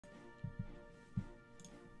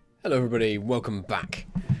Hello everybody, welcome back.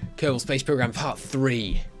 Kerbal Space Program Part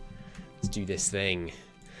 3. Let's do this thing.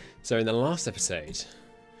 So in the last episode,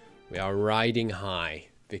 we are riding high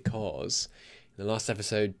because in the last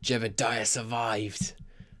episode, Jebediah survived.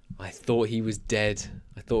 I thought he was dead.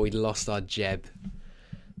 I thought we'd lost our Jeb.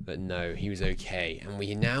 But no, he was okay. And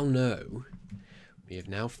we now know, we have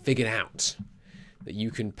now figured out that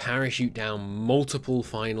you can parachute down multiple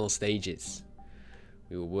final stages.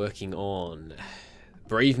 We were working on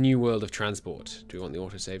Brave New World of Transport. Do we want the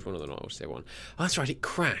autosave one or the not autosave one? Oh, that's right, it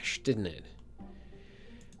crashed, didn't it?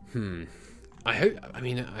 I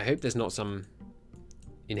hope there's not some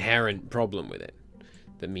inherent problem with it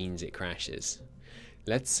that means it crashes.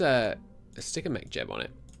 Let's stick a mech Jeb on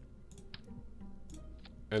it.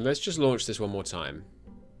 And let's just launch this one more time.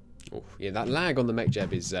 Oh, yeah, that lag on the mech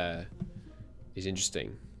Jeb is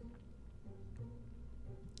interesting.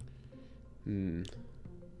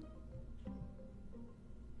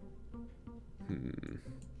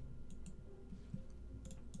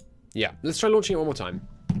 Yeah, let's try launching it one more time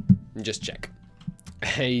and just check.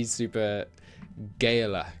 Hey, super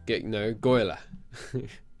Gayla. No, Goyla.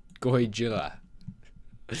 Goyjula.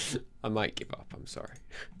 I might give up, I'm sorry.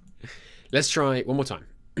 Let's try one more time.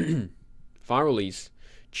 Fire all these.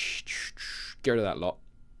 Get rid of that lot.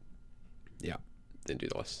 Yeah, didn't do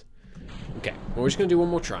this. Okay, well, we're just going to do one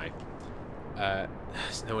more try.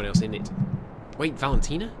 There's no one else in it. Wait,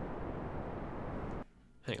 Valentina?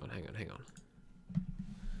 Hang on.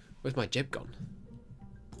 Where's my Jeb gone?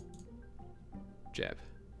 Jeb.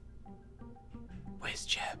 Where's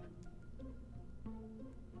Jeb?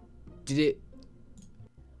 Did it...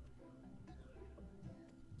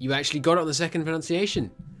 You actually got it on the second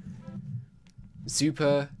pronunciation.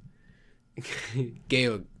 Super...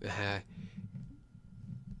 Goigler.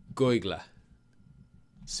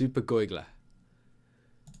 Super Goigler.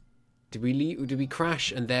 Did we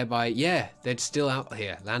crash and thereby... Yeah, they're still out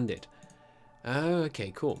here, landed. Oh,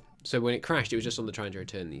 okay, cool. So when it crashed, it was just on the trying to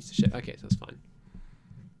return these to ship. Okay, so that's fine.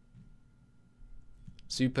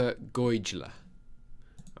 Super Goigler.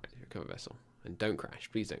 Alright, recover vessel. And don't crash.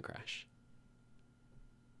 Please don't crash.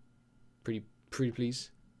 Pretty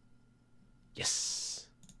please. Yes.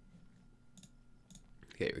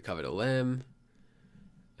 Okay, recovered all them.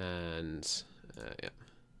 And, yeah.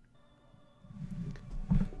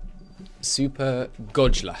 Super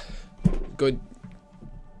Godgler. Good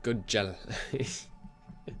gel.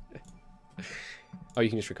 Oh, you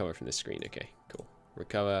can just recover from this screen. Okay, cool.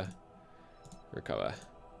 Recover.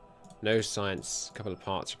 No science. A couple of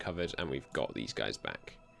parts recovered, and we've got these guys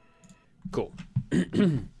back. Cool.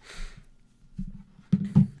 Okay,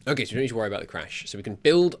 so we don't need to worry about the crash. So we can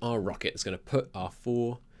build our rocket that's going to put our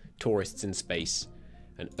 4 tourists in space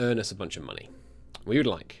and earn us a bunch of money. We would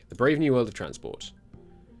like the Brave New World of Transport.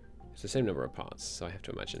 It's the same number of parts, so I have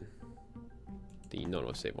to imagine the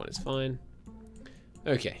non-autosave one is fine.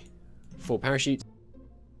 Okay, 4 parachutes.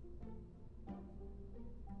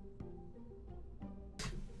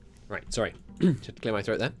 Right, sorry, just to clear my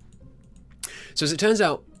throat there. So as it turns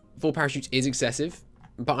out, 4 parachutes is excessive,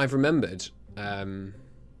 but I've remembered. No.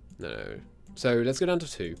 So let's go down to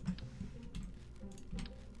 2.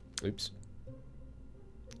 Oops.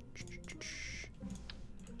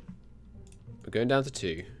 We're going down to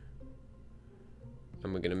 2.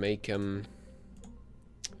 And we're going to make,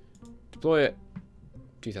 deploy it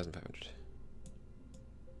 2,500.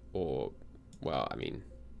 Or, well, I mean,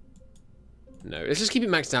 no. Let's just keep it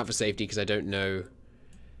maxed out for safety because I don't know,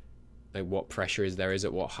 like, what pressure there is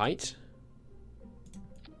at what height.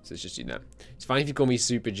 So let's just do that. It's fine if you call me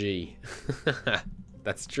Super G.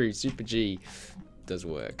 That's true, Super G does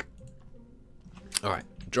work. Alright,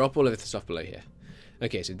 drop all of the stuff below here.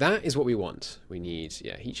 Okay, so that is what we want. We need,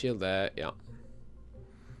 yeah, heat shield there, yeah.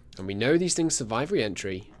 And we know these things survive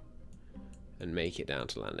re-entry and make it down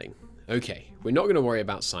to landing. Okay, we're not going to worry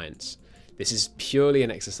about science. This is purely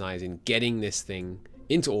an exercise in getting this thing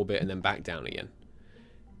into orbit and then back down again.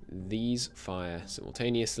 These fire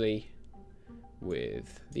simultaneously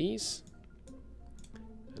with these.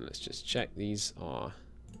 And let's just check these are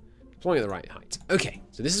deploying at the right height. Okay,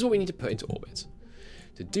 so this is what we need to put into orbit.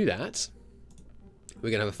 To do that, we're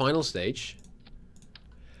going to have a final stage.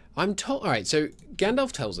 I'm told... Alright, so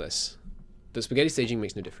Gandalf tells us that spaghetti staging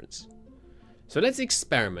makes no difference. So let's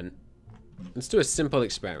experiment. Let's do a simple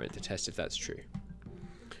experiment to test if that's true.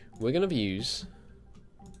 We're going to use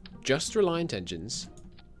just Reliant engines,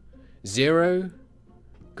 0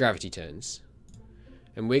 gravity turns,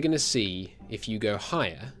 and we're going to see if you go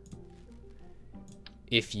higher,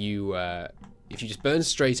 if you just burn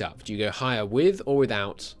straight up, do you go higher with or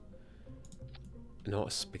without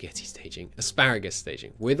not spaghetti staging, asparagus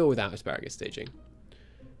staging. With or without asparagus staging.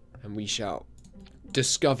 And we shall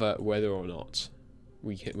discover whether or not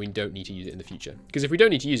we don't need to use it in the future. Because if we don't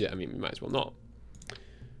need to use it, I mean, we might as well not.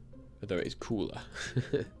 Although it is cooler.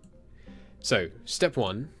 So, step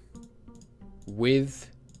 1. With...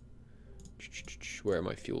 Where are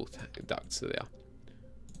my fuel ducts? There they are.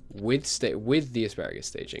 With the asparagus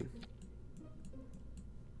staging.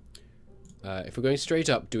 If we're going straight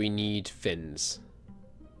up, do we need fins?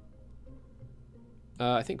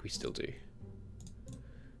 I think we still do.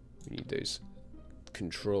 We need those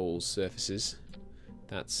control surfaces.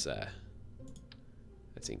 That's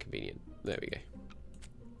inconvenient. There we go.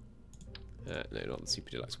 No, not the Super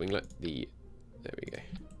Deluxe Winglet. There we go.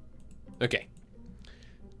 Okay.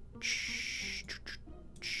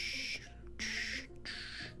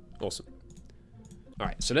 Awesome.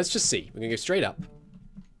 Alright, so let's just see. We're going to go straight up.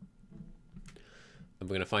 And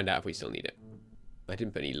we're going to find out if we still need it. I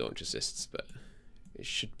didn't put any launch assists, but it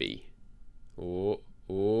should be. Oh.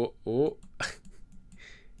 Oh.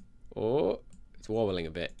 It's wobbling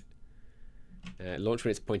a bit. Launch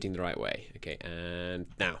when it's pointing the right way. Okay, and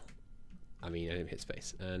now. I mean, I didn't hit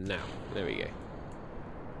space. And now. There we go.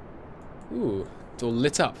 Ooh, it's all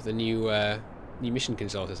lit up. The new mission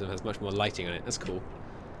control system has much more lighting on it. That's cool.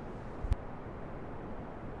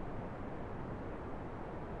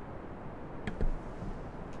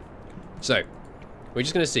 So, we're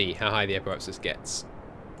just going to see how high the apoapsis gets.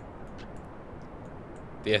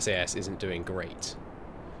 The SAS isn't doing great.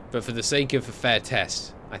 But for the sake of a fair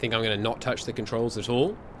test, I think I'm going to not touch the controls at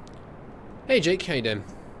all. Hey Jake, how you doing?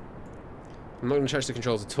 I'm not going to touch the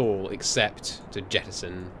controls at all, except to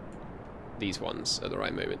jettison these ones at the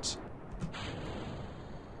right moment.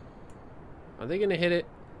 Are they going to hit it?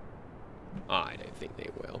 I don't think they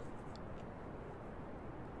will.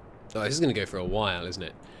 Oh, this is going to go for a while, isn't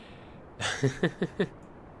it?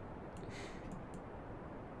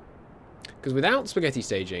 Because without spaghetti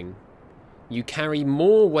staging, you carry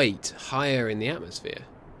more weight higher in the atmosphere.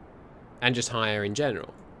 And just higher in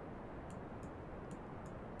general.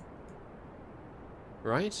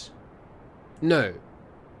 Right? No.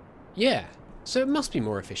 Yeah. So it must be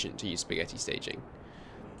more efficient to use spaghetti staging.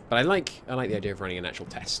 But I like the idea of running an actual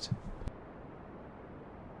test.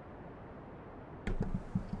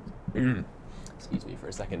 Excuse me for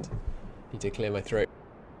a second. Need to clear my throat.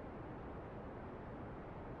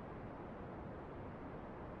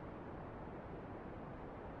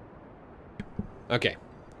 Okay.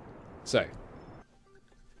 So.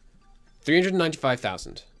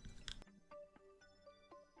 395,000.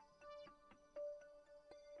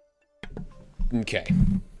 Okay.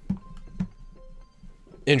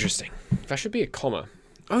 Interesting. That should be a comma.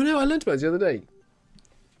 Oh no, I learned about it the other day.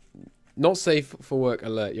 Not safe for work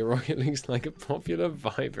alert. Your rocket looks like a popular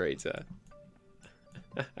vibrator.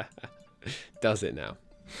 Does it now?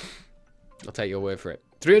 I'll take your word for it.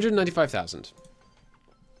 395,000.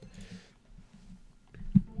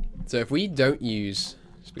 So if we don't use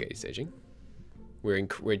spaghetti staging, we're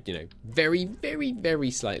you know, very, very,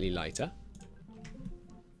 very slightly lighter.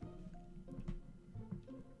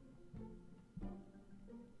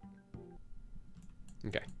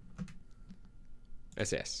 Okay.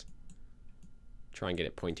 SS. Try and get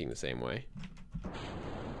it pointing the same way.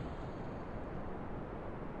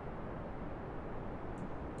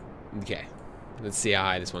 Okay. Let's see how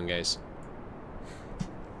high this one goes.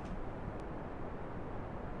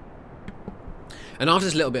 And after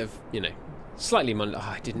this little bit of, you know, slightly oh,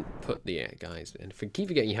 I didn't put the guys, and keep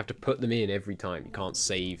forgetting you have to put them in every time. You can't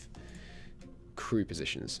save crew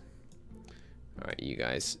positions. Alright, you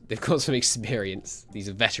guys. They've got some experience. These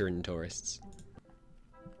are veteran tourists.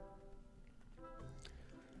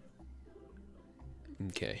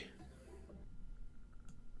 Okay.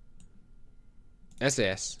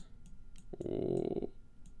 SAS. Oh.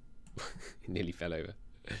 It nearly fell over.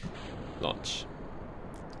 Launch.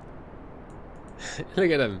 Look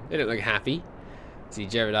at them. They don't look happy. See,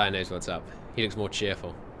 Jeremiah knows what's up. He looks more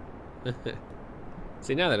cheerful.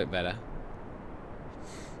 See, now they look better.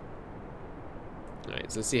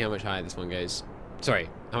 Alright, so let's see how much higher this one goes. Sorry,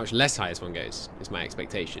 how much less high this one goes is my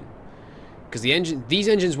expectation. Because these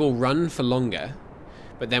engines will run for longer,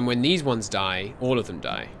 but then when these ones die, all of them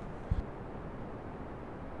die.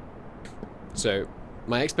 So,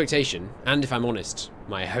 my expectation, and if I'm honest,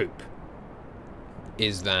 my hope,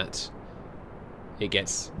 is that it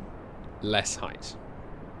gets less height.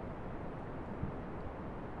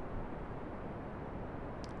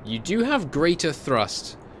 You do have greater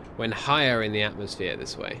thrust when higher in the atmosphere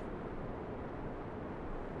this way.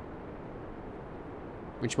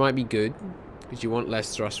 Which might be good, because you want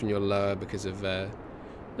less thrust when you're lower because of... no,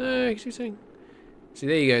 you're saying... See,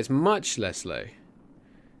 there you go, it's much less low.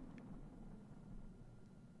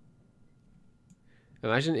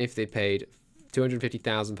 Imagine if they paid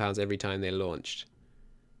 £250,000 every time they launched.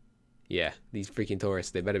 Yeah, these freaking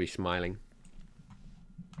tourists, they better be smiling.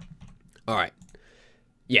 Alright.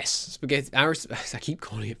 Yes, spaghetti. I keep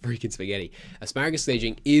calling it freaking spaghetti. Asparagus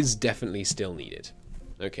staging is definitely still needed.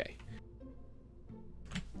 Okay.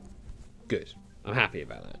 Good. I'm happy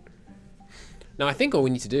about that. Now, I think all we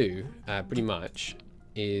need to do, pretty much,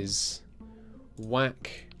 is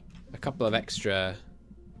whack a couple of extra.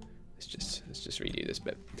 Let's just redo this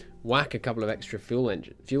bit. Whack a couple of extra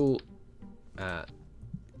fuel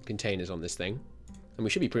containers on this thing, and we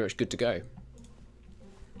should be pretty much good to go.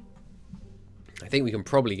 I think we can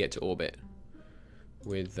probably get to orbit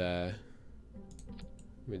with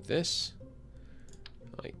this,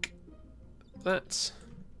 like that,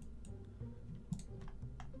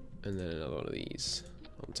 and then another one of these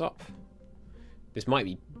on top. This might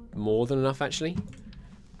be more than enough, actually.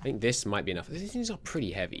 I think this might be enough. These things are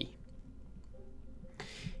pretty heavy.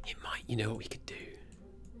 It might, you know what we could do?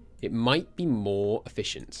 It might be more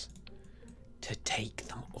efficient to take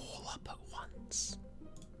them all up at once.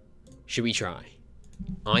 Should we try?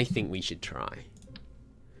 I think we should try.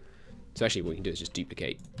 So actually what we can do is just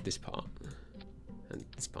duplicate this part. And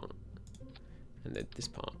this part. And then this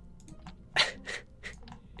part.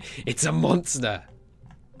 It's a monster!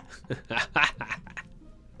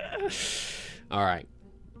 Alright.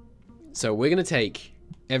 So we're going to take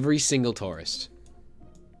every single tourist.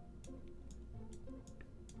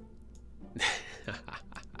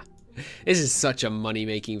 This is such a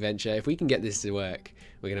money-making venture. If we can get this to work,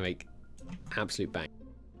 we're going to make absolute bang.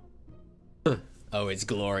 Oh, it's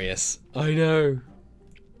glorious. I know.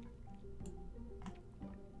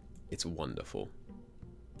 It's wonderful.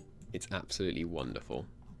 It's absolutely wonderful.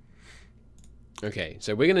 Okay,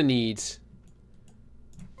 so we're going to need...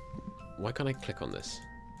 Why can't I click on this?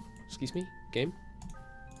 Excuse me? Game?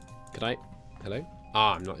 Could I? Hello?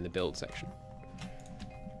 Ah, I'm not in the build section.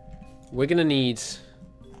 We're going to need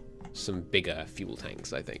some bigger fuel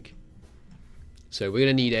tanks, I think. So we're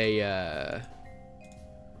going to need a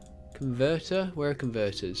converter. Where are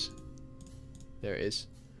converters? There it is.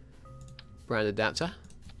 Brand adapter.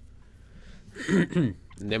 And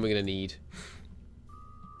then we're going to need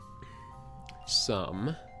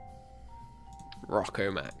some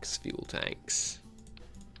Rockomax fuel tanks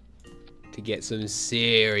to get some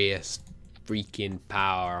serious freaking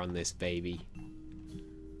power on this baby.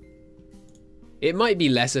 It might be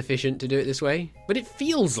less efficient to do it this way, but it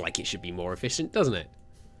feels like it should be more efficient, doesn't it?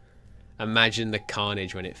 Imagine the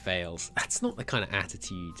carnage when it fails. That's not the kind of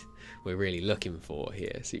attitude we're really looking for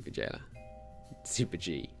here, Super Jailer. Super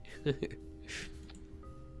G. Let's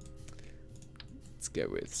go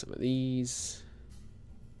with some of these.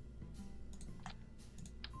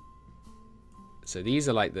 So these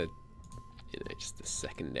are like the, you know, just the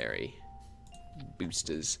secondary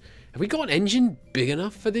boosters. Have we got an engine big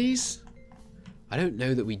enough for these? I don't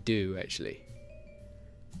know that we do, actually.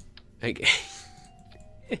 Okay.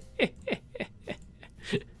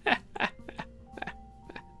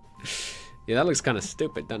 Yeah, that looks kind of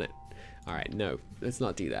stupid, doesn't it? Alright, no. Let's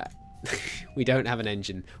not do that. We don't have an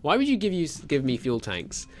engine. Why would you give me fuel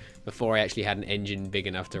tanks before I actually had an engine big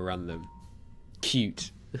enough to run them?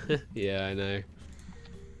 Cute. Yeah, I know.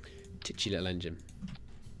 Titchy little engine.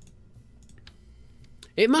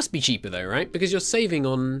 It must be cheaper though, right? Because you're saving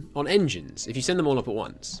on engines if you send them all up at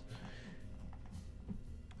once.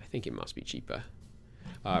 I think it must be cheaper.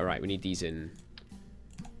 Right, we need these in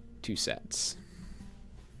 2 sets.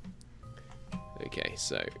 Okay,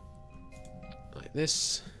 so like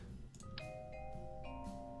this.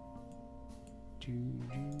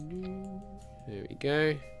 There we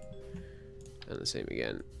go. And the same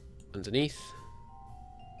again underneath.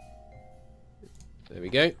 There we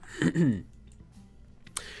go.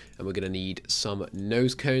 And we're going to need some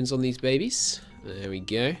nose cones on these babies. There we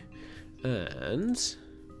go. And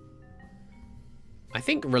I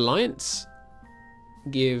think Reliance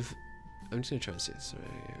give... I'm just going to try and see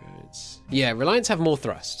this. Yeah, Reliance have more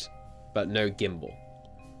thrust, but no gimbal.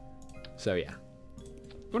 So yeah.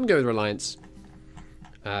 I'm going to go with Reliance.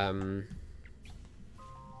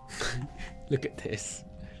 Look at this.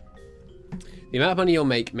 The amount of money you'll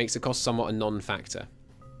make makes the cost somewhat a non-factor.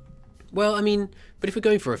 Well, I mean, but if we're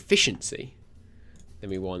going for efficiency, then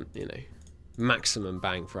we want, you know, maximum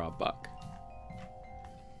bang for our buck.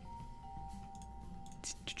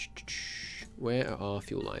 Where are our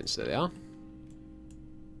fuel lines? There they are.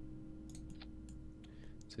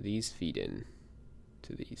 So these feed in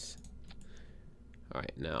to these.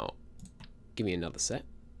 Alright, now give me another set.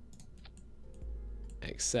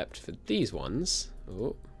 Except for these ones.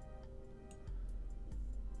 Oh.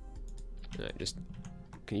 No, just...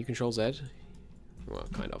 Can you control Z? Well,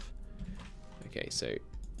 kind of. Okay, so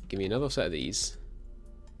give me another set of these.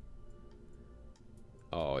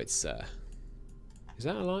 Oh, it's is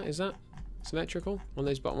that a line? Is that symmetrical on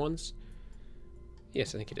those bottom ones?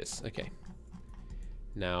 Yes, I think it is. Okay.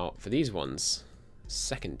 Now for these ones,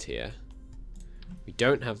 second tier, we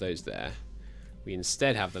don't have those there. We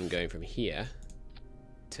instead have them going from here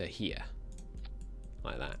to here,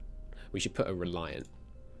 like that. We should put a reliant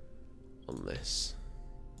on this.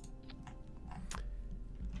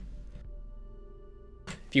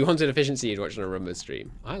 If you wanted efficiency, you'd watch on a Roomba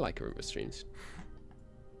stream. I like Roomba streams.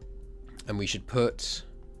 And we should put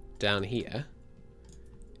down here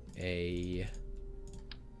a...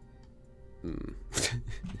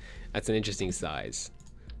 That's an interesting size.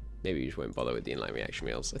 Maybe we just won't bother with the inline reaction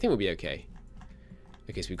wheels. I think we'll be okay.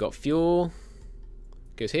 Okay, so we've got fuel.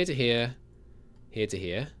 Goes here to here. Here to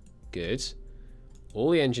here. Good.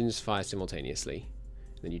 All the engines fire simultaneously.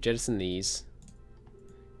 Then you jettison these.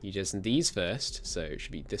 You jettison these first. So it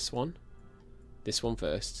should be this one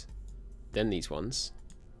first. Then these ones.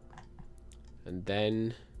 And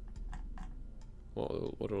then...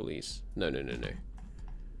 What are all these? No.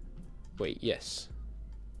 Wait, yes.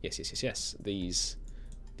 Yes. These,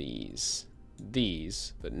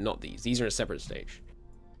 but not these. These are a separate stage.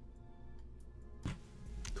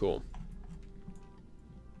 Cool.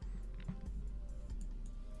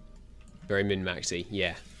 Very min-maxy,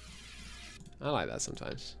 yeah. I like that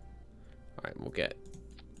sometimes. Alright, we'll get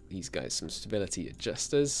these guys some stability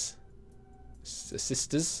adjusters.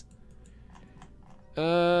 Assisters.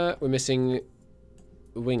 We're missing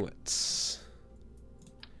winglets.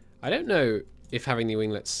 I don't know if having the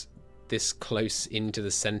winglets this close into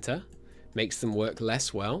the center makes them work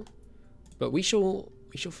less well, but we shall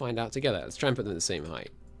find out together. Let's try and put them at the same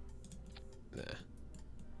height. There.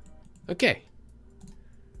 Okay.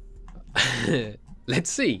 Let's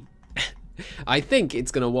see. I think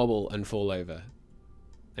it's gonna wobble and fall over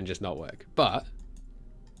and just not work, but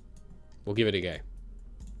we'll give it a go.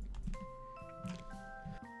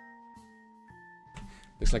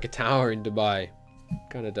 Looks like a tower in Dubai.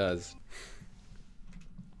 Kind of does.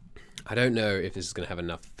 I don't know if this is going to have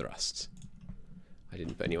enough thrust. I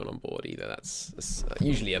didn't put anyone on board either. That's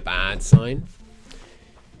usually a bad sign.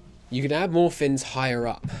 You can add more fins higher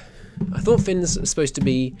up. I thought fins are supposed to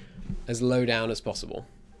be as low down as possible.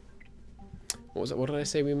 What was it? What did I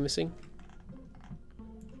say we were missing?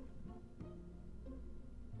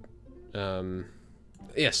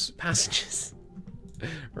 Yes, passengers.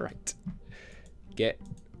 Right. Get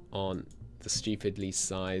on the stupidly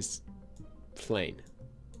sized plane.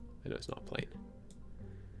 I know it's not a plane.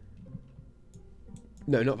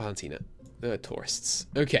 No, not Valentina. Tourists.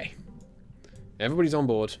 Okay. Everybody's on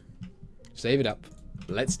board. Save it up.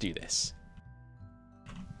 Let's do this.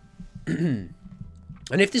 And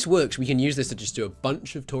if this works, we can use this to just do a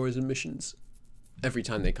bunch of tourism missions every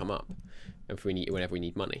time they come up. Whenever we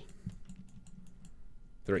need money.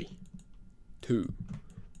 3, 2,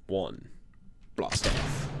 1. Blast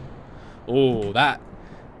off. Oh, that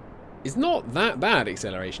is not that bad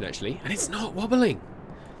acceleration, actually. And it's not wobbling.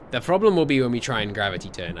 The problem will be when we try and gravity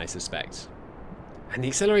turn, I suspect. And the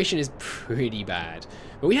acceleration is pretty bad.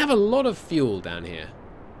 But we have a lot of fuel down here.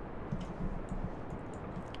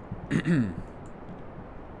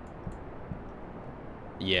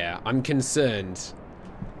 Yeah, I'm concerned.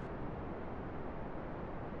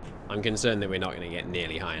 I'm concerned that we're not going to get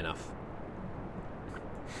nearly high enough.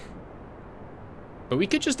 But we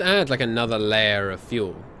could just add like another layer of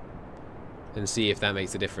fuel and see if that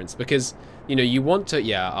makes a difference. Because, you know, you want to,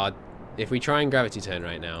 yeah, if we try and gravity turn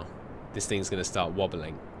right now, this thing's going to start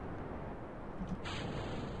wobbling.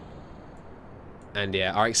 And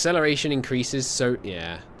yeah, our acceleration increases, so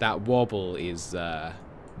yeah, that wobble is,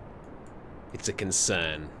 it's a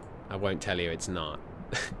concern. I won't tell you it's not.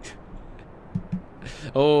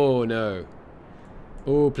 Oh, no.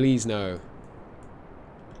 Oh, please, no.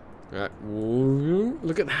 Right.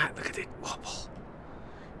 Look at that. Look at it wobble.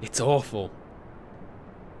 It's awful.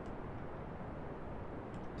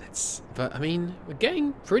 But, I mean, we're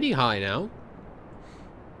getting pretty high now.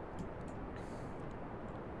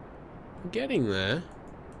 We're getting there.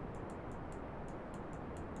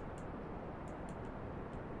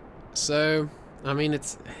 So, I mean,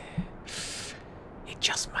 it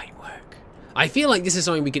just might work. I feel like this is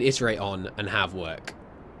something we could iterate on and have work.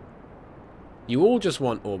 You all just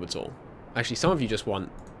want orbital. Actually, some of you just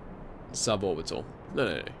want suborbital.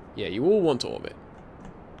 No. Yeah, you all want to orbit.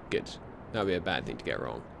 Good. That would be a bad thing to get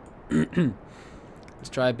wrong. Let's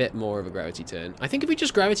try a bit more of a gravity turn. I think if we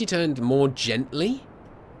just gravity turned more gently,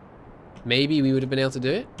 maybe we would have been able to do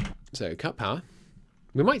it. So, cut power.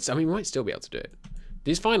 We might still be able to do it.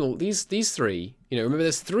 These three, you know, remember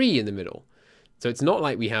there's 3 in the middle. So it's not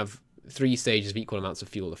like we have 3 stages of equal amounts of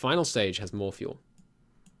fuel. The final stage has more fuel.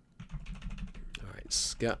 All right,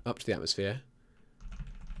 let's get up to the atmosphere.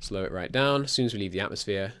 Slow it right down. As soon as we leave the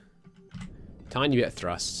atmosphere, tiny bit of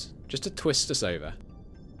thrust, just to twist us over.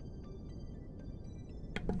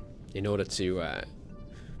 In order to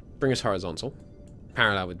bring us horizontal,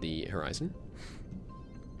 parallel with the horizon.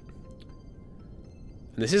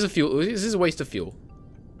 And this is a fuel. This is a waste of fuel.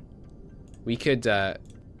 We could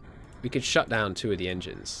shut down 2 of the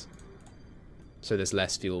engines, so there's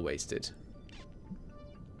less fuel wasted.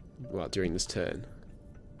 Well, during this turn.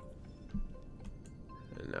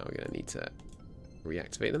 And now we're gonna need to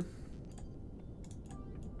reactivate them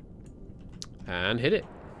and hit it.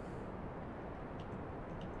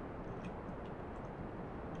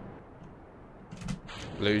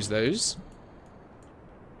 Lose those.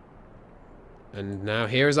 And now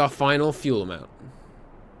here is our final fuel amount.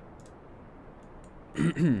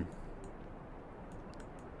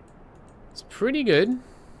 It's pretty good.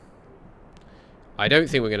 I don't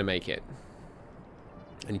think we're going to make it.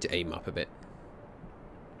 I need to aim up a bit.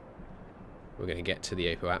 We're going to get to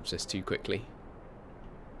the apoapsis too quickly.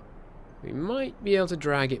 We might be able to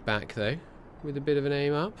drag it back though, with a bit of an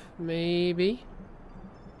aim up, maybe.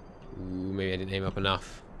 Ooh, maybe I didn't aim up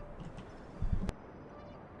enough.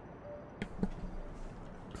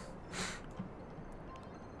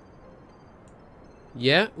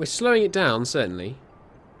 Yeah, we're slowing it down, certainly.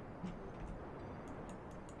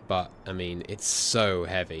 But, I mean, it's so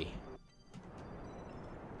heavy.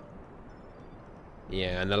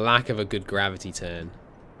 Yeah, and the lack of a good gravity turn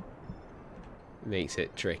makes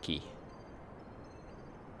it tricky.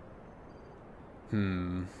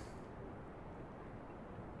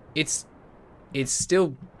 It's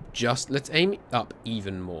still just... Let's aim up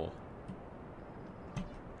even more.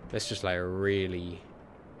 Let's just, like, really...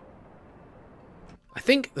 I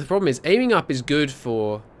think the problem is aiming up is good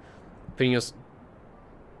for putting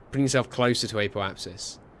yourself closer to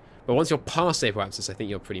apoapsis. But once you're past apoapsis, I think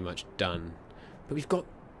you're pretty much done. But we've got,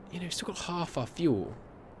 you know, still got half our fuel.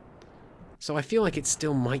 So I feel like it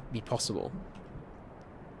still might be possible.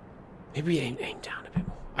 Maybe we aim down a bit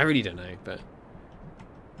more. I really don't know, but...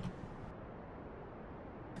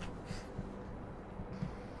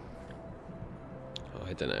 Oh,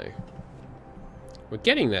 I don't know. We're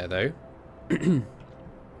getting there, though.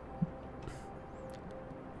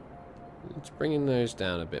 Let's bring those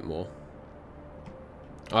down a bit more.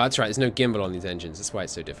 Oh, that's right. There's no gimbal on these engines. That's why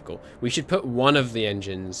it's so difficult. We should put one of the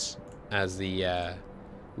engines as the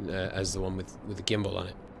one with the gimbal on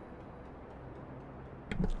it.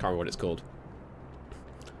 Can't remember what it's called.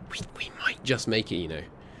 We might just make it, you know,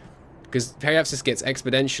 because periapsis gets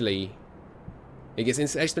exponentially. It gets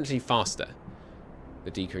exponentially faster.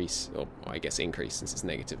 The decrease, or I guess increase, since it's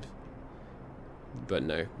negative. But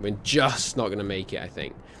no, we're just not going to make it, I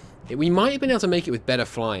think. We might have been able to make it with better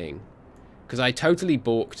flying, because I totally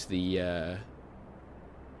balked the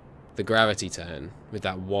gravity turn with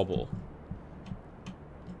that wobble.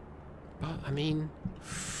 But I mean,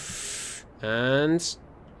 and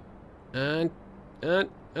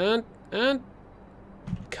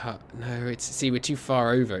cut. No, see, we're too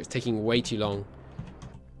far over. It's taking way too long.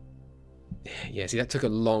 Yeah, see, that took a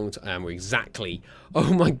long time. We're exactly.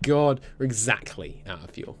 Oh my god, we're exactly out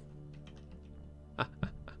of fuel.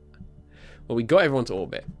 Well, we got everyone to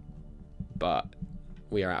orbit, but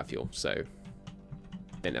we are out of fuel, so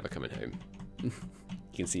they're never coming home. You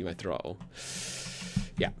can see my throttle.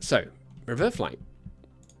 Yeah, so revert flight.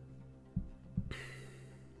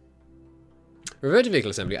 Revert to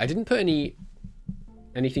vehicle assembly. I didn't put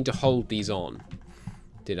anything to hold these on,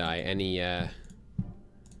 did I? Any of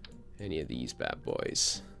these bad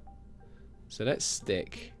boys. So let's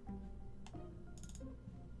stick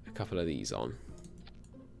a couple of these on.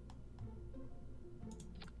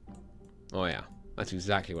 Oh yeah, that's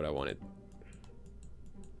exactly what I wanted.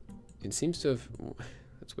 It seems to have...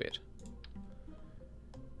 That's weird.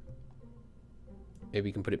 Maybe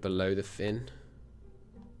we can put it below the fin.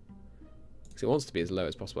 Because it wants to be as low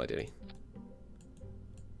as possible, ideally.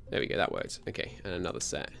 There we go, that works. Okay, and another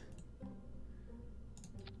set.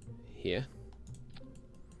 Here.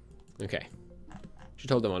 Okay.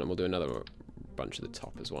 Should hold them on and we'll do another bunch at the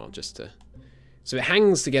top as well, just to... So it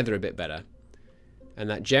hangs together a bit better. And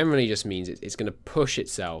that generally just means it's going to push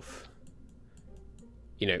itself,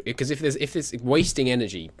 you know, because if it's wasting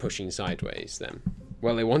energy pushing sideways, then,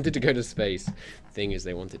 well, they wanted to go to space. Thing is,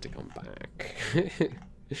 they wanted to come back.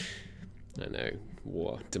 I know,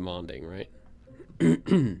 war, demanding, right?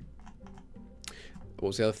 What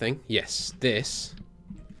was the other thing? Yes, this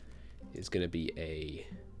is going to be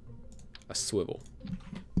a a swivel.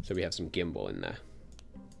 So we have some gimbal in there.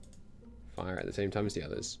 Fire at the same time as the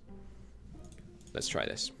others. Let's try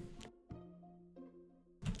this.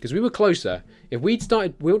 Because we were closer. If we'd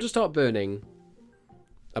started, we ought to start burning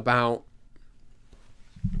about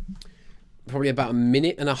probably about a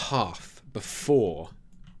minute and a half before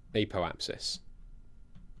apoapsis.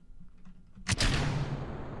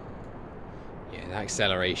 Yeah, that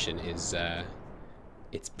acceleration is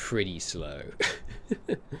it's pretty slow.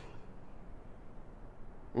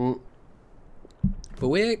 But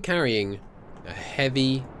we're carrying a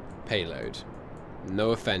heavy payload.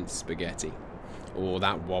 No offense, spaghetti. Or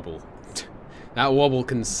that wobble. That wobble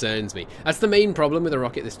concerns me. That's the main problem with a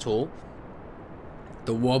rocket this tall.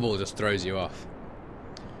 The wobble just throws you off.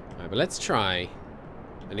 Alright, but let's try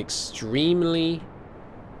an extremely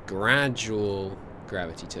gradual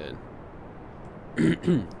gravity turn.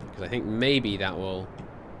 Because I think maybe that will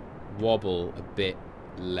wobble a bit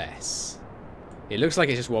less. It looks like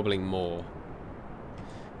it's just wobbling more.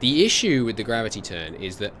 The issue with the gravity turn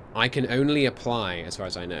is that I can only apply, as far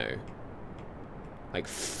as I know, like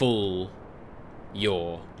full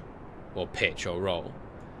yaw or pitch or roll.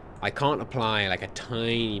 I can't apply like a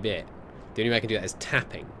tiny bit. The only way I can do that is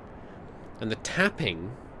tapping. And the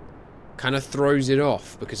tapping kind of throws it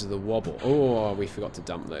off because of the wobble. Oh, we forgot to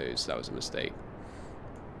dump those. That was a mistake.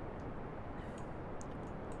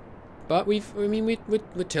 But we're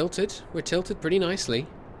tilted. We're tilted pretty nicely.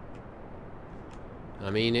 I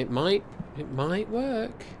mean, it might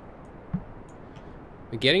work.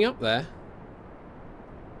 We're getting up there.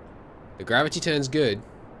 The gravity turn's good.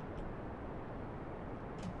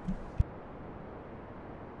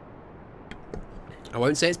 I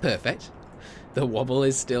won't say it's perfect. The wobble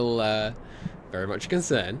is still very much a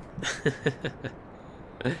concern.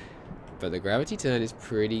 But the gravity turn is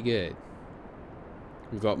pretty good.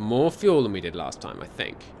 We've got more fuel than we did last time, I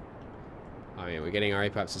think. I mean, we're getting our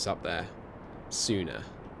apoapsis up there sooner.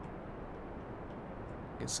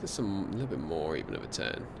 Let's get a little bit more even of a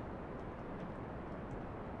turn.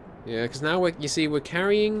 Yeah, because now you see we're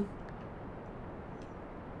carrying.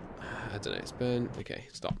 I don't know. It's burn. Okay,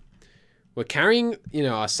 stop. We're carrying, you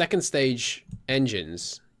know, our second stage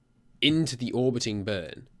engines into the orbiting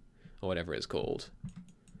burn, or whatever it's called.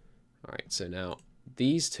 All right. So now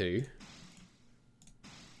these two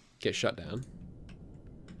get shut down,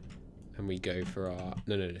 and we go for our.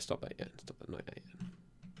 No. Stop that yet. Stop that. Not that yet.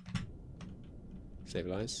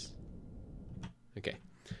 Stabilize. Okay.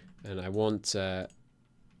 And I want.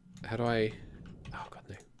 How do I... Oh, God,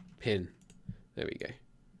 no. Pin. There we go.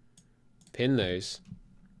 Pin those.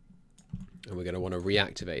 And we're going to want to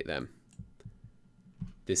reactivate them.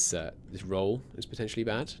 This roll is potentially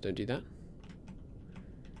bad. Don't do that.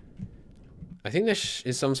 I think there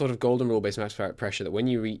is some sort of golden rule based on atmospheric pressure that when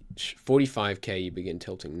you reach 45k, you begin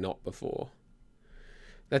tilting, not before.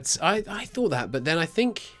 That's... I thought that, but then I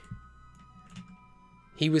think...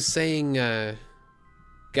 He was saying...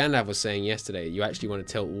 Gandalf was saying yesterday, you actually want to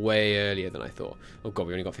tilt way earlier than I thought. Oh god,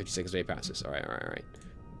 we only got 50 seconds of apoapsis. Alright.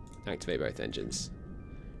 Activate both engines.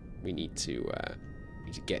 We need to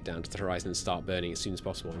get down to the horizon and start burning as soon as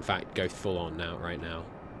possible. In fact, go full on now, right now.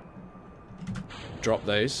 Drop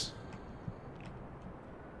those.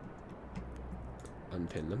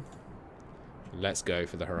 Unpin them. Let's go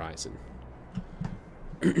for the horizon.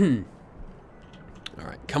 Alright,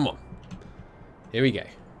 come on. Here we go.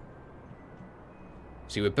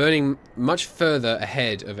 See, we're burning much further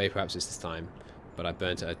ahead of apoapsis this time, but I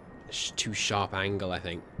burnt at a too sharp angle, I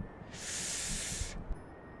think.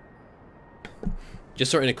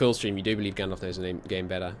 Just saw it in a cool stream. You do believe Gandalf knows the game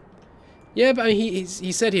better? Yeah, but I mean,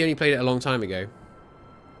 he said he only played it a long time ago.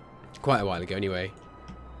 Quite a while ago, anyway.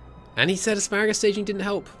 And he said asparagus staging didn't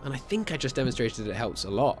help, and I think I just demonstrated that it helps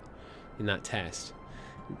a lot in that test.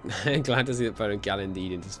 Glad to see that photo gal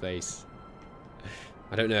indeed into space.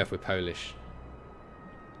 I don't know if we're Polish.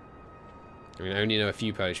 I mean, I only know a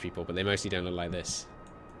few Polish people, but they mostly don't look like this.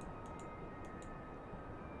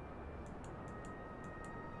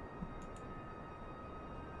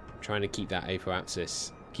 I'm trying to keep that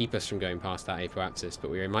apoapsis, keep us from going past that apoapsis,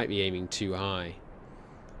 but we might be aiming too high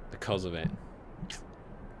because of it.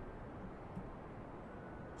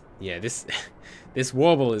 Yeah, this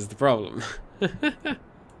wobble is the problem.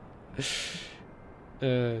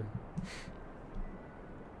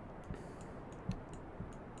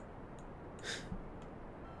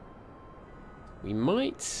 We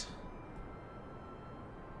might...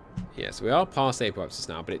 Yes, we are past apoapsis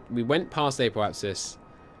now, but we went past apoapsis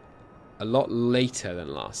a lot later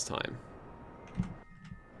than last time.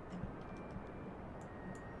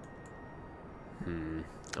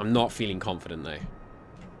 I'm not feeling confident, though.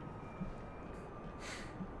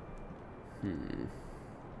 You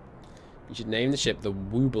should name the ship the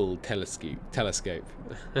Wooble Telescope.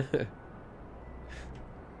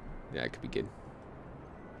 Yeah, it could be good.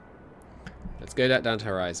 Let's go down to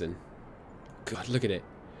Horizon. God, look at it.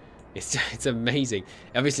 It's amazing.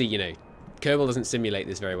 Obviously, you know, Kerbal doesn't simulate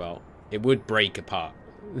this very well. It would break apart.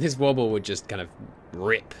 This wobble would just kind of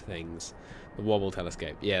rip things. The Wobble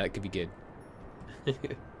Telescope. Yeah, that could be good.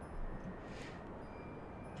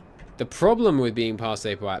 The problem with being past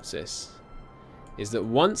apoapsis is that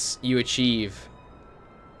once you achieve,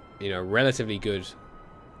 you know, relatively good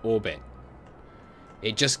orbit,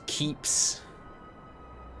 it just keeps...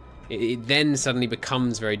 It then suddenly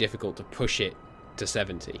becomes very difficult to push it to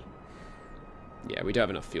 70. Yeah, we don't have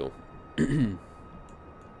enough fuel.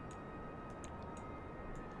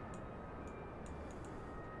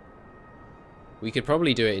 We could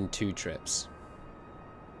probably do it in 2 trips.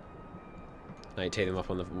 Like take some of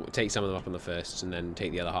them up on the first, and then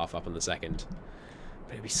take the other half up on the second.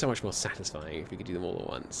 But it'd be so much more satisfying if we could do them all at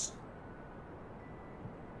once.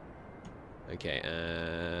 Okay,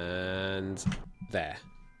 and there.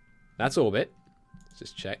 That's orbit. Let's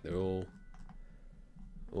just check they're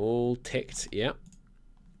all ticked. Yep.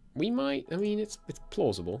 We might. I mean, it's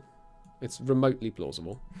plausible. It's remotely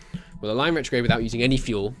plausible. We'll align retrograde without using any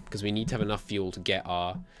fuel, because we need to have enough fuel to get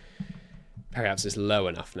our periapsis low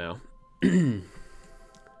enough now.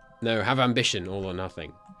 No, have ambition, all or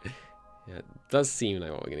nothing. Yeah, it does seem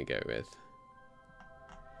like what we're going to go with.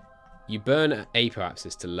 You burn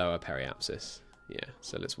apoapsis to lower periapsis. Yeah,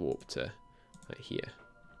 so let's warp to right here.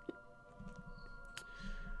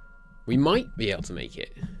 We might be able to make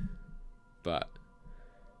it, but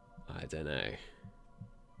I don't know.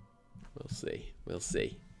 We'll see. We'll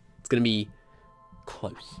see. It's going to be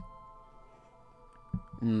close.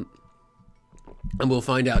 And we'll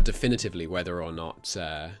find out definitively whether or not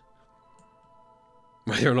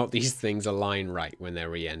these things align right when they're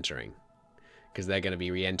re-entering. Because they're going to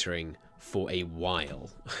be re-entering for a while.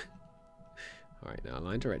 Alright, now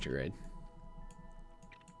align to retrograde.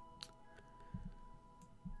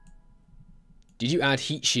 Did you add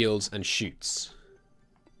heat shields and chutes?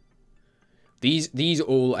 These are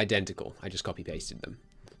all identical. I just copy-pasted them.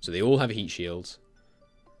 So they all have heat shields.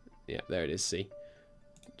 Yeah, there it is, see?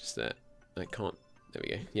 Just that. I can't... There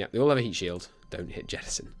we go. Yeah, they all have a heat shield. Don't hit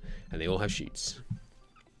jettison. And they all have chutes.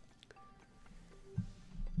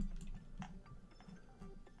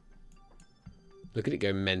 Look at it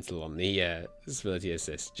go mental on the stability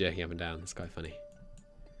assist, jerking up and down. It's quite funny.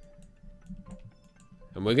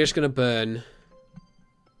 And we're just going to burn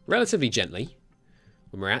relatively gently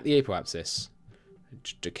when we're at the apoapsis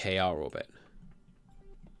to decay our orbit.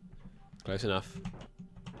 Close enough.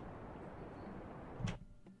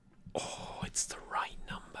 Oh, it's the right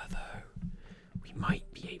number though. We might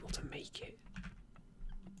be able to make it.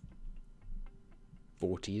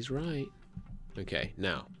 40 is right. Okay,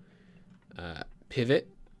 now pivot.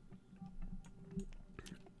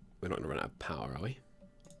 We're not going to run out of power, are we?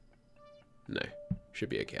 No. Should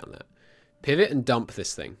be okay on that. Pivot and dump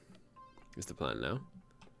this thing is the plan now.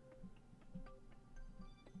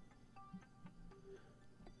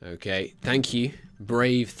 Okay, thank you.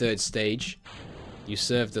 Brave third stage. You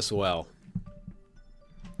served us well.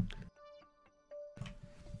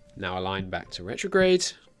 Now align back to retrograde.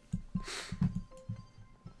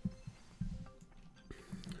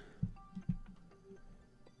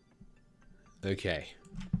 Okay.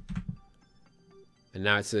 And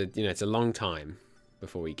now it's a long time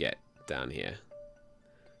before we get down here.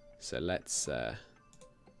 So let's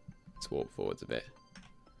warp forwards a bit.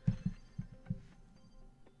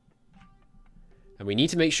 And we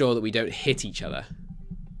need to make sure that we don't hit each other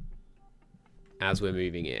as we're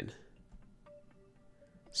moving in.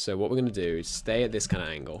 So what we're going to do is stay at this kind of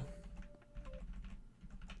angle.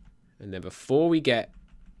 And then before we get...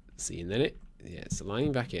 See, and then it's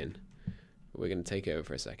aligning back in. We're going to take it over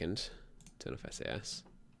for a second. Turn off SAS.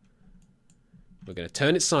 We're going to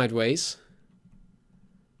turn it sideways.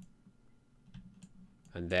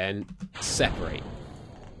 And then separate.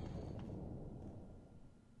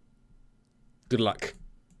 Good luck.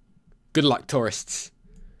 Good luck, tourists.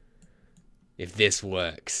 If this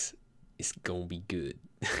works, it's gonna be good.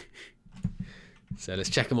 So let's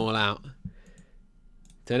check them all out.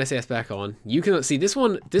 Turn SAS back on. You can see this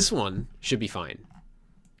one should be fine.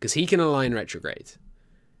 Because he can align retrograde.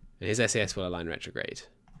 And his SAS will align retrograde.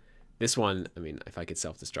 This one, I mean, if I could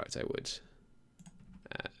self-destruct, I would.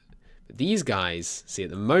 But these guys, see, at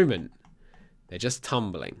the moment, they're just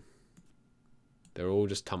tumbling. They're all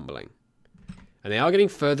just tumbling. And they are getting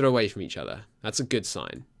further away from each other. That's a good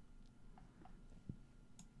sign.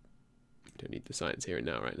 Don't need the science here and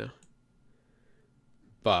now, right now.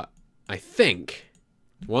 But I think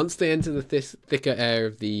once they enter the thicker air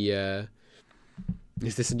of the...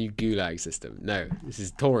 is this a new gulag system? No, this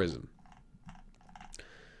is tourism.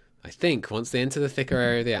 I think once they enter the thicker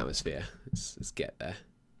area of the atmosphere, let's get there.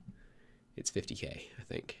 It's 50k, I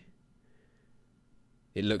think.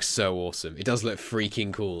 It looks so awesome. It does look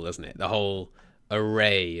freaking cool, doesn't it? The whole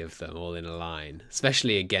array of them all in a line,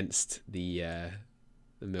 especially against the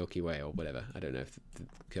Milky Way or whatever. I don't know if the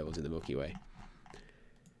Kerbal's in the Milky Way.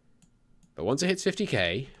 But once it hits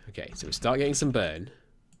 50k, okay, so we start getting some burn.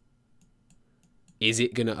 Is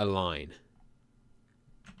it gonna align?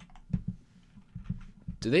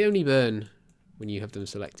 Do they only burn when you have them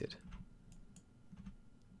selected?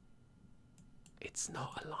 It's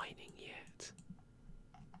not aligning yet.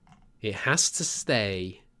 It has to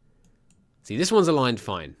stay. See, this one's aligned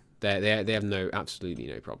fine. They have absolutely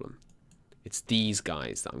no problem. It's these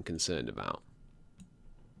guys that I'm concerned about.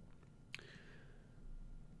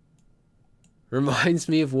 Reminds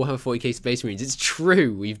me of Warhammer 40k Space Marines. It's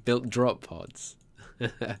true. We've built drop pods.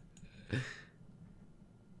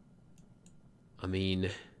 I mean,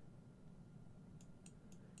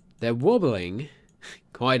 they're wobbling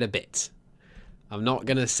quite a bit. I'm not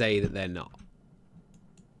going to say that they're not.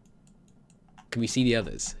 Can we see the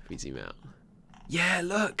others if we zoom out? Yeah,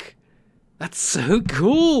 look. That's so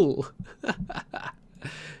cool.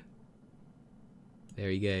 There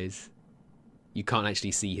he goes. You can't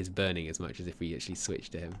actually see his burning as much as if we actually switch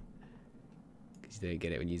to him. Because you don't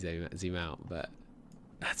get it when you zoom out, but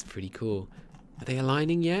that's pretty cool. Are they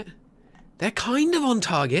aligning yet? They're kind of on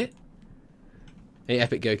target. Hey,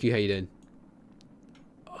 Epic Goku, how you doing?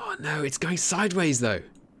 Oh no, it's going sideways though.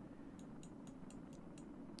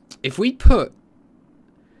 If we put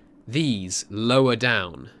these lower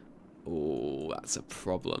down, oh, that's a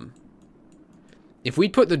problem. If we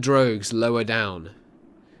put the drogues lower down,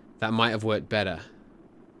 that might have worked better.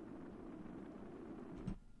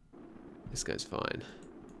 This goes fine.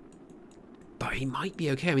 But he might be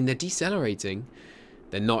okay. I mean, they're decelerating.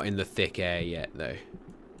 They're not in the thick air yet, though.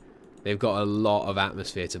 They've got a lot of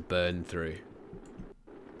atmosphere to burn through.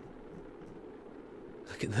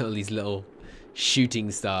 Look at all these little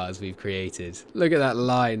shooting stars we've created. Look at that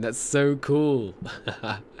line. That's so cool.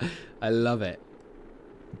 I love it.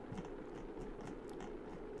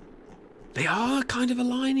 They are kind of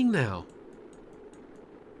aligning now.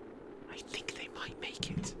 I think they might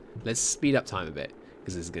make it. Let's speed up time a bit,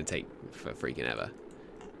 because this is going to take for freaking ever.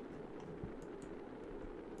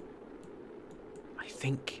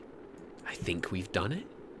 I think we've done it.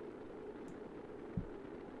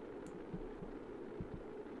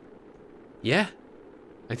 Yeah,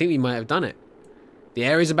 I think we might have done it. The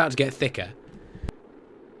air is about to get thicker.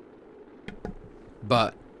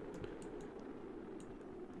 But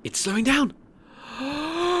it's slowing down.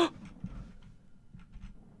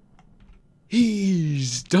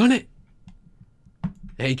 He's done it.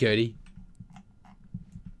 Hey, Cody.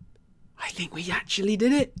 I think we actually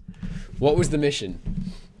did it. What was the mission?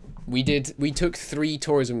 We took 3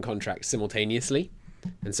 tourism contracts simultaneously.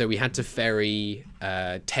 And so we had to ferry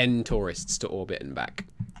 10 tourists to orbit and back.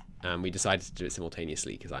 And we decided to do it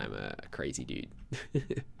simultaneously because I am a crazy dude.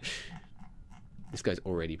 This guy's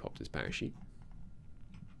already popped his parachute.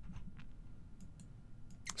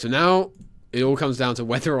 So now it all comes down to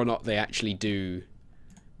whether or not they actually do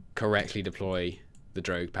correctly deploy the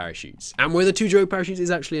drogue parachutes. And whether 2 drogue parachutes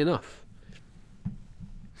is actually enough.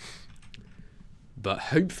 But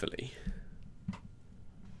hopefully...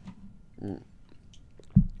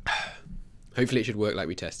 Hopefully it should work like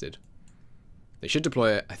we tested. They should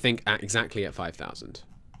deploy it, I think, exactly at 5,000.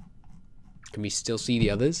 Can we still see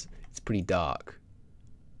the others? It's pretty dark.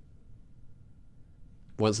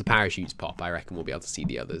 Once the parachutes pop, I reckon we'll be able to see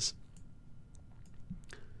the others.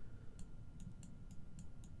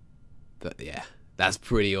 But yeah, that's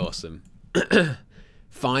pretty awesome.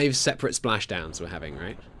 5 separate splashdowns we're having,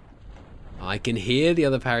 right? I can hear the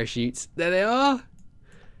other parachutes. There they are.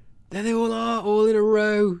 There they all are, all in a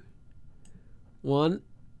row. 1,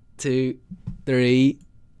 2, 3,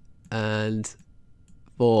 and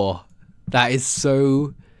 4. That is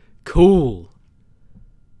so cool.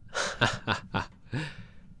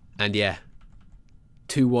 And yeah,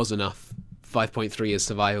 2 was enough. 5.3 is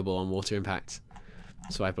survivable on water impact.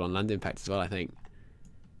 Survivable on land impact as well, I think.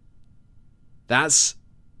 That's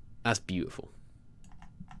beautiful.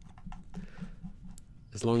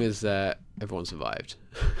 As long as everyone survived.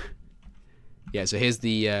 Yeah, so here's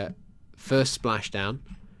the first splashdown.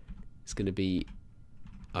 It's going to be...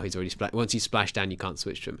 Oh, he's already splashed. Once you splash down, you can't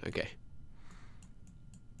switch to him. Okay.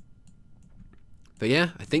 But yeah,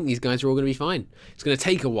 I think these guys are all going to be fine. It's going to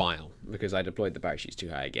take a while because I deployed the parachutes too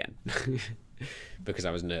high again. because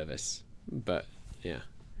I was nervous. But, yeah.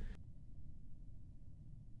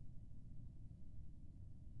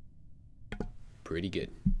 Pretty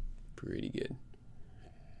good. Pretty good.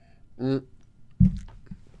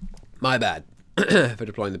 My bad for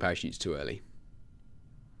deploying the parachutes too early.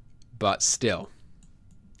 But still,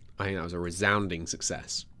 I think that was a resounding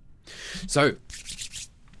success. So,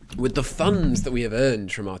 with the funds that we have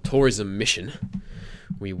earned from our tourism mission,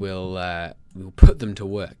 we will put them to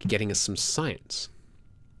work, getting us some science.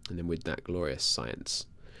 And then with that glorious science,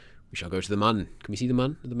 we shall go to the Mun. Can we see the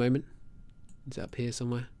Mun at the moment? Is it up here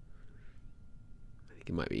somewhere? I think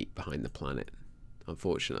it might be behind the planet,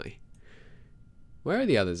 unfortunately. Where are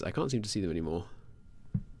the others? I can't seem to see them anymore.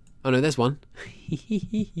 Oh no, there's one.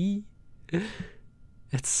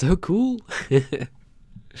 That's so cool. Yeah,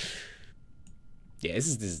 this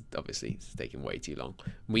is obviously it's taking way too long.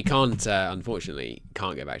 We can't, unfortunately,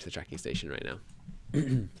 can't go back to the tracking station right now.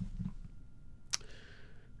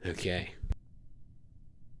 Okay.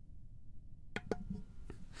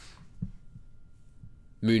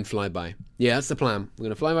 Moon flyby. Yeah, that's the plan. We're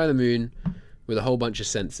going to fly by the moon with a whole bunch of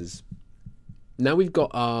sensors. Now we've got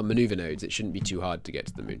our maneuver nodes, it shouldn't be too hard to get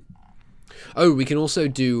to the moon. Oh, we can also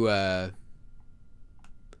do...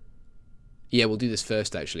 yeah, we'll do this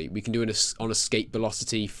first, actually. We can do it on escape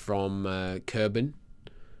velocity from Kerbal.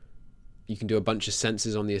 You can do a bunch of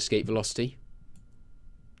sensors on the escape velocity.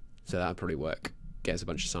 So that'll probably work. Get us a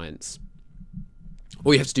bunch of science.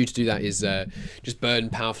 All you have to do that is just burn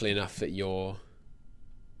powerfully enough that you're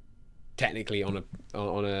technically on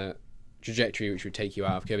a trajectory which would take you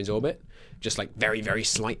out of Kerbin's orbit. Just like very, very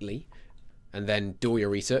slightly. And then do all your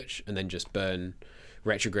research and then just burn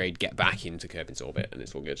retrograde, get back into Kerbin's orbit, and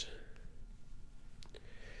it's all good.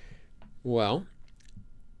 Well,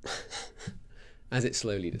 as it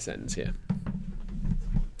slowly descends here,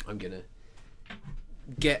 I'm going to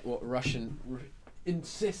get what Russian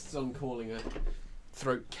insists on calling a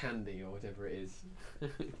throat candy, or whatever it is.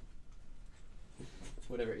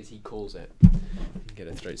 Whatever it is he calls it. Get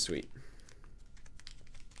a throat sweet.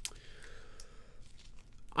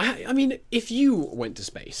 I mean, if you went to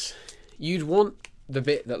space, you'd want the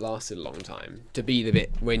bit that lasted a long time to be the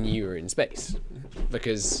bit when you were in space.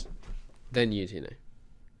 Because... then you'd, you know,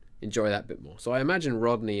 enjoy that bit more. So I imagine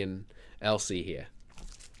Rodney and Elsie here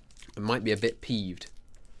might be a bit peeved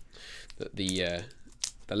that the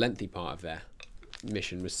lengthy part of their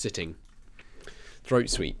mission was sitting throat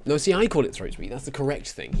sweet. No, see, I call it throat sweet. That's the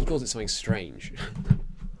correct thing. He calls it something strange.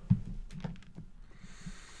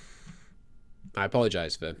 I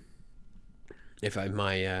apologise for if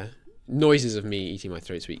my noises of me eating my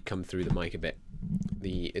throat sweet come through the mic a bit.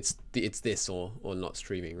 It's this or not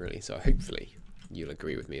streaming really, so hopefully you'll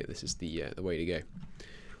agree with me that this is the way to go.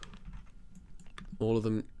 All of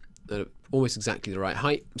them are almost exactly the right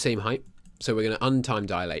height, same height. So we're going to untime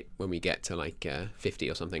dilate when we get to like 50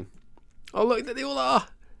 or something. Oh look, there they all are!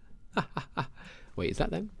 Wait, is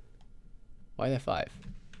that them? Why are there 5?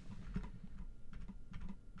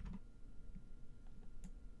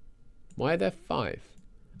 Why are there 5?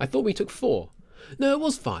 I thought we took 4. No, it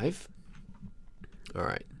was 5.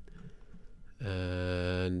 Alright.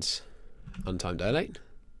 And untime dilate.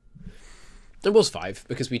 It was 5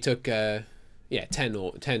 because we took yeah,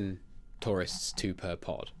 10 tourists, 2 per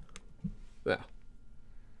pod. Well.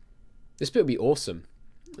 This bit would be awesome.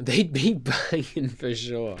 They'd be banging for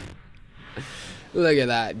sure. Look at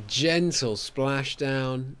that. Gentle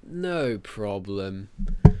splashdown. No problem.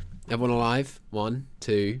 Everyone alive? 1,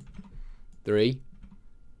 2, 3,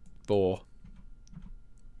 4,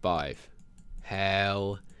 5.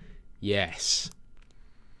 Hell yes.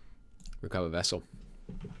 Recover vessel.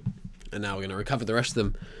 And now we're going to recover the rest of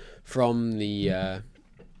them from the,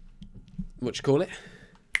 what you call it?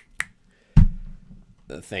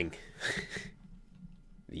 The thing.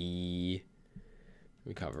 The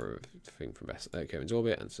recover thing from Kerbin's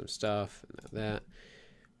orbit and some stuff and that.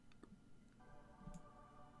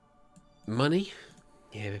 Money?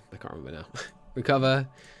 Yeah, I can't remember now. Recover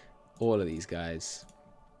all of these guys.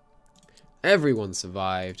 Everyone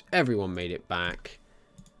survived. Everyone made it back.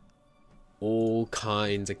 All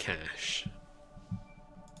kinds of cash.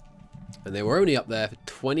 And they were only up there for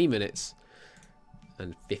 20 minutes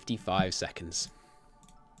and 55 seconds.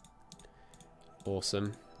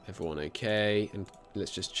 Awesome. Everyone okay. And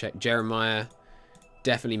let's just check. Jeremiah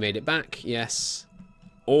definitely made it back. Yes.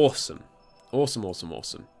 Awesome. Awesome, awesome,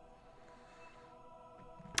 awesome.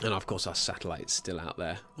 And of course our satellite's still out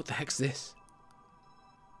there. What the heck's this?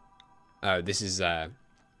 Oh, this is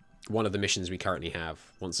one of the missions we currently have.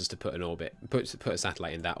 Wants us to put an orbit, put a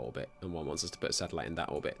satellite in that orbit, and one wants us to put a satellite in that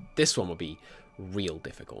orbit. This one will be real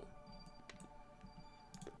difficult.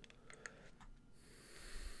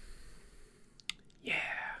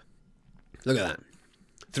 Look at that.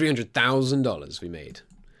 $300,000 we made.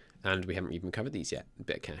 And we haven't even covered these yet. A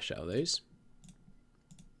bit of cash out of those.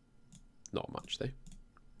 Not much, though.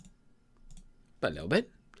 But a little bit.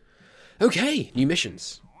 Okay, new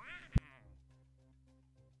missions.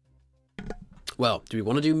 Well, do we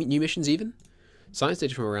want to do new missions even? Science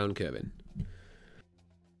data from around Kerbin.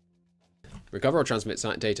 Recover or transmit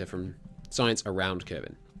data from science around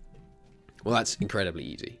Kerbin. Well, that's incredibly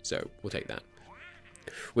easy, so we'll take that.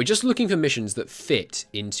 We're just looking for missions that fit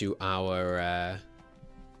into our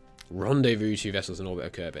rendezvous 2 vessels in orbit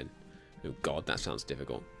of Kerbin. Oh god, that sounds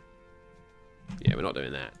difficult. Yeah, we're not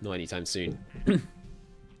doing that. Not anytime soon.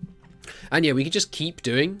 And yeah, we could just keep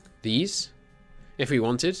doing these if we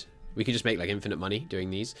wanted. We could just make like infinite money doing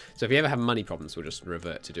these. So if we ever have money problems, we'll just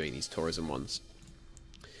revert to doing these tourism ones.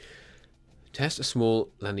 Test a small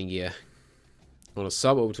landing gear on a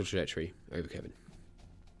suborbital trajectory over Kerbin.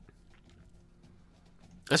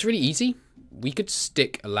 That's really easy. We could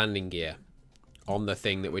stick a landing gear on the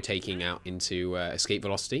thing that we're taking out into escape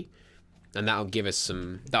velocity. And that'll give us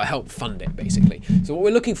some... That'll help fund it, basically. So what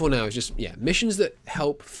we're looking for now is just, yeah, missions that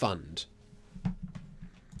help fund.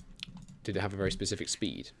 Did it have a very specific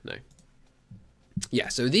speed? No. Yeah,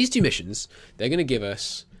 so these 2 missions, they're going to give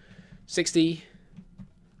us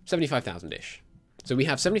 75,000-ish. So we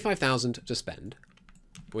have 75,000 to spend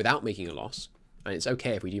without making a loss. And it's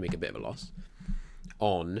okay if we do make a bit of a loss.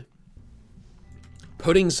 On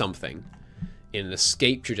putting something in an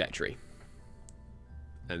escape trajectory.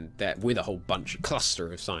 And that with a whole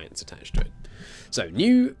cluster of science attached to it. So,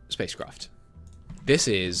 new spacecraft. This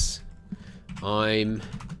is... I'm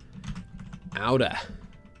outer.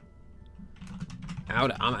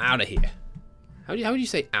 I'm out of here. How would you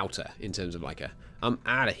say outer in terms of like a... I'm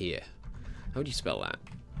out of here. How would you spell that?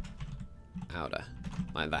 Outer.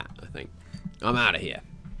 Like that, I think. I'm out of here.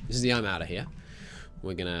 This is the I'm out of here.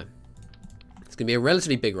 We're gonna... It's gonna be a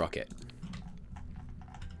relatively big rocket.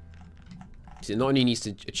 So it not only needs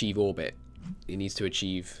to achieve orbit, it needs to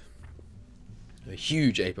achieve a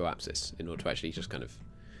huge apoapsis in order to actually just kind of...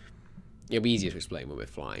 It'll be easier to explain when we're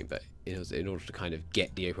flying, but in order to kind of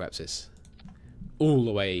get the apoapsis all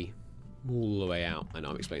the way out. I know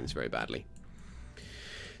I'm explaining this very badly.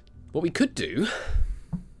 What we could do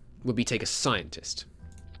would be take a scientist.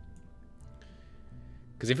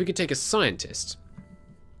 Because if we could take a scientist,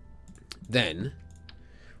 then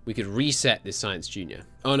we could reset this Science Junior.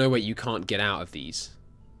 Oh no, wait, you can't get out of these.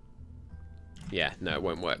 Yeah, no, it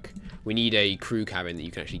won't work. We need a crew cabin that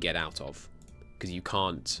you can actually get out of. Because you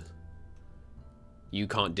can't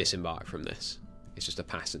disembark from this. It's just a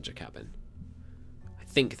passenger cabin. I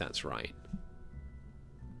think that's right.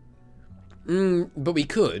 But we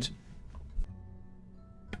could.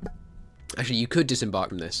 Actually, you could disembark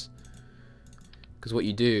from this. Because what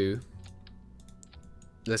you do...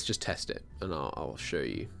 Let's just test it, and I'll show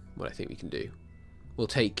you what I think we can do. We'll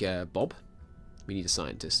take Bob. We need a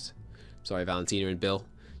scientist. Sorry, Valentina and Bill.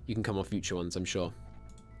 You can come on future ones, I'm sure.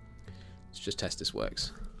 Let's just test this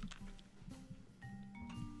works.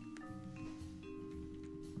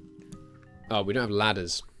 Oh, we don't have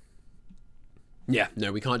ladders. Yeah,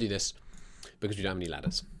 no, we can't do this because we don't have any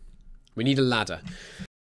ladders. We need a ladder.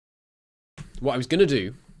 What I was going to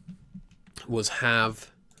do was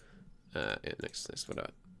have...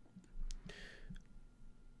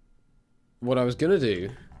 What I was going to do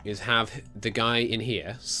is have the guy in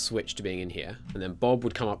here switch to being in here, and then Bob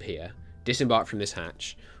would come up here, disembark from this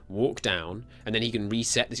hatch, walk down, and then he can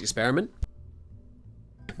reset this experiment.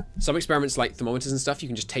 Some experiments like thermometers and stuff you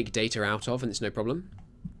can just take data out of and it's no problem.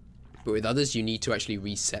 But with others you need to actually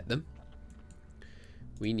reset them.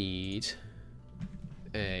 We need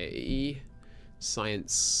a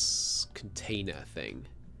science container thing.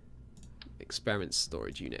 Experiment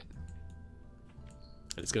storage unit.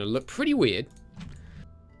 And it's going to look pretty weird.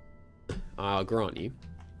 I'll grant you.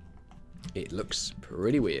 It looks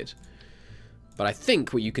pretty weird. But I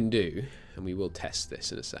think what you can do, and we will test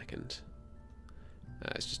this in a second.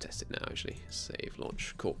 Let's just test it now, actually. Save,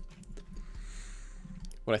 launch. Cool.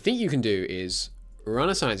 What I think you can do is run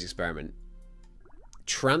a science experiment,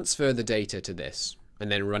 transfer the data to this,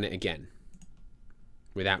 and then run it again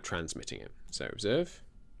without transmitting it. So observe.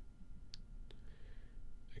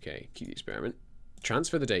 Okay, keep the experiment.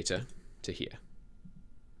 Transfer the data to here.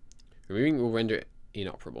 Removing will render it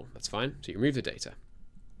inoperable. That's fine. So you remove the data.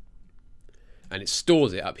 And it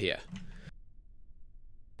stores it up here.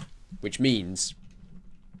 Which means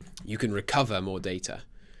you can recover more data.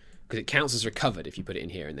 Because it counts as recovered if you put it in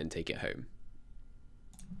here and then take it home.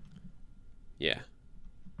 Yeah.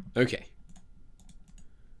 Okay.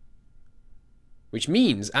 Which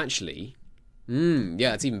means, actually...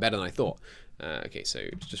 yeah, it's even better than I thought. Okay, so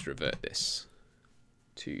let's just revert this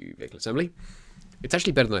to vehicle assembly. It's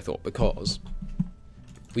actually better than I thought because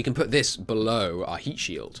we can put this below our heat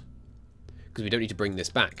shield because we don't need to bring this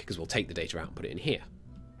back because we'll take the data out and put it in here.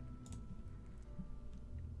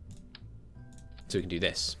 So we can do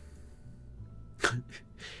this.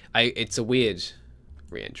 It's a weird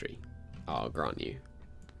re-entry, I'll grant you.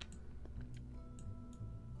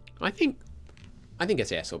 I think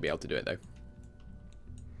SAS will be able to do it though.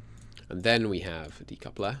 And then we have a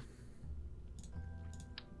decoupler.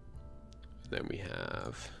 Then we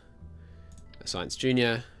have a Science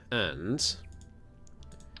Junior and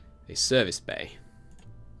a service bay.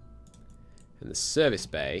 And the service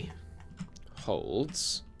bay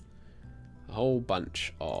holds a whole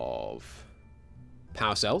bunch of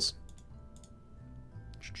power cells.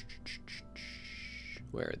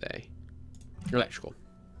 Where are they? Electrical.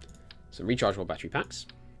 Some rechargeable battery packs.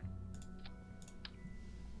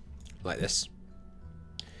 Like this.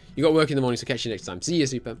 You got work in the morning, so catch you next time. See you,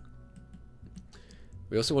 super.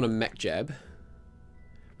 We also want a mech jeb.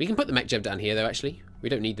 We can put the mech jeb down here, though, actually. We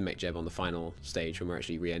don't need the mech jeb on the final stage when we're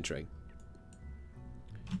actually re-entering.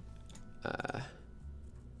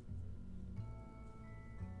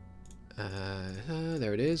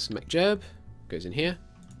 There it is. Mech jeb. Goes in here.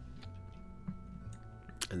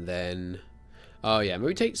 And then... Oh, yeah.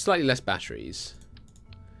 Maybe take slightly less batteries.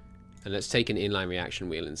 And let's take an inline reaction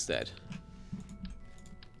wheel instead.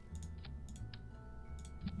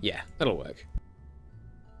 Yeah, that'll work.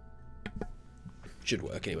 Should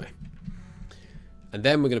work anyway. And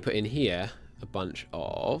then we're going to put in here a bunch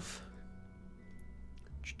of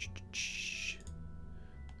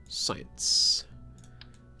science.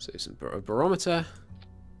 So some barometer,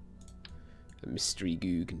 a mystery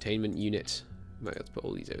goo containment unit. Might have to put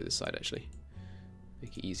all these over this side actually.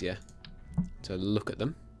 Make it easier to look at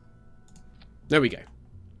them. There we go.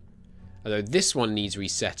 Although this one needs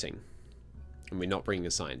resetting. And we're not bringing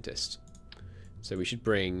a scientist. So we should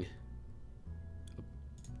bring a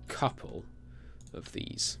couple of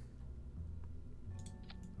these.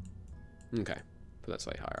 Okay. Put that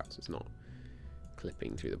slightly higher up so it's not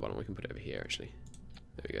clipping through the bottom. We can put it over here actually.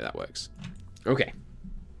 There we go, that works. Okay.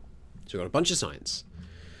 So we've got a bunch of science.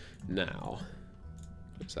 Now,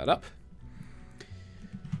 close that up.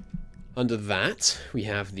 Under that, we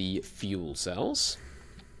have the fuel cells.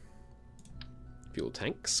 Fuel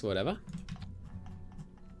tanks, whatever.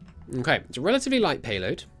 Okay, it's a relatively light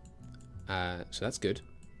payload. So that's good.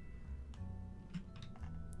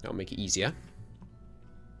 That'll make it easier.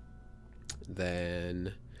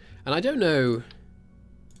 Then... And I don't know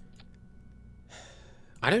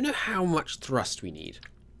how much thrust we need.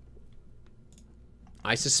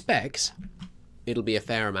 I suspect it'll be a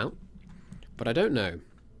fair amount, but I don't know.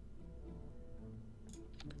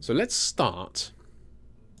 So let's start.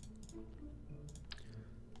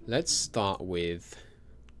 Let's start with.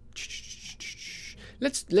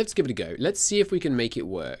 Let's give it a go. Let's see if we can make it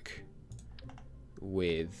work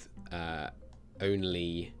with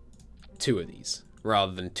only 2 of these,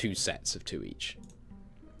 rather than 2 sets of 2 each.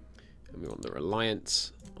 And we want the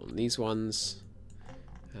Reliant on these ones,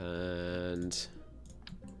 and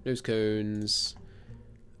nose cones,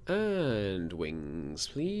 and wings,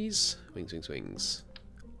 please. Wings, wings, wings.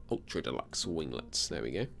 Ultra Deluxe winglets. There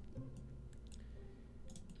we go.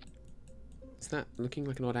 Is that looking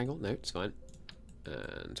like an odd angle? No, it's fine.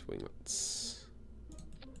 And winglets.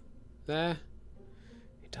 There.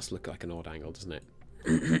 It does look like an odd angle, doesn't it? I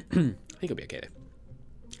think it'll be okay though.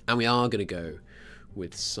 And we are going to go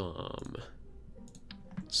with some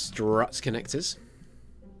strut connectors.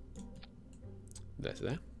 There to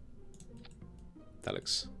there. That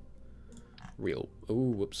looks real.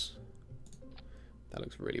 Oh, whoops. That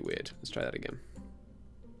looks really weird. Let's try that again.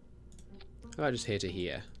 How about just here to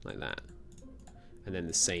here, like that. And then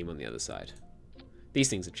the same on the other side. These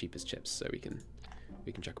things are cheap as chips, so we can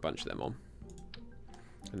chuck a bunch of them on.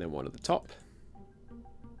 And then one at the top.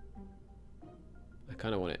 I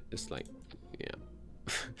kind of want it just like, yeah.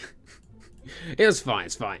 It's fine,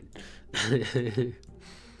 it's fine.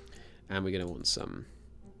 And we're going to want some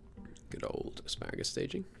good old asparagus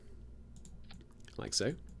staging. Like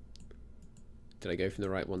so. Did I go from the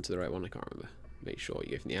right one to the right one? I can't remember. Make sure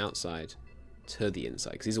you go from the outside to the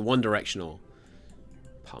inside, because these are one-directional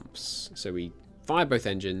pumps. So we fire both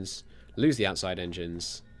engines, lose the outside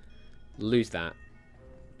engines, lose that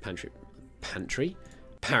parachute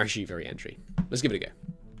for re-entry. Let's give it a go.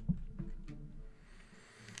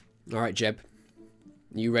 All right, Jeb,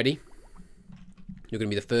 you ready? You're going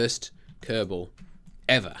to be the first Kerbal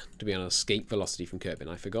ever to be on escape velocity from Kerbin.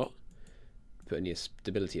 I forgot to put any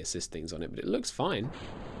stability assist things on it, but it looks fine.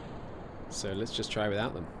 So let's just try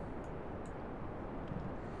without them.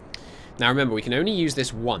 Now remember, we can only use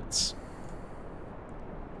this once.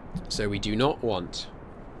 So we do not want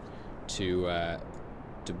to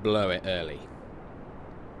blow it early.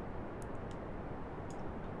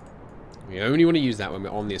 We only want to use that when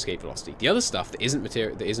we're on the escape velocity. The other stuff that isn't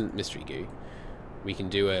material, that isn't mystery goo, we can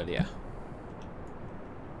do earlier.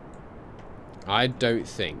 I don't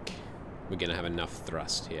think we're going to have enough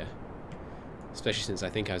thrust here. Especially since I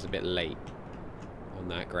think I was a bit late on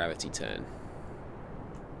that gravity turn.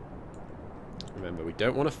 Remember, we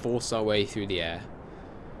don't want to force our way through the air.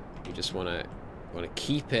 We just want to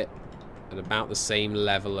keep it at about the same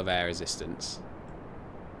level of air resistance.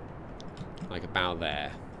 Like about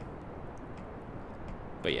there.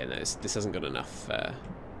 But yeah, no, this hasn't got enough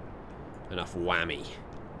enough whammy,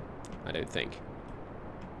 I don't think.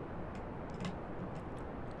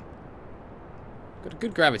 Got a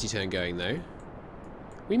good gravity turn going though.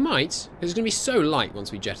 We might, because it's going to be so light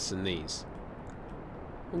once we jettison these.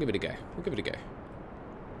 We'll give it a go. We'll give it a go.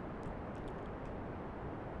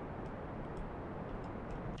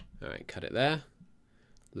 Alright, cut it there.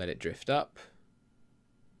 Let it drift up.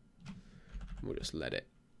 We'll just let it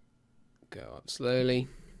go up slowly.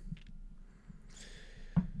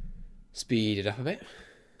 Speed it up a bit.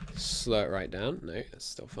 Slow it right down. No, that's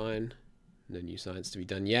still fine. No new science to be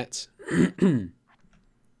done yet. And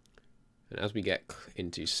as we get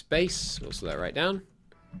into space, we'll slow it right down.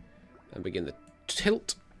 And begin the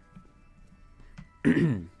tilt.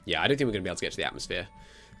 Yeah, I don't think we're going to be able to get to the atmosphere,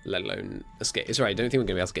 let alone escape. It's right, I don't think we're going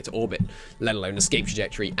to be able to get to orbit, let alone escape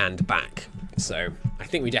trajectory and back. So I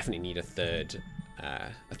think we definitely need a third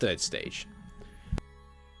stage.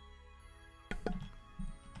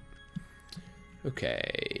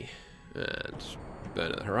 Okay, and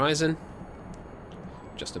burn at the horizon,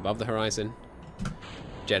 just above the horizon.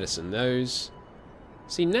 Jettison those.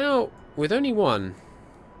 See, now with only one,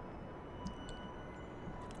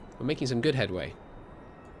 we're making some good headway.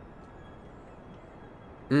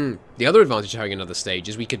 The other advantage of having another stage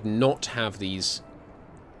is we could not have these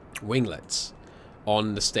winglets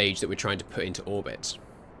on the stage that we're trying to put into orbit,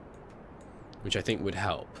 which I think would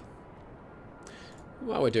help.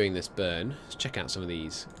 While we're doing this burn, let's check out some of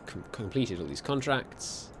these. Completed all these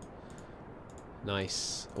contracts.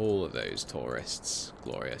 Nice. All of those tourists.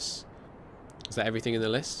 Glorious. Is that everything in the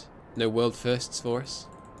list? No world firsts for us?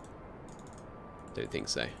 Don't think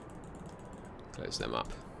so. Close them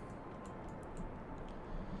up.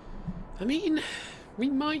 I mean,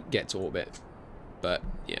 we might get to orbit, but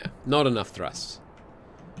yeah, not enough thrust.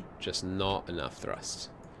 Just not enough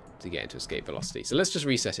thrust to get into escape velocity. So let's just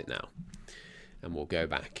reset it now, and we'll go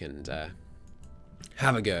back and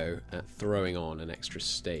have a go at throwing on an extra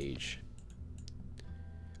stage,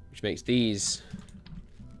 which makes these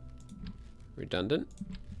redundant.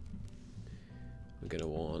 We're going to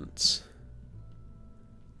want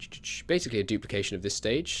basically a duplication of this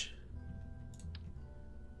stage.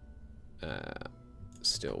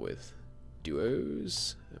 Still with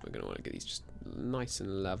duos. We're going to want to get these just nice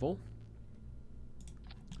and level.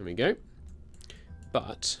 There we go.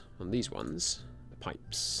 But on these ones, the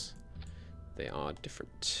pipes, they are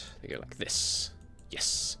different. They go like this.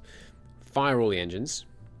 Yes. Fire all the engines.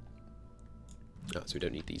 Oh, so we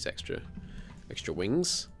don't need these extra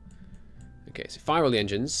wings. Okay, so fire all the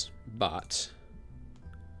engines, but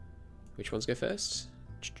which ones go first?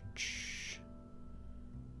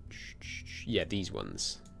 Yeah, these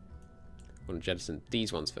ones. I want to jettison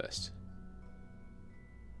these ones first.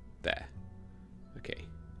 There. Okay.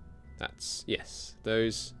 That's, yes,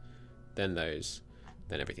 those, then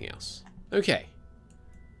everything else. Okay.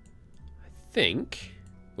 I think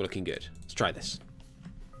we're looking good. Let's try this.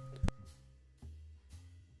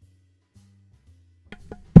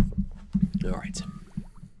 All right.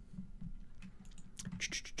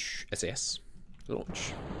 SAS.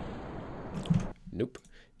 Launch. Nope.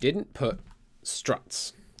 Didn't put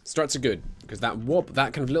struts. Struts are good because that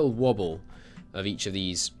kind of little wobble of each of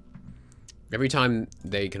these, every time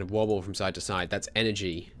they kind of wobble from side to side, that's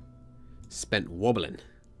energy spent wobbling.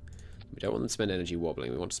 We don't want them to spend energy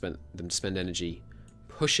wobbling. We want them to spend energy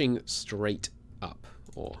pushing straight up,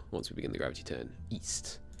 or once we begin the gravity turn,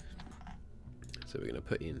 east. So we're going to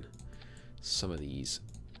put in some of these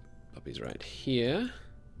puppies right here.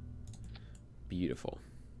 Beautiful.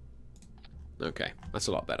 Okay, that's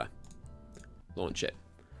a lot better. Launch it.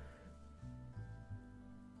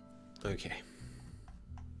 Okay.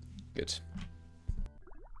 Good.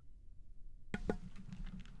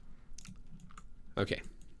 Okay.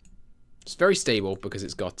 It's very stable because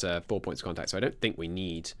it's got 4 points of contact, so I don't think we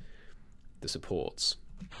need the supports.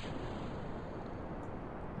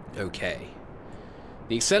 Okay.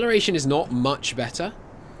 The acceleration is not much better,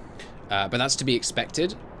 but that's to be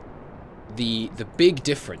expected. the big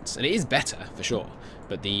difference, and it is better for sure,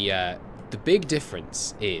 but the big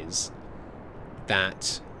difference is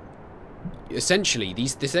that essentially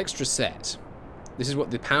this extra set, this is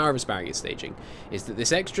what the power of asparagus staging is, that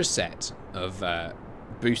this extra set of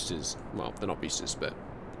boosters, well, they're not boosters, but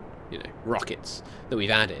you know, rockets that we've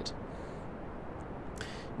added,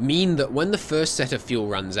 mean that when the first set of fuel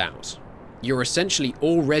runs out, you're essentially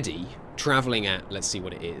already traveling at, let's see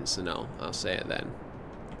what it is, and I'll say it then.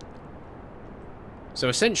 So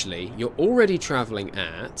essentially, you're already traveling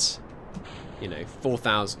at, you know,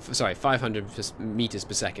 500 meters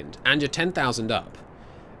per second, and you're 10,000 up.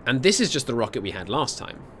 And this is just the rocket we had last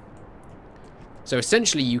time. So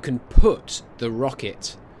essentially, you can put the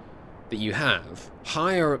rocket that you have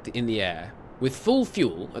higher up in the air with full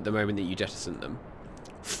fuel at the moment that you jettison them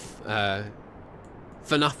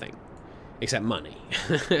for nothing, except money.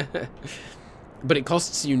 But it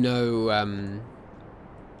costs you no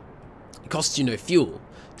fuel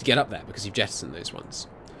to get up there because you've jettisoned those ones.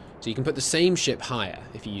 So you can put the same ship higher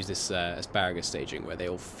if you use this asparagus staging where they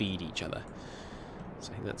all feed each other.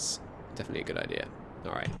 So I think that's definitely a good idea.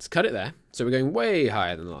 Alright, let's cut it there. So we're going way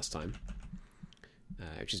higher than last time,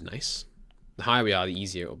 which is nice. The higher we are, the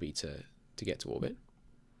easier it will be to get to orbit,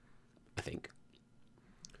 I think.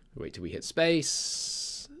 Wait till we hit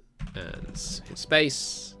space, and hit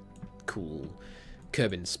space. Cool.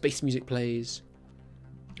 Kerbal space music plays.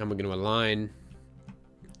 And we're going to align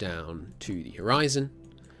down to the horizon.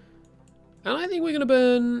 And I think we're going to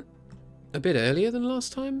burn a bit earlier than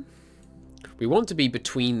last time. We want to be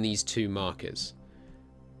between these two markers,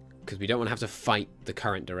 because we don't want to have to fight the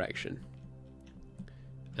current direction.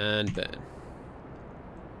 And burn.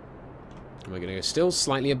 And we're going to go still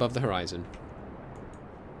slightly above the horizon.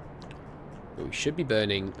 But we should be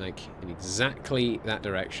burning like in exactly that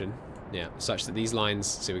direction. Yeah, such that these lines,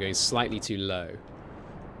 so we're going slightly too low,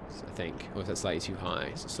 I think. Or if that's slightly too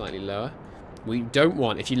high, so slightly lower. We don't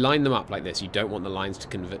want, if you line them up like this, you don't want the lines to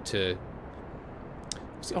convert to...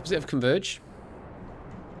 What's the opposite of converge?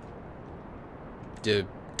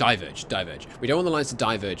 Diverge. We don't want the lines to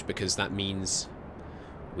diverge because that means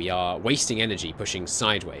we are wasting energy pushing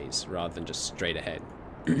sideways rather than just straight ahead.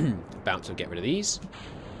 About to get rid of these.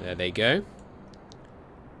 There they go.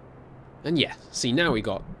 And yeah, see, now we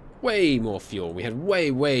got way more fuel. We had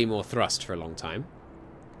way more thrust for a long time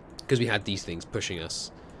because we had these things pushing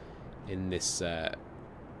us in this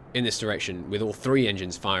direction with all three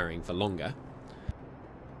engines firing for longer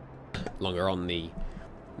on the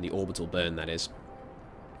orbital burn, that is.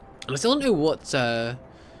 And I still don't know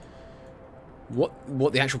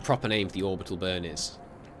what the actual proper name for the orbital burn is.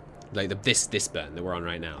 Like this burn that we're on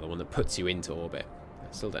right now, the one that puts you into orbit.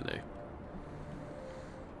 I still don't know.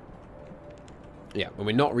 Yeah, when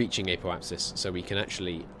we're not reaching apoapsis, so we can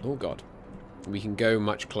actually... Oh god. We can go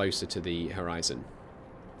much closer to the horizon.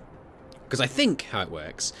 Because I think how it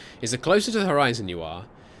works is the closer to the horizon you are,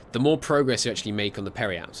 the more progress you actually make on the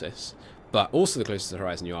periapsis. But also the closer to the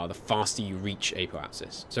horizon you are, the faster you reach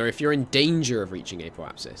apoapsis. So if you're in danger of reaching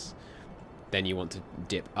apoapsis, then you want to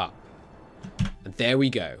dip up. And there we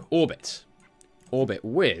go. Orbit. Orbit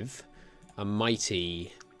with a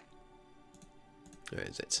mighty... Where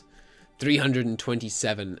is it?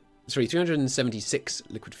 376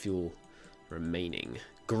 liquid fuel remaining.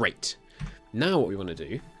 Great. Now what we want to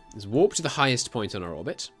do is warp to the highest point on our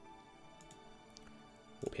orbit.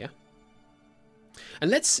 Warp here.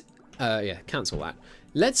 And let's, yeah, cancel that.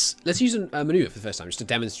 Let's use a maneuver for the first time, just to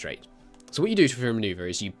demonstrate. So what you do for a maneuver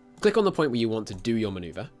is you click on the point where you want to do your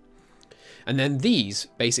maneuver. And then these,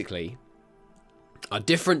 basically, are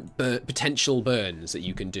different potential burns that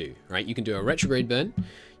you can do, right? You can do a retrograde burn.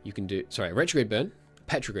 You can do, sorry, a retrograde burn,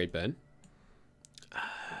 petrograde burn.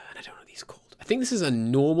 And I don't know what these are called. I think this is a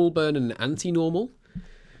normal burn and an anti-normal.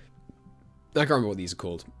 I can't remember what these are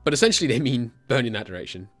called. But essentially they mean burn in that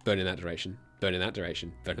direction, burn in that direction, burn in that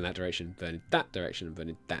direction, burn in that direction, burn in that direction, and burn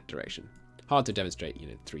in that direction. Hard to demonstrate, you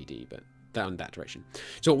know, 3D, but down that direction.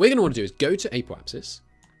 So what we're going to want to do is go to apoapsis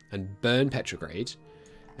and burn petrograde,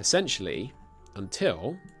 essentially,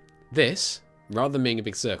 until this, rather than being a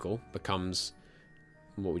big circle, becomes...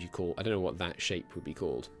 What would you call... I don't know what that shape would be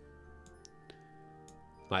called.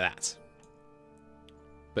 Like that.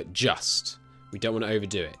 But just. We don't want to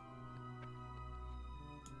overdo it.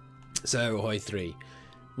 So, ahoy 3.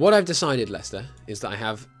 What I've decided, Lester, is that I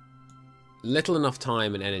have little enough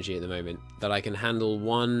time and energy at the moment that I can handle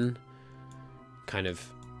one kind of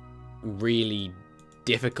really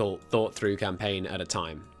difficult, thought-through campaign at a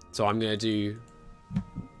time. So I'm going to do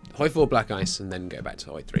ahoy 4 black ice and then go back to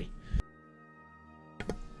ahoy 3.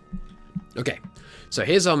 Okay, so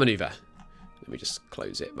here's our maneuver. Let me just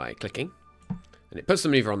close it by clicking. And it puts the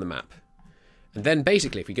maneuver on the map. And then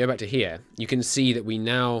basically, if we go back to here, you can see that we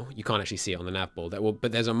now, you can't actually see it on the nav board,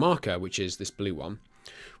 but there's a marker, which is this blue one,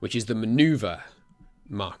 which is the maneuver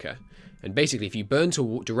marker. And basically, if you burn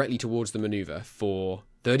directly towards the maneuver for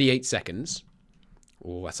 38 seconds,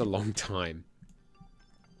 oh, that's a long time.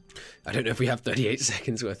 I don't know if we have 38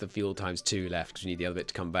 seconds worth of fuel times 2 left, because we need the other bit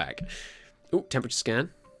to come back. Oh, temperature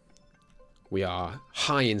scan. We are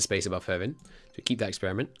high in space above Kerbin, so keep that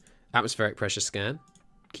experiment. Atmospheric pressure scan.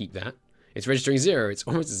 Keep that. It's registering 0. It's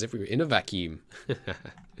almost as if we were in a vacuum.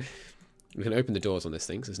 We can open the doors on this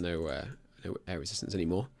thing, so there's no air resistance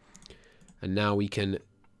anymore. And now we can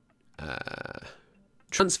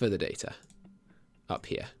transfer the data up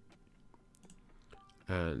here.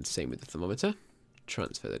 And same with the thermometer.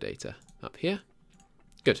 Transfer the data up here.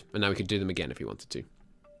 Good. And now we could do them again if we wanted to.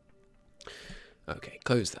 Okay,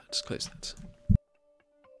 close that. Close that.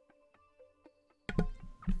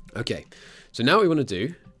 Okay, so now what we want to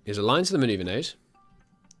do is align to the maneuver node.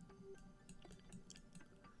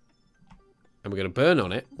 And we're going to burn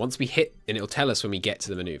on it. Once we hit, and it'll tell us when we get to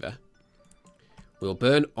the maneuver. We'll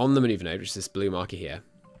burn on the maneuver node, which is this blue marker here,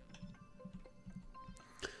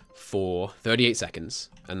 for 38 seconds.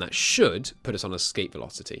 And that should put us on escape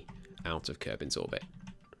velocity out of Kerbin's orbit.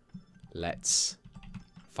 Let's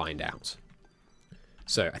find out.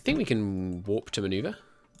 So, I think we can warp to maneuver.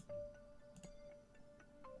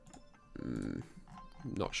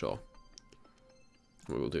 Not sure.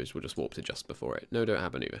 What we'll do is we'll just warp to just before it. No, don't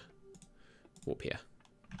have maneuver. Warp here.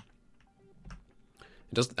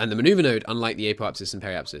 It does, and the maneuver node, unlike the apoapsis and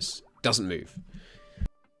periapsis, doesn't move.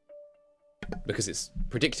 Because it's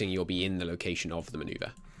predicting you'll be in the location of the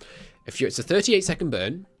maneuver. If it's a 38-second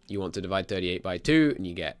burn, you want to divide 38 by 2, and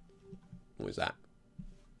you get, what was that?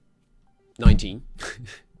 19.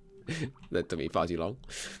 That took me far too long.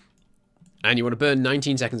 And you want to burn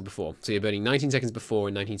 19 seconds before. So you're burning 19 seconds before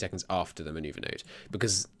and 19 seconds after the maneuver node.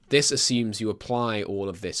 Because this assumes you apply all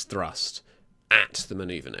of this thrust at the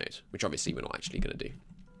maneuver node, which obviously we're not actually going to do.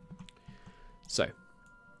 So,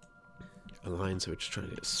 align, so we're just trying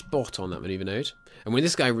to get a spot on that maneuver node. And when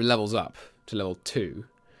this guy levels up to level 2,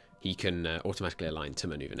 he can automatically align to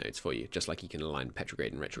maneuver nodes for you, just like he can align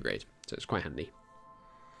petrograde and retrograde. So it's quite handy.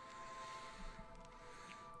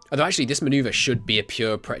 Although actually this maneuver should be a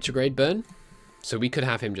pure retrograde burn, so we could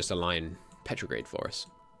have him just align petrograde for us,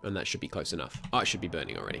 and that should be close enough. Oh, it should be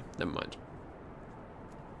burning already. Never mind.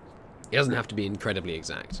 It doesn't have to be incredibly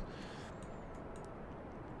exact.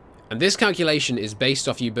 And this calculation is based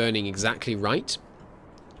off you burning exactly right,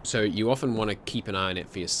 so you often want to keep an eye on it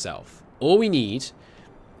for yourself. All we need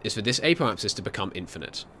is for this apoapsis to become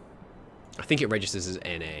infinite. I think it registers as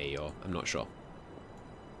NA, or I'm not sure.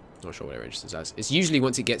 Not sure what it registers as. It's usually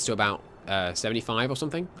once it gets to about 75 or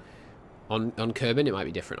something. On Kerbin, it might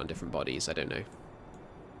be different on different bodies. I don't know.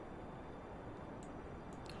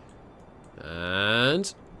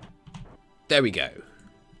 And there we go.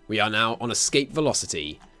 We are now on escape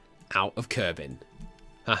velocity out of Kerbin.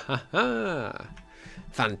 Ha ha ha!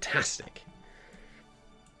 Fantastic.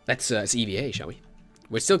 Let's EVA, shall we?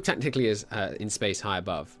 We're still technically as in space high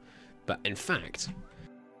above, but in fact,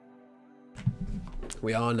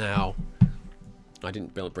 we are now... I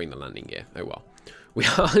didn't bring the landing gear. Oh well. We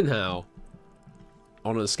are now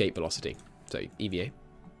on an escape velocity. So, EVA.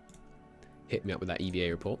 Hit me up with that EVA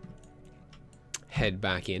report. Head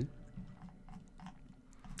back in.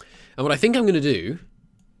 And what I think I'm going to do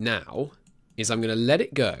now is I'm going to let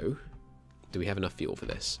it go. Do we have enough fuel for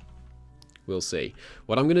this? We'll see.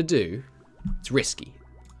 What I'm going to do, it's risky.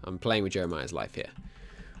 I'm playing with Jeremiah's life here.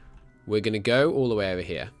 We're going to go all the way over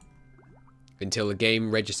here until the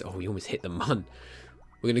game registers. Oh, we almost hit the mun.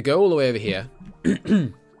 We're going to go all the way over here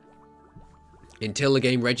until the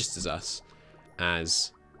game registers us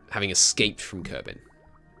as having escaped from Kerbin.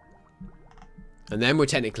 And then we're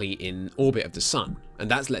technically in orbit of the sun.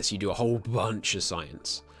 And that lets you do a whole bunch of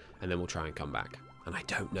science. And then we'll try and come back. And I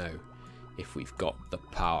don't know if we've got the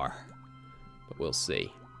power. But we'll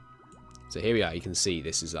see. So here we are. You can see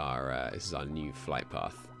this is our new flight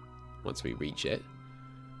path. Once we reach it.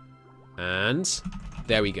 And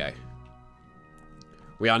there we go.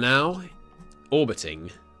 We are now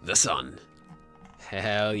orbiting the sun.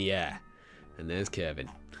 Hell yeah. And there's Kerbin.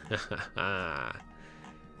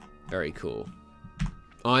 Very cool.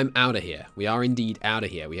 I'm out of here. We are indeed out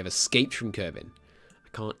of here. We have escaped from Kerbin. I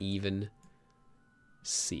can't even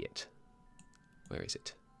see it. Where is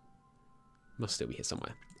it? Must still be here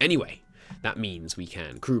somewhere. Anyway, that means we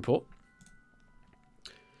can crew report.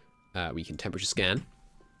 We can temperature scan.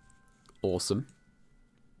 Awesome.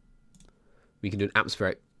 We can do an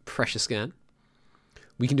atmospheric pressure scan.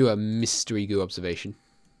 We can do a mystery goo observation.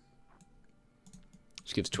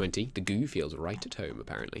 which gives 20. The goo feels right at home,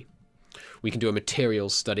 apparently. We can do a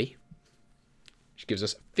materials study, which gives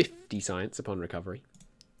us 50 science upon recovery.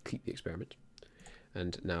 Keep the experiment.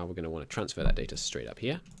 And now we're going to want to transfer that data straight up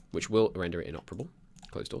here, which will render it inoperable.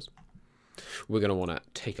 Close doors. We're going to want to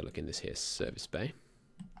take a look in this here service bay.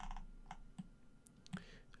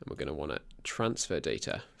 And we're going to want to transfer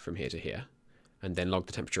data from here to here, and then log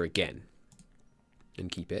the temperature again,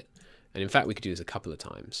 and keep it. And in fact, we could do this a couple of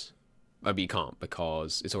times. But you can't,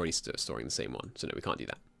 because it's already storing the same one. So no, we can't do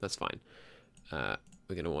that. That's fine. We're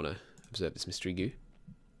going to want to observe this mystery goo.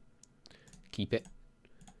 Keep it.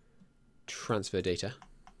 Transfer data.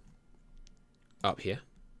 Up here.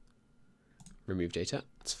 Remove data.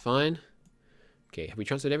 That's fine. Okay, have we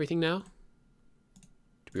transferred everything now?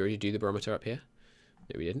 Did we already do the barometer up here?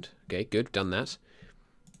 No, we didn't. Okay, good. Done that.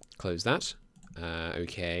 Close that.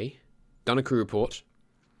 Okay. Done a crew report.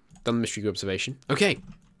 Done the mystery goo observation. Okay.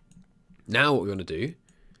 Now what we want to do,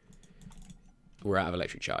 we're out of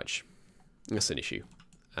electric charge. That's an issue.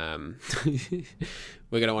 We're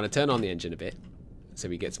going to want to turn on the engine a bit so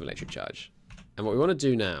we get some electric charge. And what we want to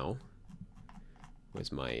do now,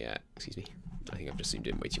 where's my, excuse me, I think I've just zoomed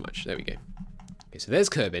in way too much. There we go. Okay, so there's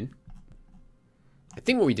Kerbin. I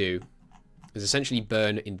think what we do is essentially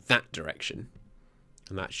burn in that direction.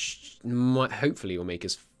 And that might, hopefully will make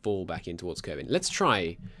us fall back in towards Kerbin.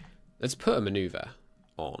 Let's put a maneuver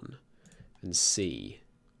on and see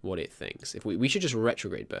what it thinks. If we should just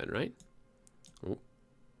retrograde burn, right? Oh.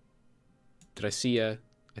 Did I see I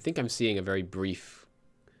think I'm seeing a very brief...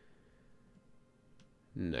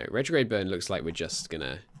 No, retrograde burn looks like we're just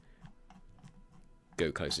gonna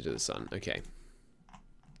go closer to the sun. Okay.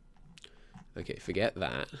 Okay, forget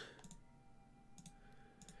that.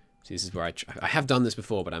 See, this is where I have done this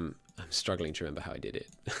before, but I'm struggling to remember how I did it.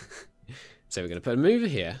 So we're gonna put a mover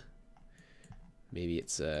here. Maybe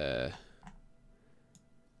it's one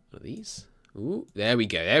of these. Ooh, there we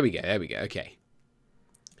go, there we go, there we go. Okay.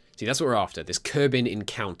 See, that's what we're after. This Kerbin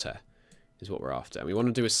encounter is what we're after. And we want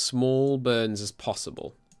to do as small burns as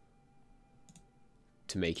possible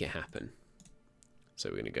to make it happen. So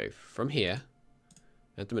we're going to go from here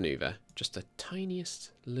at the maneuver, just the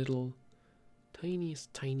tiniest little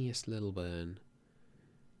burn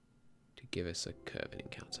to give us a Kerbin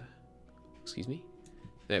encounter. Excuse me?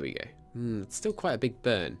 There we go. It's still quite a big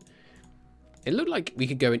burn. It looked like we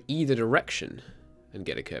could go in either direction and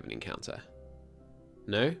get a Kerbin encounter.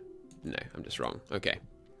 No? No, I'm just wrong. Okay.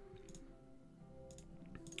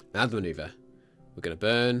 Now the maneuver. We're going to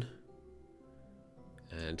burn.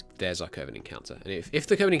 And there's our Kerbin encounter. And if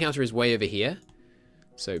the Kerbin encounter is way over here,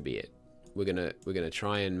 so be it. We're gonna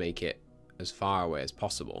try and make it as far away as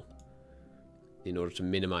possible in order to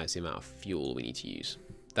minimize the amount of fuel we need to use.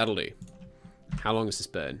 That'll do. How long is this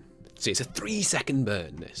burn? See, it's a 3-second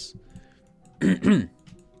burn, this. In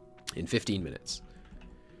 15 minutes.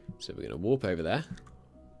 So we're going to warp over there.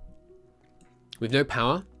 With no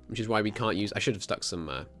power, which is why we can't use... I should have stuck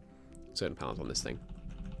some certain panels on this thing.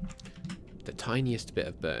 The tiniest bit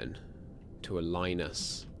of burn to align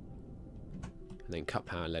us. And then cut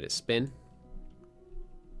power and let it spin.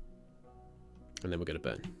 And then we're going to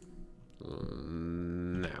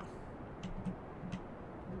burn. Now.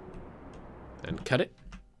 And cut it.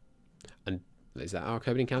 And is that our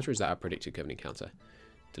Kerbin encounter? Or is that our predicted Kerbin encounter?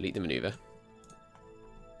 Delete the maneuver.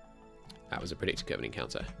 That was a predicted Kerbin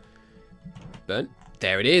encounter. Burn.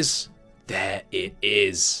 There it is. There it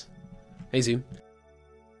is. Hey, Zoom.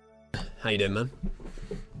 How you doing, man?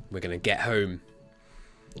 We're going to get home.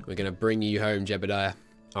 We're going to bring you home, Jebediah.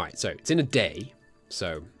 Alright, so it's in a day.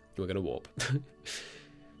 So we're going to warp.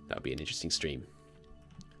 That'll be an interesting stream.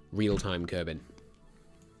 Real-time Kerbin.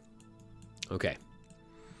 Okay.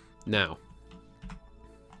 Now.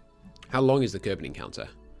 How long is the Kerbin encounter?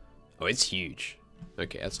 Oh, it's huge.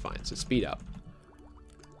 Okay, that's fine. So speed up.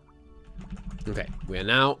 Okay, we are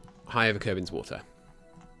now high over Kerbin's water.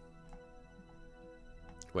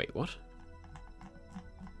 Wait, what?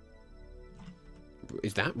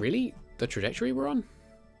 Is that really the trajectory we're on?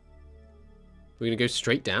 We're going to go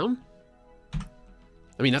straight down?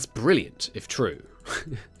 I mean, that's brilliant, if true.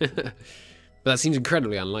 But that seems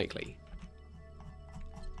incredibly unlikely.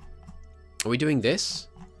 Are we doing this?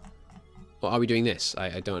 Or are we doing this?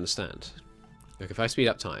 I don't understand. Like, if I speed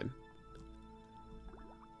up time...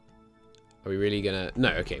 Are we really gonna... No,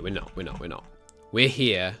 okay, we're not. We're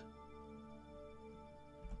here.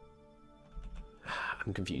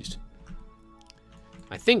 I'm confused.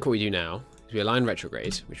 I think what we do now is we align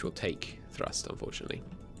retrograde, which will take thrust, unfortunately.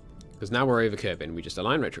 Because now we're over Kerbin, we just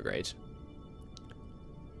align retrograde.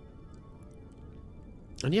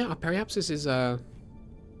 And yeah, our periapsis is...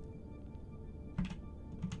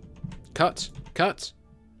 Cut!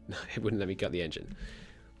 It wouldn't let me cut the engine.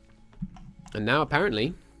 And now,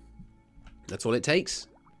 apparently, that's all it takes.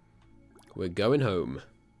 We're going home.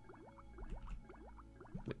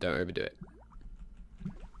 But don't overdo it.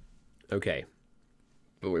 Okay.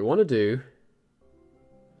 But what we want to do...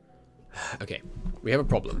 Okay. We have a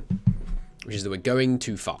problem. Which is that we're going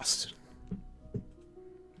too fast.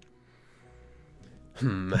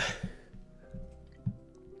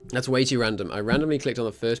 That's way too random. I randomly clicked on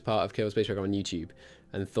the first part of Kerbal Space Program on YouTube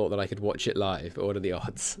and thought that I could watch it live. But what are the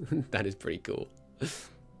odds? That is pretty cool. The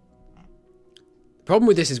problem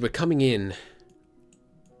with this is we're coming in.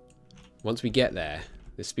 Once we get there,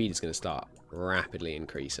 the speed is going to start rapidly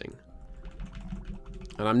increasing.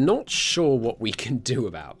 And I'm not sure what we can do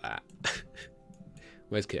about that.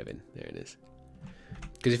 Where's Kerbin? There it is.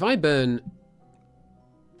 Because if I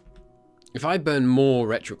burn more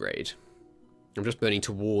retrograde, I'm just burning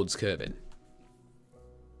towards Kerbin.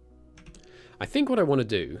 I think what I want to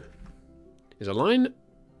do is align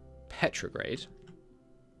petrograde.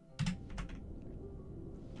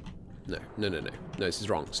 No, no, no, no. No, this is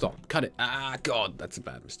wrong. Stop. Cut it. Ah, God, that's a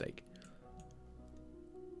bad mistake.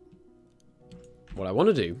 What I want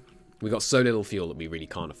to do, we got so little fuel that we really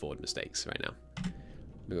can't afford mistakes right now.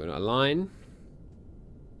 We're going to align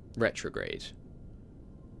retrograde.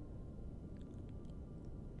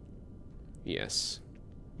 Yes.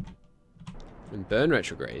 And burn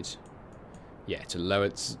retrograde. Yeah, to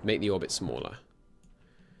lower, make the orbit smaller.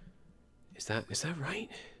 Is that right?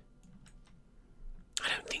 I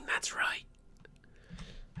don't think that's right.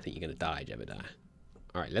 I think you're going to die, Jebediah.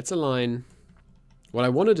 Alright, let's align. What I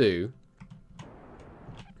want to do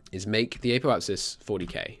is make the apoapsis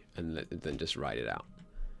 40k and then just write it out.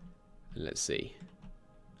 And let's see.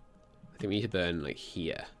 I think we need to burn like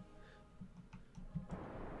here.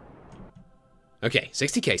 Okay,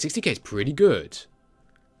 60k. 60k is pretty good.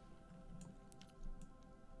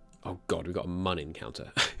 Oh god, we've got a mun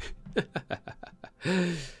encounter.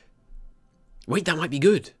 Wait, that might be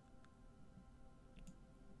good.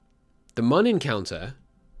 The mun encounter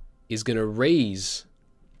is going to raise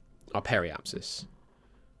our periapsis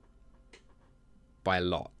by a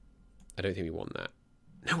lot. I don't think we want that.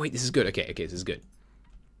 No, wait, this is good. Okay, this is good.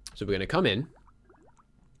 So we're going to come in.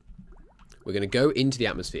 We're going to go into the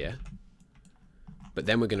atmosphere. But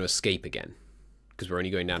then we're going to escape again. Because we're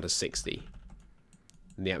only going down to 60.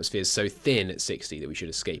 And the atmosphere is so thin at 60 that we should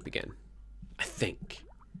escape again. I think.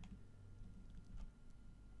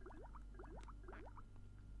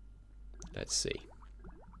 Let's see.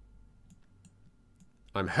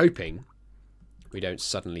 I'm hoping we don't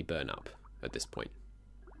suddenly burn up at this point.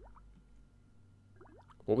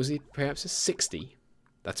 What was the perhaps a 60?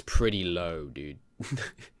 That's pretty low, dude.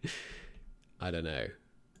 I don't know.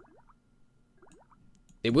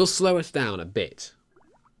 It will slow us down a bit.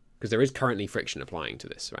 Because there is currently friction applying to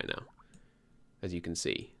this right now. As you can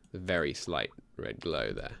see. The very slight red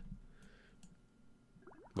glow there.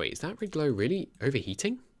 Wait, is that red glow really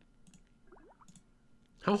overheating?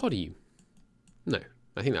 How hot are you? No,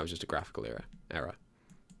 I think that was just a graphical error.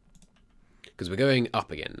 Because we're going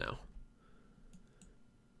up again now.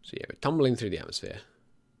 So yeah, we're tumbling through the atmosphere.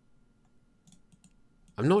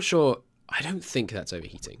 I'm not sure. I don't think that's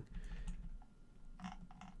overheating.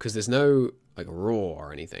 Because there's no like roar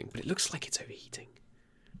or anything, but it looks like it's overheating.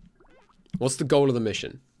 What's the goal of the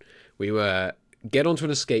mission? We were get onto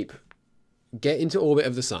an escape, get into orbit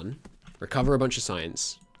of the sun, recover a bunch of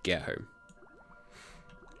science, get home.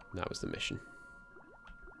 That was the mission.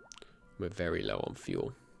 We're very low on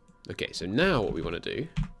fuel. Okay, so now what we want to do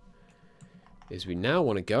is we now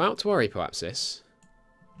want to go out to our apoapsis.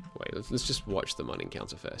 Wait, let's just watch the mun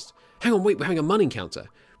encounter first. Hang on, wait, we're having a mun encounter.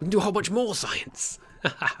 We can do a whole bunch more science.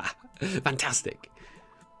 Fantastic.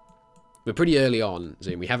 We're pretty early on,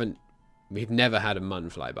 so we've never had a mun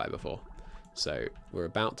flyby before. So we're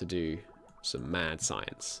about to do some mad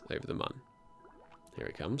science over the mun. Here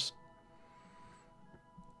it comes.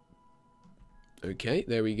 Okay,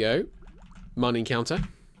 there we go. Mun encounter.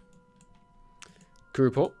 Crew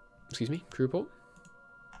report. Excuse me, crew report.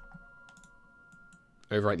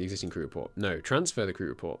 Overwrite the existing crew report. No, transfer the crew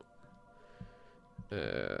report.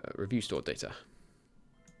 Review stored data.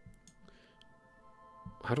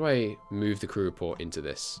 How do I move the crew report into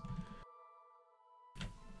this?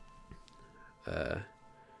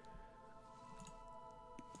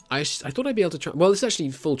 I thought I'd be able to... Well, it's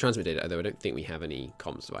actually full transmit data, although I don't think we have any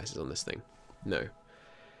comms devices on this thing. No.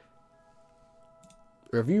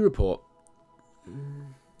 Review report.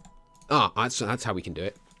 Ah, that's how we can do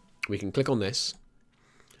it. We can click on this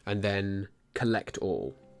and then collect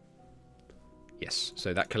all. Yes,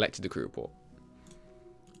 so that collected the crew report.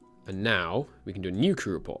 And now we can do a new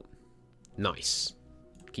crew report. Nice.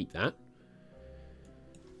 Keep that.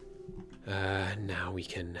 Now we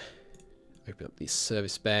can open up the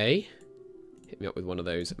service bay. Hit me up with one of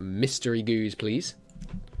those mystery goos, please.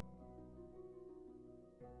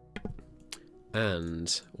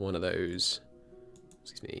 And one of those,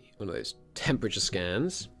 excuse me, one of those temperature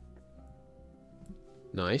scans.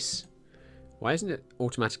 Nice. Why isn't it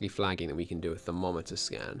automatically flagging that we can do a thermometer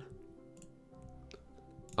scan?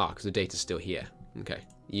 Ah, because the data's still here. Okay.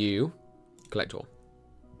 You, collect all.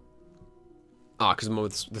 Ah, because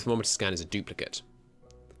the thermometer scan is a duplicate.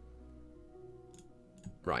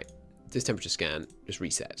 Right. This temperature scan, just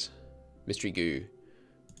reset. Mystery goo.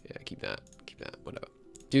 Yeah, keep that, whatever.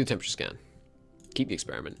 Do the temperature scan. Keep the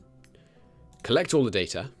experiment. Collect all the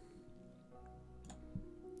data.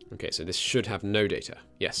 Okay, so this should have no data.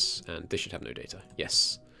 Yes, and this should have no data.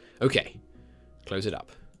 Yes. Okay. Close it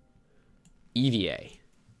up. EVA.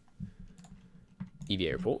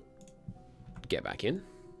 EVA report. Get back in.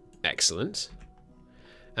 Excellent.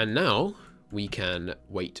 And now we can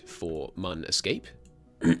wait for Mun escape.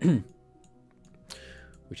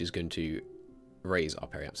 Which is going to raise our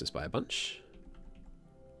periapsis by a bunch.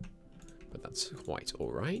 But that's quite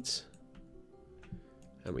alright.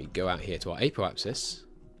 And we go out here to our apoapsis.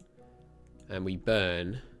 And we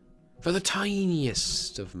burn for the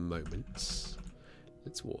tiniest of moments.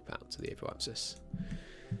 Let's warp out to the apoapsis.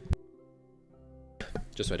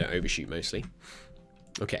 Just so I don't overshoot mostly.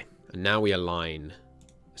 Okay, and now we align.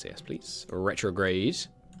 Say yes, please. Retrograde.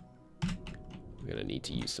 We're going to need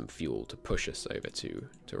to use some fuel to push us over to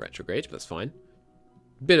retrograde, but that's fine.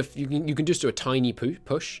 Bit of you can just do a tiny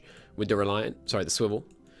push with the the swivel,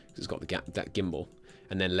 because it's got that gimbal,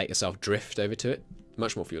 and then let yourself drift over to it.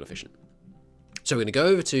 Much more fuel efficient. So we're going to go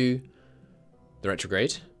over to the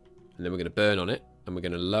retrograde, and then we're going to burn on it, and we're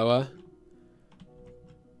going to lower.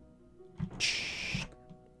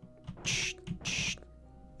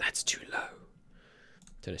 That's too low.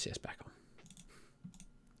 Turn SCS back on.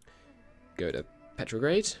 Go to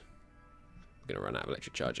Petrograde. We're going to run out of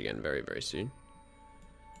electric charge again very, very soon.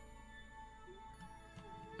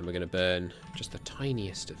 And we're going to burn just the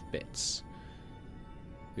tiniest of bits.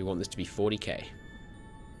 We want this to be 40k.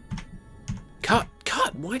 Cut!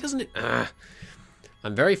 Cut! Why doesn't it...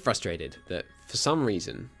 I'm very frustrated that for some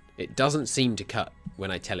reason it doesn't seem to cut when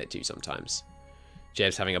I tell it to sometimes.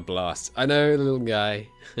 Jeb's having a blast. I know, the little guy.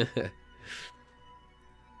 Okay,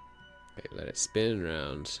 let it spin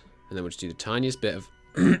around. And then we'll just do the tiniest bit of...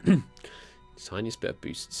 tiniest bit of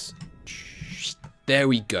boosts. There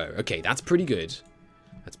we go. Okay, that's pretty good.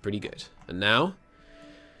 That's pretty good. And now...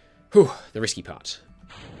 Whew, the risky part.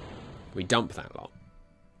 We dump that lot.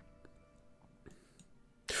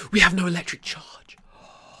 We have no electric charge.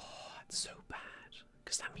 Oh, that's so bad.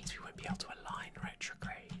 Because that means we won't be able to align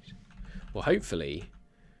retrograde. Well, hopefully,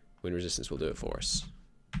 wind resistance will do it for us.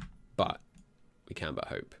 But we can but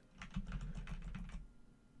hope.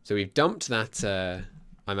 So we've dumped that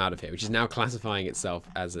I'm out of here, which is now classifying itself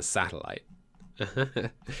as a satellite.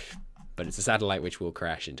 But it's a satellite which will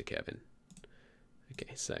crash into Kerbal.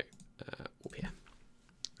 Okay, so up here.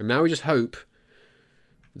 And now we just hope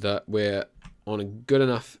that we're on a good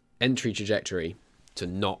enough entry trajectory to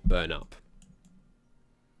not burn up.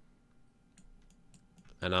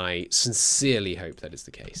 And I sincerely hope that is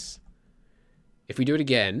the case. If we do it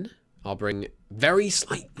again, I'll bring very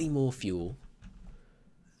slightly more fuel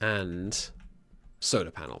and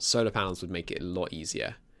solar panels. Solar panels would make it a lot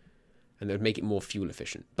easier. And they would make it more fuel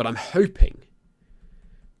efficient. But I'm hoping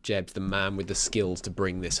Jeb's the man with the skills to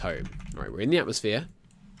bring this home. Alright, we're in the atmosphere.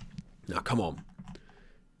 Now, come on.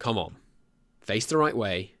 Come on. Face the right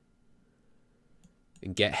way.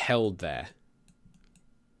 And get held there.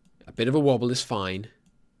 A bit of a wobble is fine.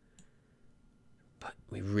 But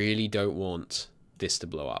we really don't want this to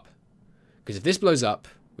blow up. Because if this blows up,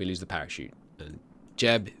 we lose the parachute. And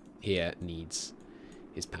Jeb here needs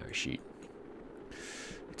his parachute.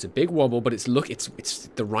 It's a big wobble, but it's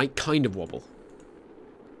the right kind of wobble.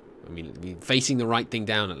 I mean, we're facing the right thing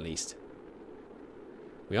down at least.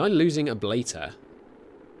 We are losing a blater.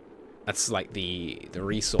 That's like the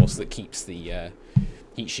resource that keeps the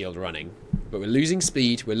heat shield running. But we're losing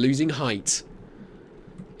speed, we're losing height.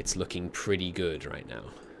 It's looking pretty good right now.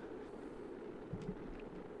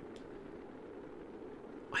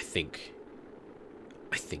 I think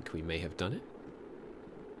we may have done it.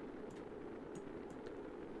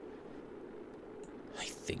 I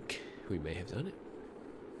think we may have done it.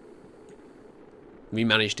 We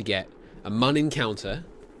managed to get a Mun encounter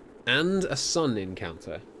and a Sun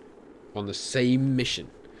encounter on the same mission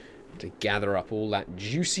to gather up all that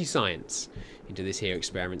juicy science into this here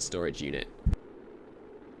experiment storage unit.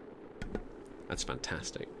 That's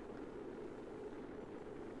fantastic.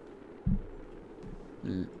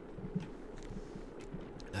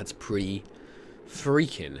 That's pretty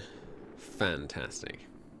freaking fantastic.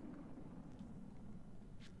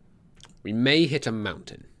 We may hit a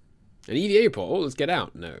mountain. An EVA portal, let's get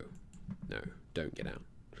out. No. No, don't get out.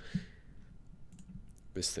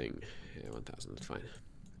 This thing, yeah, 1,000, that's fine.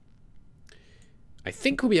 I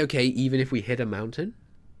think we'll be okay even if we hit a mountain.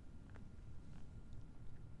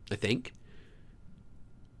 I think.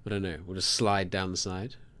 I don't know, we'll just slide down the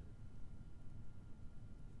side.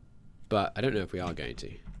 But I don't know if we are going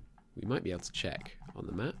to. We might be able to check on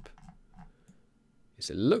the map. Yes,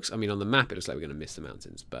 it looks, I mean on the map it looks like we're going to miss the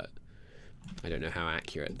mountains, but I don't know how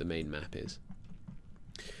accurate the main map is.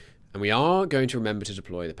 And we are going to remember to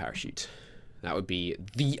deploy the parachute. That would be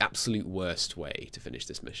the absolute worst way to finish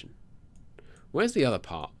this mission. Where's the other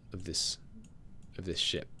part of this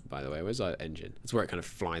ship, by the way? Where's our engine? That's where it kind of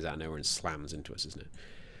flies out of nowhere and slams into us, isn't it?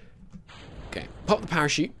 Okay, pop the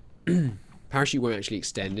parachute. Parachute won't actually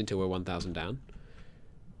extend until we're 1,000 down.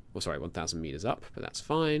 Well, sorry, 1,000 meters up, but that's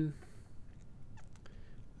fine.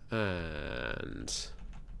 And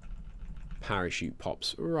parachute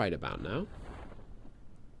pops right about now.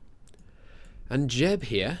 And Jeb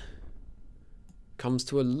here comes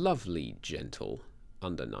to a lovely, gentle,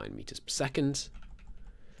 under 9 meters per second,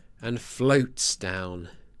 and floats down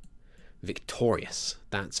victorious.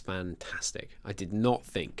 That's fantastic. I did not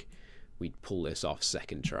think we'd pull this off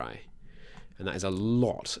second try. And that is a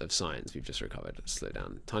lot of science we've just recovered. Let's slow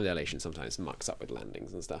down. Time dilation sometimes mucks up with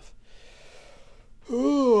landings and stuff.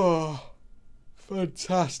 Oh,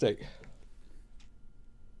 fantastic.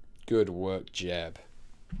 Good work, Jeb.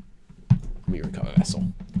 Let me recover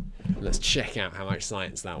vessel. Let's check out how much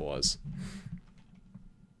science that was.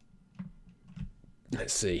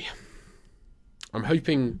 Let's see. I'm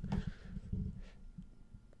hoping...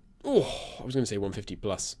 Oh, I was going to say 150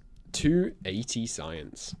 plus. 280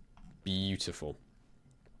 science. Beautiful.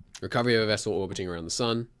 Recovery of a vessel orbiting around the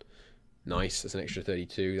sun. Nice. That's an extra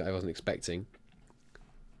 32 that I wasn't expecting.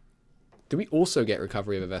 Did we also get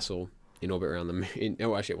recovery of a vessel in orbit around the moon?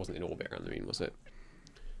 Oh, actually, it wasn't in orbit around the moon, was it?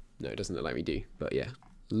 No, it doesn't look like we do. But yeah.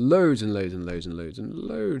 Loads and loads and loads and loads and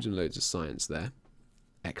loads and loads of science there.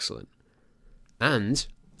 Excellent. And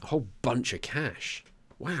a whole bunch of cash.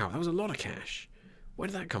 Wow, that was a lot of cash. Where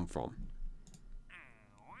did that come from?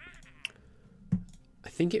 I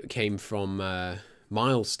think it came from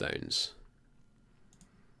milestones.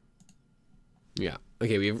 Yeah.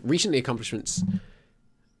 Okay, we have recently accomplishments.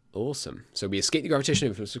 Awesome. So we escaped the gravitational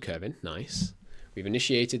influence of Kerbal. Nice. We've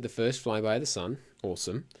initiated the first flyby of the sun.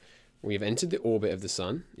 Awesome. We've entered the orbit of the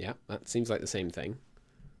sun. Yeah, that seems like the same thing.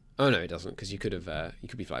 Oh no, it doesn't, because you could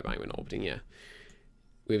be flybying when orbiting. Yeah.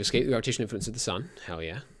 We've escaped the gravitational influence of the sun. Hell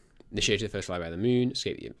yeah. Initiated the first flyby of the moon.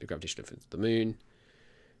 Escaped the gravitational influence of the moon.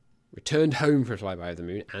 Returned home for a flyby of the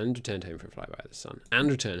moon, and returned home for a flyby of the sun, and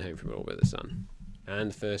returned home from an orbit of the sun,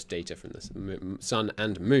 and first data from the sun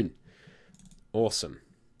and moon. Awesome.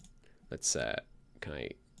 Let's can I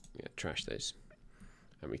trash those?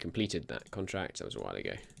 And we completed that contract. That was a while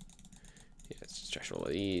ago. Yeah, let's just trash all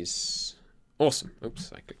of these. Awesome.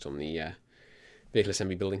 Oops, I clicked on the vehicle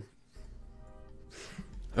assembly building.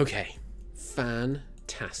 Okay,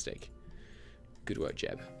 fantastic. Good work,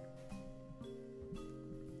 Jeb.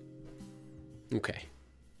 Okay.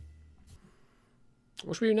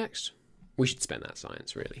 What should we do next? We should spend that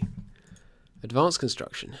science, really. Advanced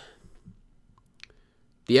construction.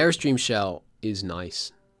 The Airstream shell is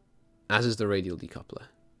nice, as is the radial decoupler.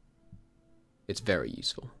 It's very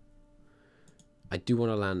useful. I do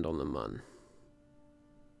want to land on the Mun.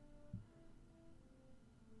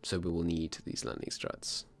 So we will need these landing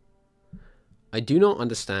struts. I do not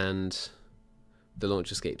understand the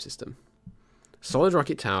launch escape system. Solid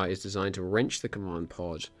rocket tower is designed to wrench the command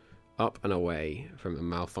pod up and away from a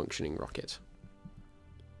malfunctioning rocket.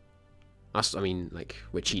 Us, I mean, like,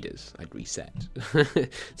 we're cheaters. I'd reset.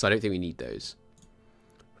 So I don't think we need those.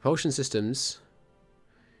 Propulsion systems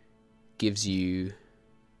gives you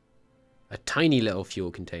a tiny little fuel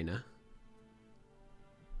container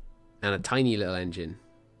and a tiny little engine,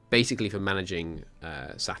 basically for managing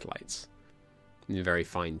satellites in a very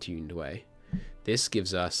fine-tuned way. This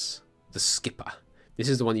gives us the skipper. This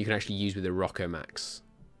is the one that you can actually use with the Rockomax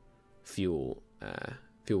fuel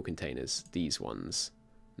containers. These ones.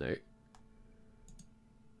 No.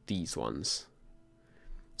 These ones.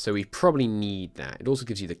 So we probably need that. It also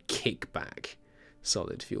gives you the kickback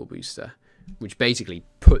solid fuel booster, which basically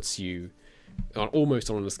puts you almost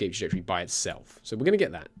on an escape trajectory by itself. So we're going to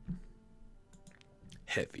get that.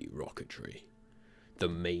 Heavy rocketry. The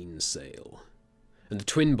mainsail. And the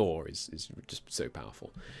twin bore is just so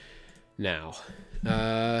powerful. Now,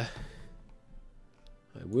 I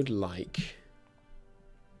would like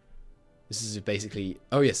This is basically...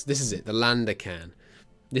 Oh, yes, this is it. The lander can.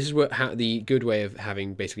 This is what the good way of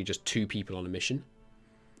having basically just 2 people on a mission.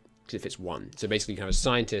 Because it fits 1. So basically you can have a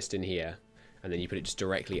scientist in here, and then you put it just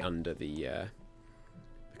directly under the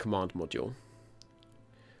command module.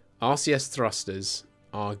 RCS thrusters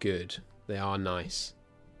are good. They are nice.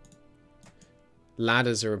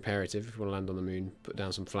 Ladders are imperative if you want to land on the moon. Put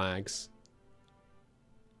down some flags.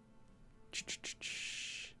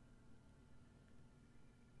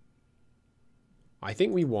 I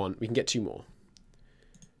think we can get 2 more.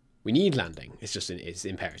 We need landing. It's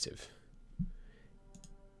imperative.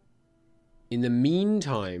 In the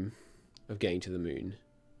meantime of getting to the moon,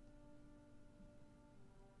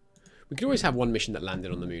 we could always have 1 mission that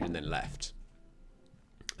landed on the moon and then left,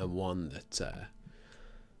 and 1 that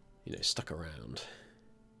you know, stuck around.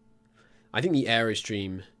 I think the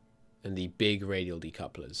aerostream and the big radial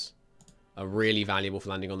decouplers are really valuable for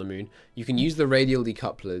landing on the moon. You can use the radial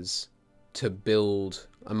decouplers to build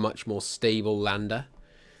a much more stable lander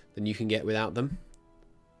than you can get without them.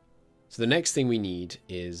 So the next thing we need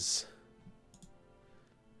is...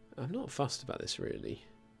 I'm not fussed about this really.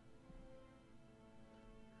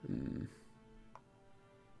 The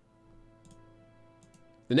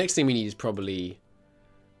next thing we need is probably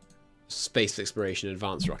space exploration,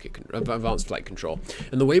 advanced flight control.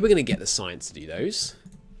 And the way we're going to get the science to do those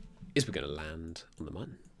is we're going to land on the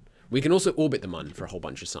Mun. We can also orbit the Mun for a whole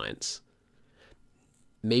bunch of science.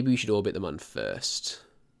 Maybe we should orbit the Mun first.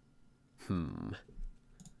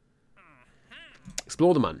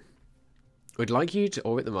 Explore the Mun. We'd like you to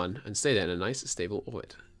orbit the Mun and stay there in a nice, stable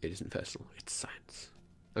orbit. It isn't personal, it's science.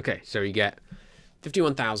 Okay, so we get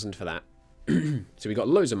 51,000 for that. So we got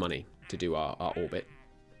loads of money to do our orbit.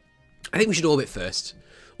 I think we should orbit first.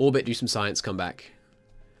 Orbit, do some science, come back.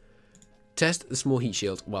 Test the small heat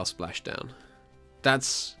shield while splashdown.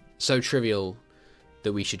 That's so trivial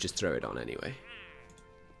that we should just throw it on anyway.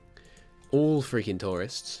 All freaking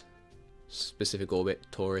tourists. Specific orbit,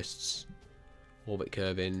 tourists. Orbit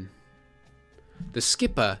curve in. The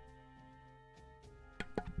skipper.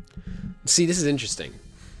 See, this is interesting.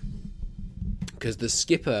 Because the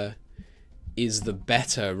skipper is the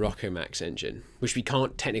better Rockomax engine, which we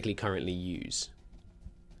can't technically currently use.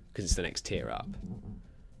 Because it's the next tier up.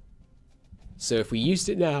 So if we used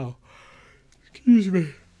it now... Excuse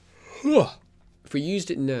me. If we used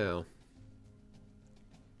it now...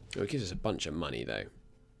 Oh, it gives us a bunch of money, though.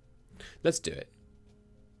 Let's do it.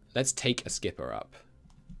 Let's take a skipper up.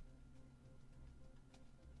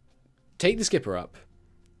 Take the skipper up,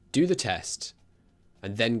 do the test,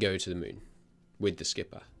 and then go to the moon with the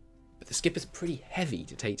skipper. But the skipper's pretty heavy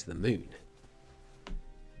to take to the moon.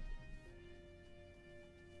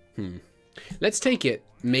 Let's take it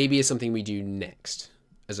maybe as something we do next,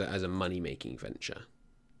 as a money-making venture.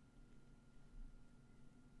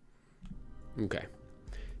 Okay.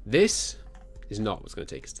 This is not what's going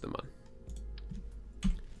to take us to the Mun.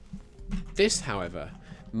 This, however,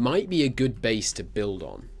 might be a good base to build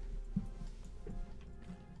on.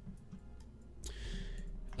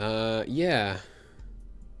 Yeah.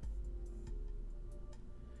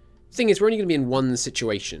 Thing is, we're only going to be in one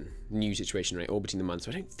situation, new situation, right? Orbiting the Mun, so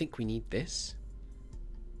I don't think we need this.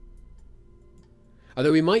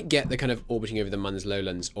 Although we might get the kind of orbiting over the Mun's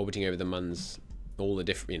lowlands, orbiting over the Mun's all the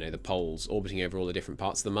different, you know, the poles, orbiting over all the different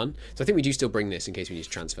parts of the Mun. So I think we do still bring this in case we need to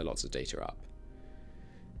transfer lots of data up.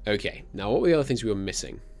 Okay, now what were the other things we were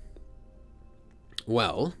missing?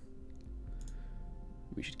 Well,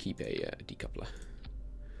 we should keep a decoupler.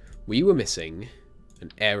 We were missing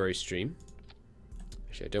an aerostream.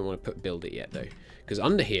 Actually, I don't want to build it yet though, because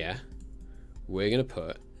under here we're going to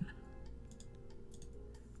put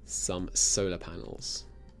some solar panels.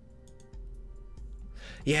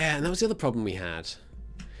 Yeah, and that was the other problem we had.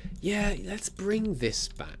 Yeah, let's bring this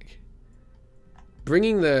back.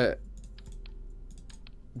 Bringing this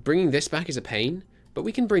back is a pain, but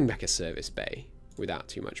we can bring back a service bay without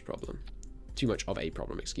too much of a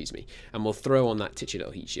problem, excuse me. And we'll throw on that titchy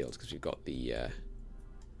little heat shield because we've got the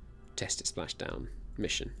test it splashdown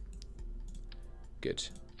mission. Good.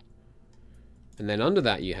 And then under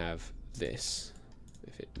that you have this.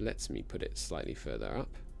 If it lets me put it slightly further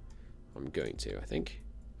up, I'm going to, I think.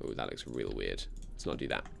 Oh, that looks real weird. Let's not do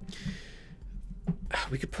that.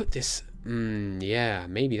 We could put this... yeah,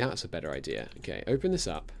 maybe that's a better idea. Okay, open this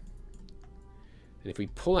up. And if we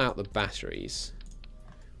pull out the batteries,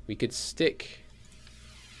 we could stick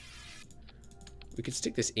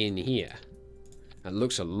this in here. That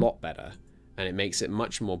looks a lot better, and it makes it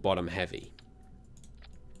much more bottom heavy.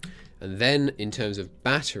 And then in terms of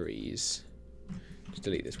batteries, just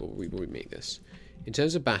delete this. We'll remake this. In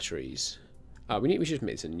terms of batteries, we should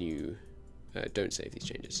make this a new. Don't save these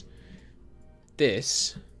changes.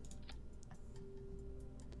 this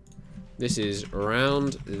is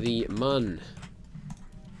around the mun.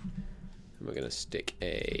 And we're going to stick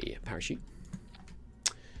a parachute.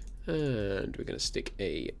 And we're going to stick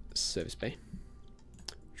a service bay,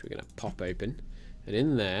 which we're going to pop open. And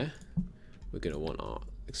in there, we're going to want our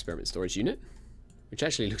experiment storage unit, which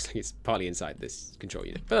actually looks like it's partly inside this control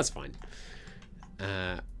unit, but that's fine.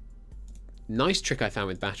 Nice trick I found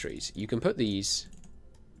with batteries. You can put these,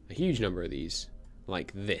 a huge number of these,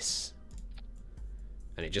 like this.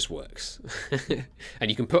 And it just works.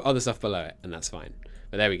 And you can put other stuff below it, and that's fine.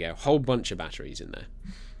 But there we go, whole bunch of batteries in there.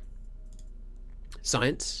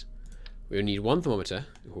 Science. We'll need one thermometer.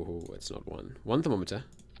 Oh, it's not one. One thermometer.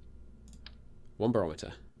 One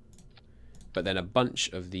barometer. But then a bunch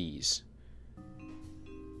of these.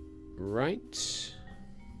 Right? Is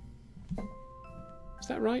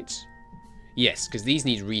that right? Yes, because these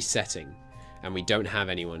need resetting. And we don't have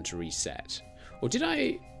anyone to reset. Or did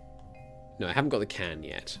I... No, I haven't got the can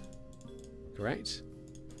yet. Correct?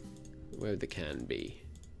 Where would the can be?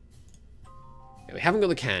 Yeah, we haven't got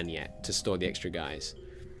the can yet to store the extra guys.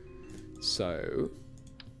 So,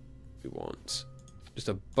 we want just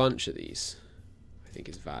a bunch of these. I think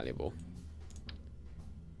is valuable.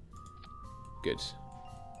 Good.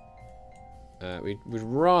 We'd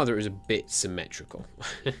rather it was a bit symmetrical.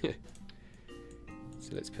 So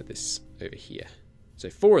let's put this over here. So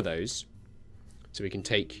 4 of those. So we can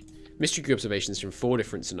take mystery crew observations from 4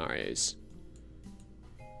 different scenarios.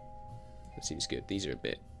 That seems good. These are a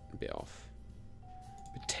bit off.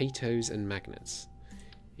 Potatoes and magnets.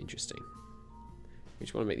 Interesting. We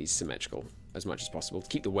just want to make these symmetrical as much as possible to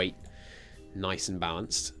keep the weight nice and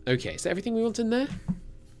balanced. Okay, is that everything we want in there?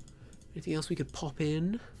 Anything else we could pop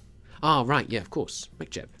in? Ah, right, yeah, of course.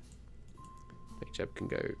 McJeb. McJeb can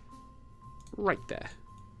go right there.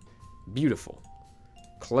 Beautiful.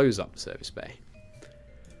 Close up service bay.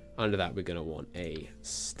 Under that, we're going to want a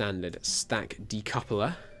standard stack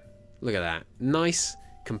decoupler. Look at that. Nice,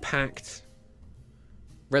 compact,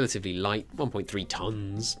 relatively light. 1.3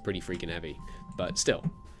 tons. Pretty freaking heavy. But still,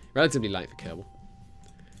 relatively light for Kerbal.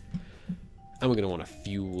 And we're going to want a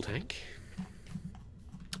fuel tank.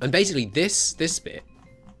 And basically, this bit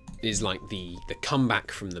is like the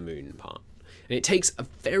comeback from the moon part. And it takes a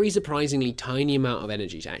very surprisingly tiny amount of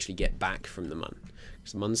energy to actually get back from the mun.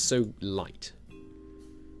 Because the mun's so light.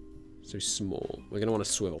 So small. We're going to want a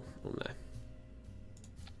swivel on there.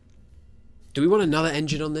 Do we want another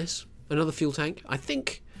engine on this? Another fuel tank? I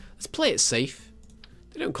think, let's play it safe.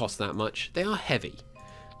 They don't cost that much. They are heavy.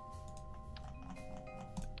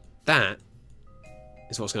 That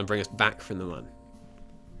is what's going to bring us back from the mun.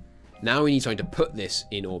 Now we need something to put this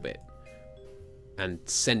in orbit and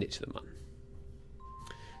send it to the mun.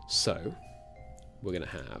 So, we're going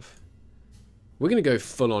to go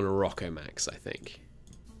full on Rockomax, I think.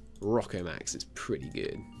 Rockomax is pretty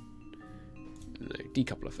good. No,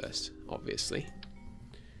 decoupler first, obviously.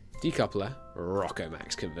 Decoupler,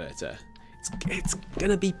 Rockomax converter. It's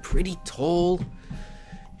gonna be pretty tall.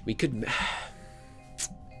 We could...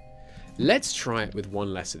 Let's try it with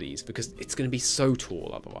one less of these, because it's gonna be so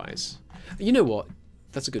tall otherwise. You know what?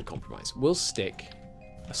 That's a good compromise. We'll stick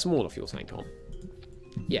a smaller fuel tank on.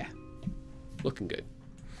 Yeah. Looking good.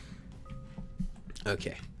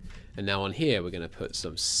 Okay. And now on here, we're gonna put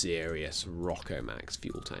some serious Rockomax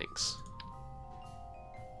fuel tanks.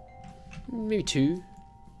 Maybe 2.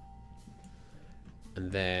 And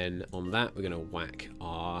then on that, we're going to whack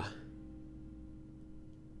our...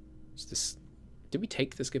 What's this? Did we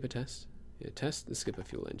take the skipper test? Yeah, test the skipper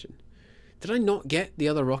fuel engine. Did I not get the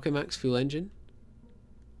other Rockomax fuel engine?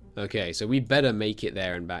 Okay, so we better make it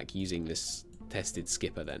there and back using this tested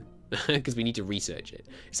skipper then. Because we need to research it.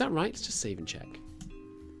 Is that right? Let's just save and check.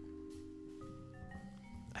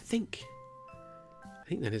 I think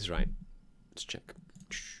that is right. Let's check.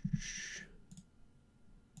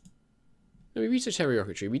 No, we researched heavy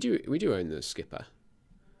rocketry. We do own the skipper.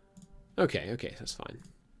 Okay, that's fine.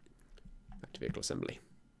 Back to vehicle assembly.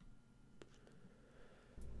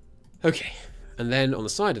 Okay, and then on the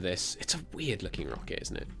side of this, it's a weird looking rocket,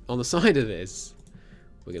 isn't it? On the side of this,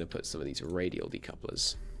 we're going to put some of these radial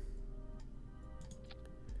decouplers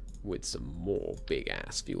with some more big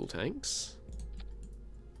ass fuel tanks.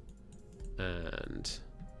 And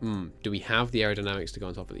do we have the aerodynamics to go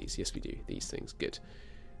on top of these? Yes, we do. These things, good.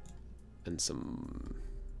 And some,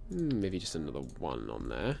 maybe just another one on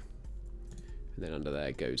there. And then under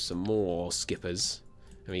there goes some more skippers.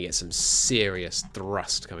 And we get some serious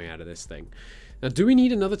thrust coming out of this thing. Now, do we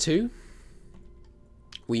need another 2?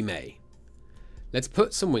 We may. Let's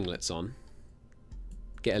put some winglets on.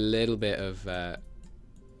 Get a little bit of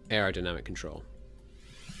aerodynamic control.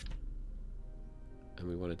 And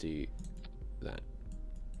we want to do that.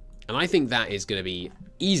 And I think that is going to be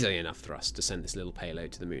easily enough thrust to send this little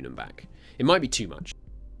payload to the moon and back. It might be too much.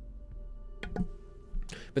 But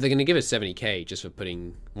they're going to give us 70k just for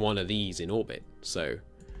putting one of these in orbit. So,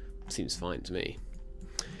 seems fine to me.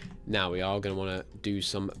 Now we are going to want to do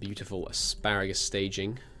some beautiful asparagus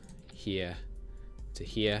staging. Here to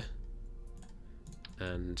here.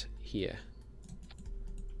 And here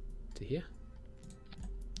to here.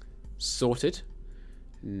 Sorted.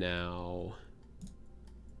 Now,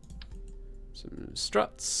 some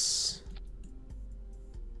struts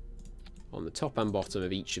on the top and bottom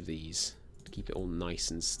of each of these to keep it all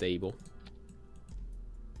nice and stable.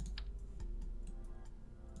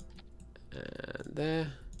 And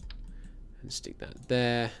there. And stick that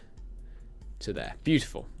there to there.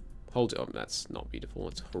 Beautiful. Hold it up. That's not beautiful.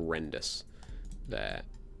 It's horrendous. There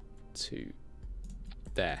to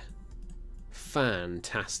there.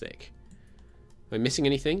 Fantastic. Am I missing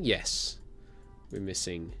anything? Yes. We're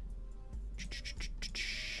missing...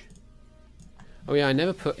 Oh yeah, I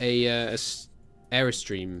never put a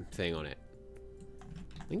Aerostream thing on it.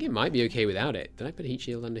 I think it might be okay without it. Did I put a heat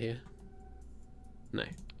shield under here? No.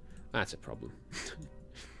 That's a problem.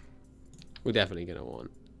 We're definitely going to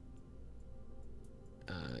want...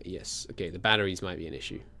 yes. Okay, the batteries might be an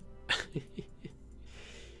issue.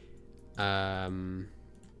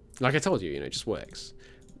 Like I told you, it just works.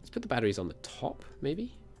 Let's put the batteries on the top,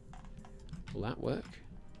 maybe? Will that work?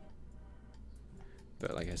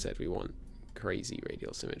 But like I said, we want crazy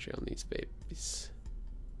radial symmetry on these babies.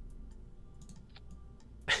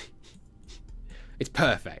 It's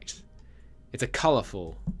perfect. It's a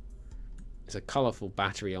colourful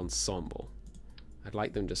battery ensemble. I'd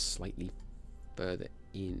like them just slightly further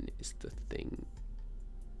in is the thing.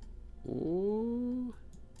 Ooh.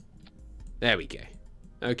 There we go.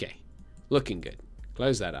 Okay. Looking good.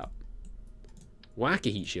 Close that up. Whack a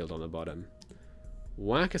heat shield on the bottom.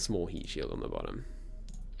 Whack a small heat shield on the bottom.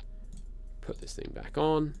 Put this thing back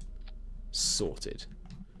on. Sorted.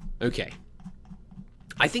 Okay.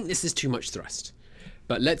 I think this is too much thrust.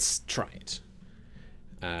 But let's try it.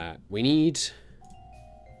 We need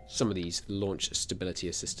some of these launch stability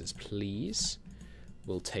assisters, please.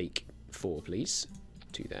 We'll take 4, please.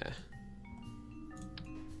 2 there.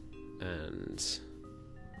 And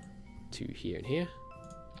 2 here and here.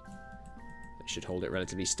 That should hold it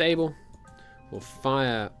relatively stable. We'll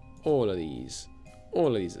fire all of these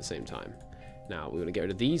at the same time. Now, we want to get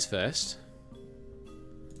rid of these first.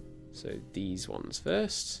 So these ones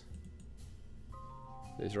first.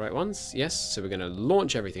 Those right ones? Yes. So we're going to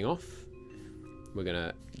launch everything off. We're going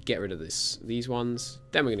to get rid of these ones.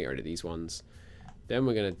 Then we're going to get rid of these ones. Then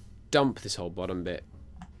we're going to dump this whole bottom bit.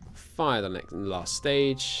 Fire the last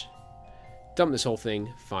stage. Dump this whole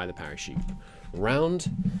thing. Fire the parachute. Round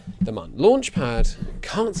the mun. Launch pad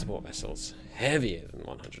can't support vessels heavier than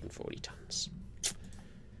 140 tons.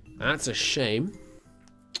 That's a shame.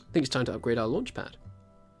 I think it's time to upgrade our launch pad.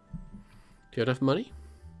 Do you have enough money?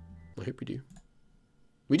 I hope we do.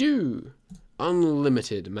 We do!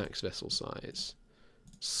 Unlimited max vessel size.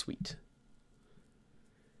 Sweet.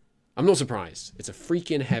 I'm not surprised. It's a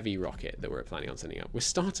freaking heavy rocket that we're planning on sending up. We're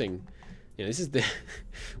starting... this is the...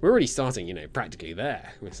 we're already starting, practically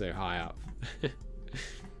there. We're so high up.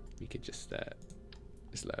 We could just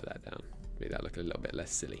lower that down. Make that look a little bit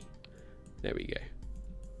less silly. There we go.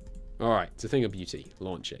 Alright, it's a thing of beauty.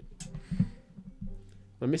 Launch it. Am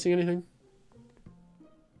I missing anything?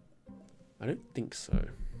 I don't think so.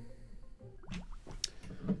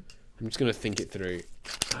 I'm just going to think it through.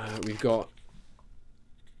 We've got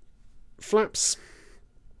flaps,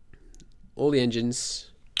 all the engines,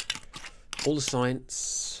 all the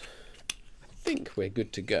science. I think we're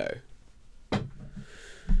good to go.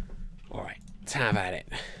 Alright, let's have at it.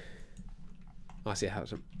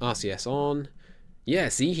 RCS on. Yeah,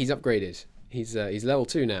 see, he's upgraded. He's level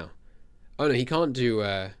 2 now. Oh no, he can't do...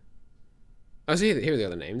 Oh, so here are the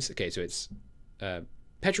other names. Okay, so it's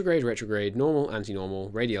petrograde, retrograde, normal, anti-normal,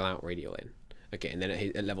 radial out, radial in. Okay, and then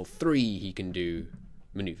at level 3 he can do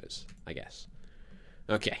maneuvers, I guess.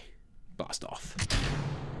 Okay, blast off.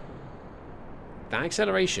 That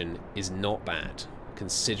acceleration is not bad,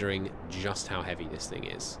 considering just how heavy this thing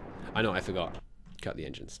is. I know, I forgot. Cut the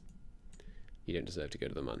engines. You don't deserve to go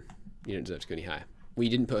to the mun. You don't deserve to go any higher. We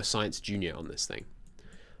didn't put a Science Junior on this thing.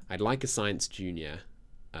 I'd like a Science Junior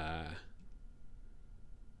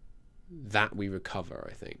that we recover,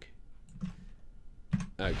 I think.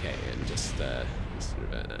 Okay, and just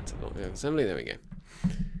revert that to long assembly. There we go.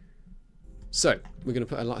 So, we're going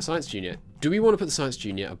to put a Science Junior. Do we want to put the Science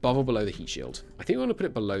Junior above or below the heat shield? I think we want to put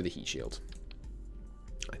it below the heat shield.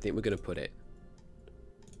 I think we're going to put it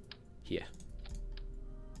here.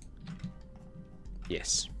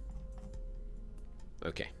 Yes.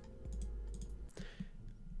 Okay.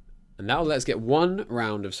 And now let's get one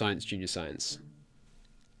round of Science Junior Science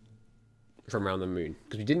from around the moon.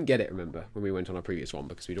 Because we didn't get it, remember, when we went on our previous one,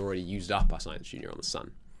 because we'd already used up our Science Junior on the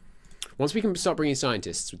sun. Once we can start bringing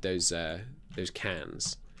scientists with those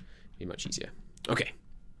cans, it'll be much easier. Okay,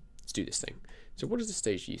 let's do this thing. So what does the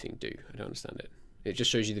stage, do you think, do? I don't understand it. It just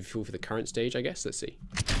shows you the fuel for the current stage, I guess. Let's see.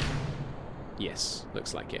 Yes,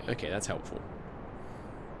 looks like it. Okay, that's helpful.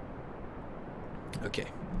 Okay.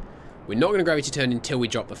 We're not going to gravity turn until we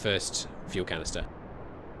drop the first fuel canister.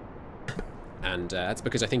 And that's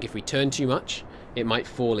because I think if we turn too much, it might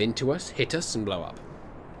fall into us, hit us, and blow up.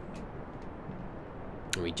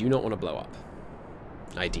 And we do not want to blow up,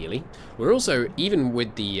 ideally. We're also, even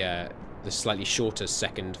with the slightly shorter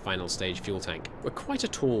second final stage fuel tank, we're quite a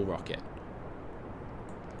tall rocket.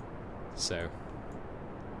 So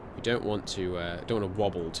we don't want to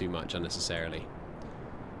wobble too much unnecessarily.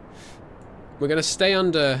 We're going to stay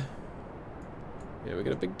under. Yeah, we're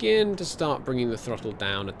going to begin to start bringing the throttle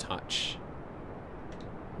down a touch.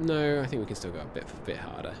 No, I think we can still go a bit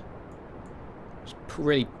harder. Just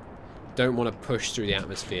really don't want to push through the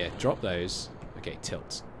atmosphere. Drop those. Okay,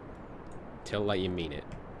 tilt. Tilt like you mean it.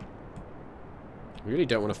 We really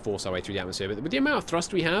don't want to force our way through the atmosphere, but with the amount of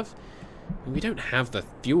thrust we have, we don't have the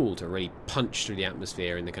fuel to really punch through the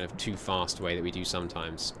atmosphere in the kind of too fast way that we do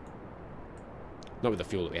sometimes. Not with the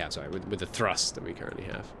fuel that we have, sorry, with the thrust that we currently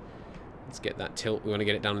have. Let's get that tilt. We want to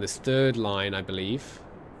get it down to this third line, I believe.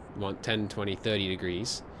 We want 10, 20, 30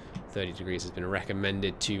 degrees. 30 degrees has been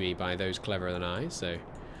recommended to me by those cleverer than I, so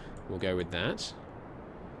we'll go with that.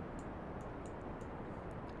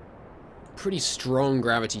 Pretty strong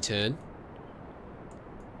gravity turn.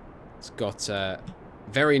 It's got a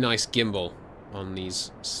very nice gimbal on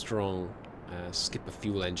these strong skipper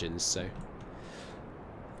fuel engines, so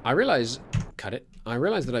I realise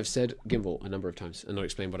that I've said gimbal a number of times and not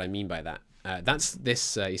explained what I mean by that. That's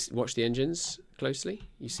this. Watch the engines closely.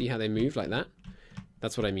 You see how they move like that?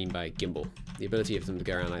 That's what I mean by gimbal. The ability of them to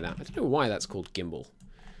go around like that. I don't know why that's called gimbal.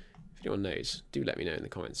 If anyone knows, do let me know in the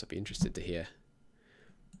comments. I'd be interested to hear.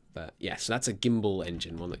 But yeah, so that's a gimbal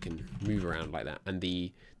engine, one that can move around like that. And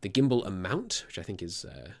the gimbal amount, which I think is,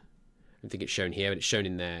 I don't think it's shown here, but it's shown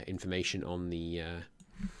in their information on the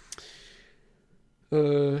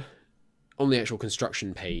actual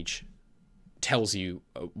construction page, tells you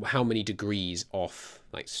how many degrees off,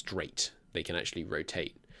 like straight, they can actually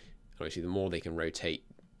rotate. Obviously, the more they can rotate,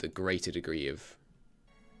 the greater degree of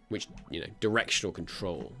which, you know, directional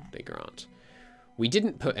control they grant. We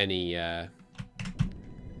didn't put any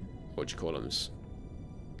what do you call them?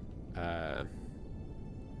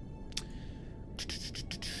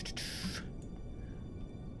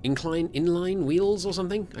 Inline wheels or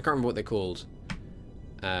something? I can't remember what they're called.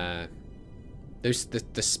 Those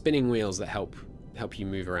the spinning wheels that help you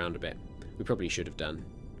move around a bit. We probably should have done.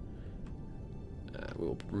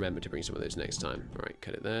 We'll remember to bring some of those next time. All right,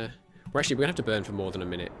 cut it there. We're gonna have to burn for more than a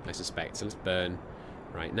minute, I suspect. So let's burn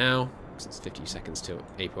right now, because it's 50 seconds till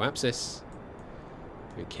apoapsis.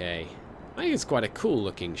 Okay, I think it's quite a cool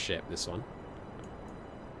looking ship, this one.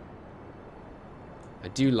 I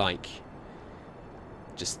do like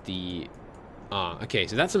just the... okay,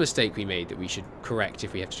 so that's a mistake we made that we should correct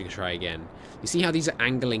if we have to try again. You see how these are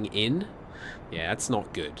angling in? Yeah, that's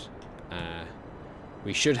not good.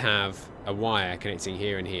 We should have a wire connecting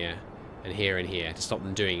here and here and here and here to stop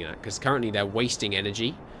them doing that, because currently they're wasting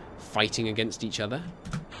energy fighting against each other.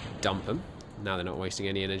 Dump them. Now they're not wasting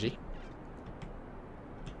any energy.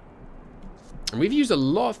 And we've used a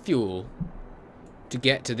lot of fuel to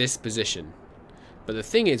get to this position. But the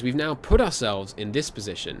thing is, we've now put ourselves in this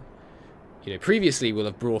position. You know, previously we'll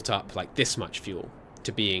have brought up like this much fuel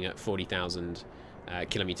to being at 40,000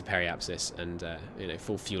 kilometer periapsis and you know,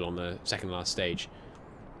 full fuel on the second last stage.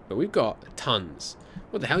 But we've got tons.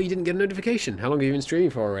 What the hell? You didn't get a notification? How long have you been streaming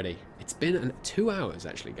for already? It's been 2 hours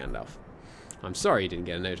actually, Gandalf. I'm sorry you didn't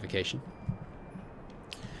get a notification.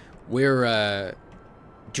 We're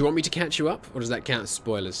do you want me to catch you up, or does that count as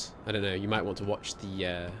spoilers? I don't know. You might want to watch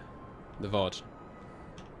the VOD.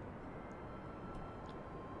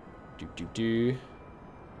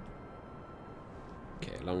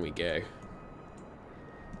 Okay, along we go.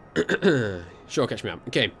 Sure, catch me up.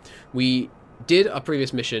 Okay, we did our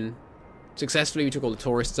previous mission successfully. We took all the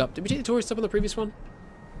tourists up. Did we take the tourists up on the previous one?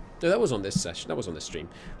 No, that was on this session. That was on this stream.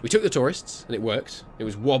 We took the tourists, and it worked. It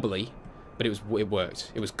was wobbly, but it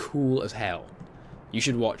worked. It was cool as hell. You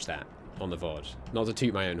should watch that on the VOD. Not to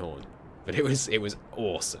toot my own horn, but it was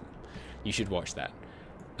awesome. You should watch that.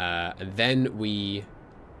 And then we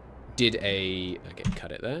did a... Okay,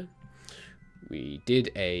 cut it there. We did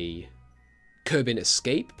a Kerbal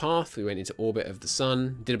escape path. We went into orbit of the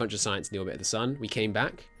sun, did a bunch of science in the orbit of the sun. We came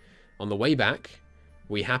back. On the way back,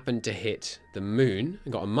 we happened to hit the moon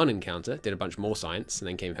and got a Mun encounter, did a bunch more science, and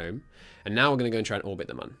then came home. And now we're going to go and try and orbit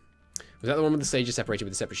the Mun. Was that the one with the stages separated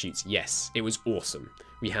with the separate chutes? Yes, it was awesome.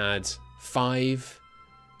 We had five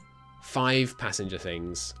passenger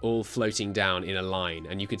things all floating down in a line,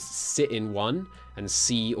 and you could sit in one and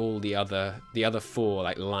see all the other 4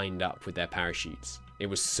 like lined up with their parachutes. It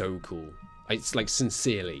was so cool. It's like,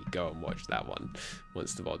 sincerely go and watch that one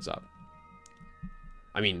once the VOD's up.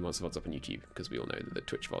 I mean, once the VOD's up on YouTube, because we all know that the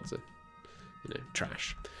Twitch VODs are, you know,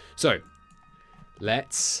 trash. So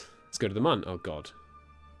let's go to the Mun. Oh god,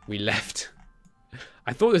 we left.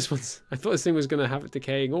 I thought this thing was gonna have a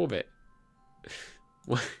decaying orbit.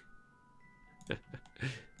 What?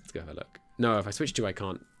 Let's go have a look. No, if I switch to, I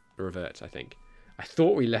can't revert, I think. I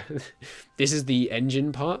thought we left. This is the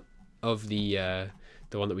engine part of the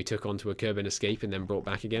one that we took onto a Kerbal escape and then brought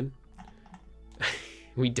back again.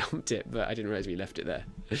 We dumped it, but I didn't realize we left it there.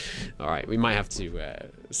 All right, we might have to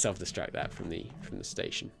self-destruct that from the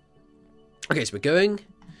station. Okay, so we're going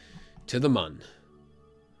to the Mun.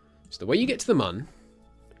 So the way you get to the Mun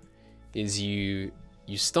is you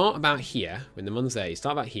start about here. When the Mun's there, you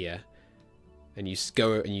start about here, and you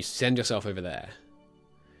go and you send yourself over there.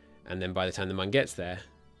 And then by the time the Mun gets there,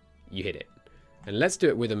 you hit it. And let's do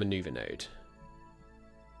it with a maneuver node.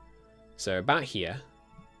 So about here,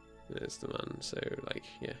 there's the Mun. So like,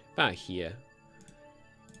 yeah, about here.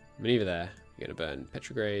 Maneuver there. You're gonna burn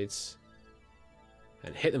petrogrades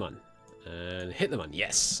and hit the Mun. And hit the Mun.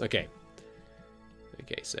 Yes. Okay.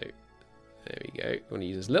 Okay. So there we go. We want to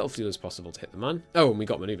use as little fuel as possible to hit the Mun. Oh, and we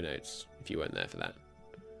got maneuver nodes. If you weren't there for that.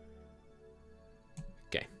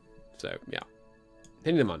 Okay. So yeah,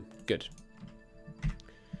 hitting the Mun. Good.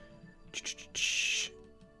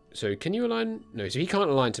 So can you align? No. So he can't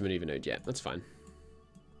align to maneuver node yet. That's fine.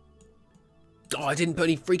 Oh, I didn't put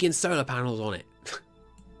any freaking solar panels on it.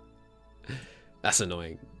 That's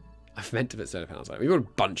annoying. I've meant to put solar panels on it. We've got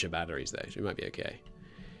a bunch of batteries though, so we might be okay.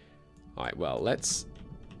 Alright, well, let's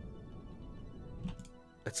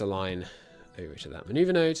align over to that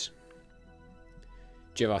maneuver node.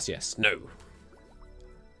 Do you have RCS? No.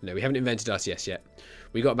 No, we haven't invented RCS yet.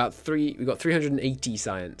 We got about 380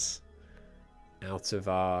 science out of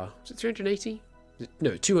our... Was it 380?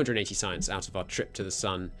 No, 280 science out of our trip to the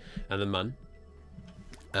sun and the Mun.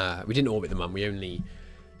 We didn't orbit the Mun, we only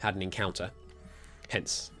had an encounter.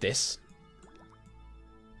 Hence this.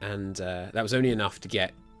 And that was only enough to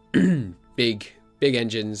get big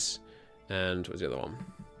engines. And what was the other one?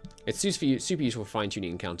 It's super useful for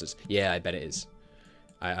fine-tuning encounters. Yeah, I bet it is.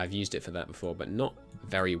 I've used it for that before, but not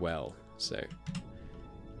very well. So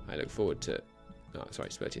I look forward to... Oh, sorry,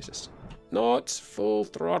 Spurty Assist. Not full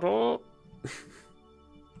throttle.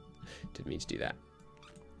 Didn't mean to do that.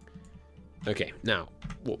 Okay, now,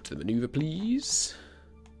 warp to the maneuver, please.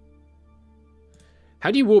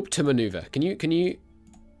 How do you warp to maneuver? Can you...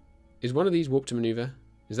 Is one of these warp to maneuver?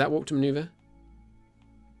 Is that warp to maneuver?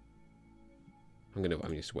 I'm gonna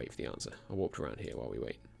just wait for the answer. I'll warp around here while we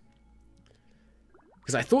wait.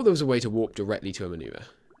 Because I thought there was a way to warp directly to a maneuver.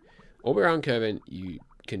 Orbit around Kerbal, you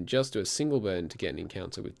can just do a single burn to get an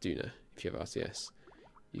encounter with Duna. If you have RCS,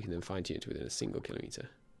 you can then fine-tune it to within a single kilometer.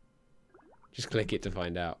 Just click it to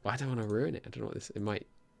find out. But I don't want to ruin it. I don't know what this... It might...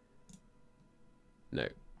 No.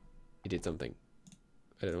 It did something.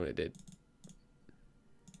 I don't know what it did.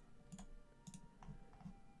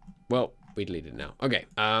 Well, we deleted it now. Okay.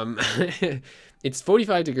 It's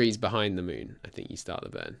 45 degrees behind the moon. I think you start the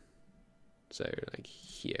burn. So, like,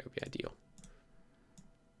 here would be ideal.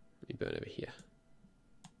 Let me burn over here.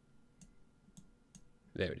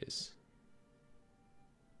 There it is.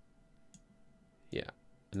 Yeah.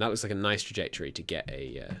 And that looks like a nice trajectory to get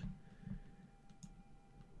a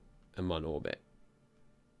Mun orbit.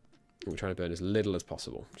 And we're trying to burn as little as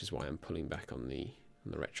possible, which is why I'm pulling back on the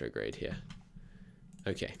retrograde here.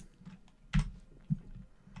 Okay.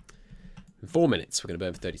 In 4 minutes, we're going to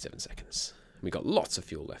burn for 37 seconds. We've got lots of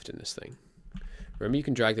fuel left in this thing. Remember, you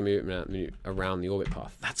can drag the movement around the orbit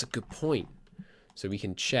path. That's a good point. So we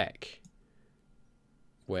can check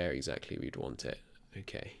where exactly we'd want it.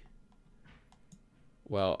 Okay.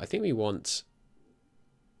 Well, I think we want...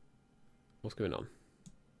 What's going on?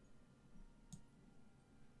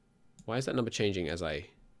 Why is that number changing as I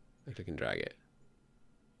click and drag it?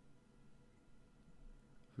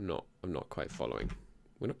 I'm not quite following.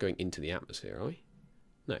 We're not going into the atmosphere, are we?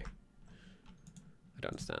 No. I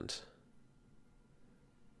don't understand.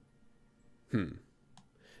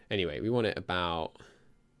 Anyway, we want it about...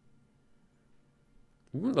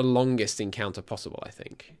 We want the longest encounter possible, I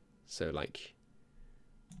think. So, like...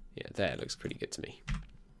 Yeah, there looks pretty good to me.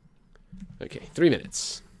 Okay, 3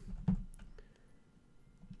 minutes.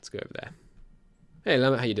 Let's go over there. Hey,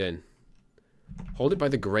 Lambert, how you doing? Hold it by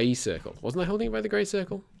the grey circle. Wasn't I holding it by the grey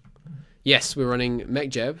circle? Yes, we're running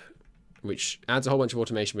MechJeb, which adds a whole bunch of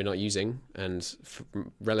automation we're not using, and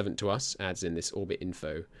relevant to us, adds in this orbit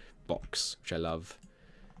info box, which I love.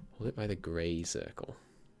 Hold it by the grey circle.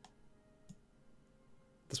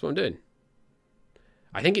 That's what I'm doing.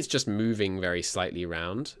 I think it's just moving very slightly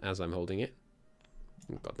around as I'm holding it.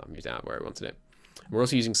 Oh God, that moved out where I wanted it. We're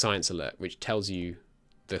also using Science Alert, which tells you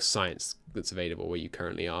the science that's available where you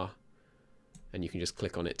currently are. And you can just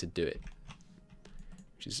click on it to do it,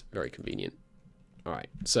 which is very convenient. All right,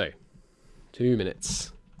 so 2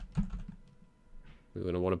 minutes. We're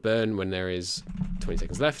going to want to burn when there is 20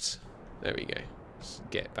 seconds left. There we go. Let's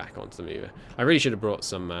get back onto the mover. I really should have brought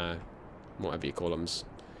some, whatever you call them,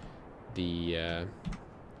 the,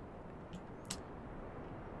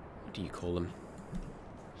 what do you call them?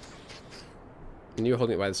 When you're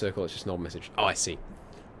holding it by the circle, it's just an old message. Oh, I see.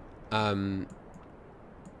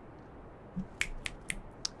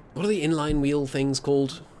 What are the inline wheel things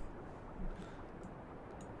called?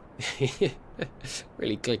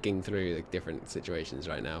 Really clicking through the different situations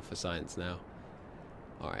right now for science now.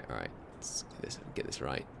 Alright, alright. Let's get this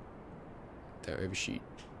right. Don't overshoot.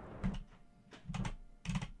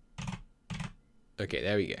 Okay,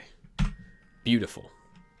 there we go. Beautiful.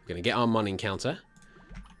 We're going to get our Munning counter.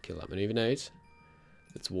 Kill that maneuver node.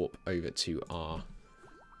 Let's warp over to our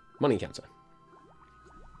Munning counter.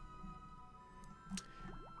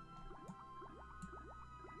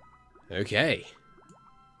 Okay.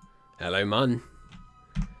 Hello, Mun.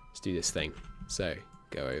 Let's do this thing. So,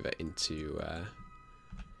 go over into...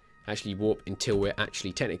 actually warp until we're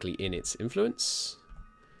actually technically in its influence.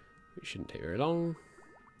 Which shouldn't take very long.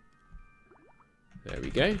 There we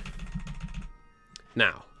go.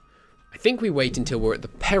 Now, I think we wait until we're at the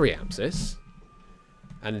periapsis.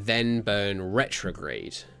 And then burn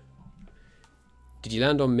retrograde. Did you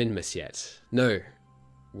land on Minmus yet? No.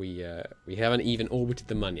 We haven't even orbited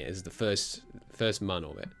the Mun yet. This is the first Mun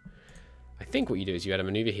orbit. I think what you do is you add a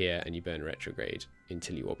maneuver here and you burn retrograde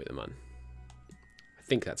until you orbit the Mun. I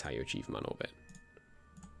think that's how you achieve Mun orbit.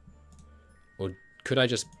 Or could I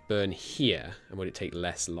just burn here and would it take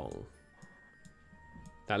less long?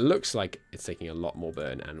 That looks like it's taking a lot more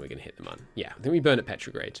burn and we're going to hit the Mun. Yeah, I think we burn at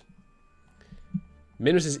Petrograde.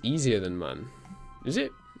 Minmus is easier than Mun. Is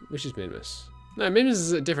it? Which is Minmus? No, Minmus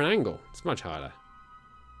is at a different angle. It's much harder.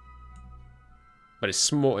 But it's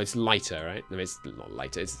small. It's lighter, right? I mean, it's not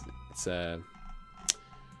lighter. It's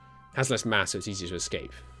has less mass, so it's easier to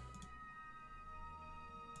escape.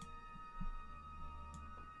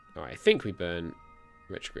 All right, I think we burn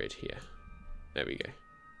retrograde here. There we go.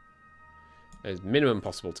 There's minimum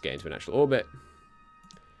possible to get into an actual orbit.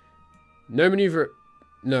 No maneuver.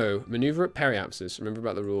 No maneuver at periapsis. Remember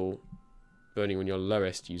about the rule. Burning when you're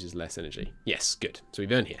lowest uses less energy. Yes, good. So we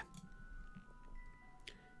burn here.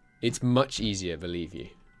 It's much easier, believe you.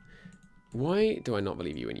 Why do I not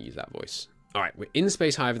believe you when you use that voice? Alright, we're in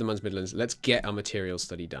space high over the Mons Midlands. Let's get our materials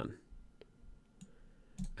study done.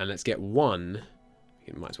 And let's get one...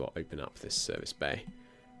 We might as well open up this service bay.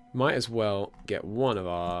 Might as well get one of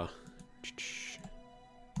our...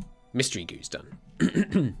 mystery goos done.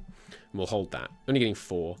 We'll hold that. Only getting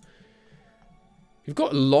 4. We've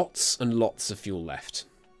got lots and lots of fuel left.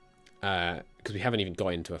 Because we haven't even got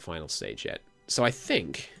into a final stage yet. So I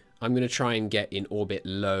think... I'm going to try and get in orbit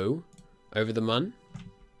low over the Mun.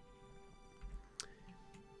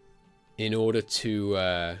 In order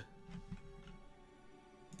to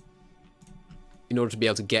be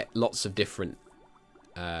able to get lots of different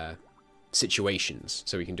situations.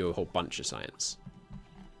 So we can do a whole bunch of science.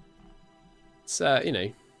 It's, you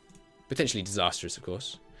know, potentially disastrous, of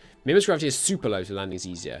course. Minmus gravity is super low, so landing is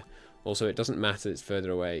easier. Also, it doesn't matter it's further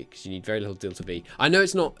away because you need very little delta V. I know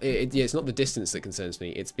it's not. Yeah, it's not the distance that concerns me.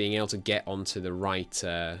 It's being able to get onto the right.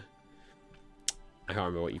 I can't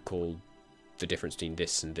remember what you call the difference between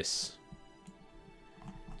this and this.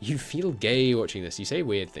 You feel gay watching this. You say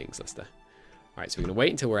weird things, Lester. All right, so we're gonna wait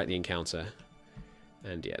until we're at the encounter.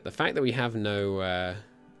 And yeah, the fact that we have no. I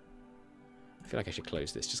feel like I should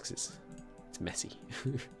close this just because it's messy.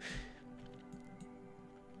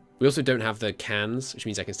 We also don't have the cans, which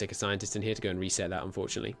means I can stick a scientist in here to go and reset that,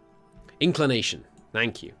 unfortunately. Inclination.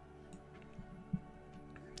 Thank you.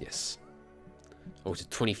 Yes. Oh, it's a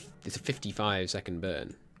 55-second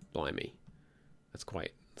burn. Blimey. That's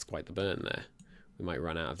quite the burn there. We might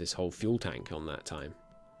run out of this whole fuel tank on that time.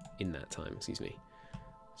 In that time, excuse me.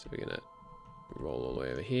 So we're going to roll all the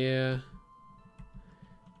way over here.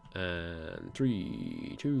 And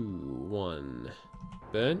 3, 2, 1...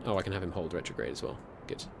 Burn. Oh, I can have him hold retrograde as well.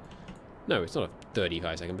 Good. No, it's not a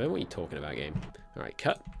 35-second burn. What are you talking about, game? All right,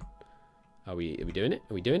 cut. Are we doing it?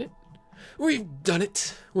 Are we doing it? We've done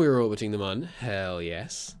it. We're orbiting the Mun. Hell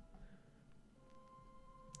yes.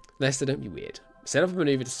 Lester, don't be weird. Set up a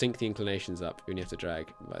maneuver to sync the inclinations up when you have to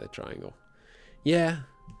drag by the triangle. Yeah,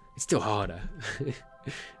 it's still harder.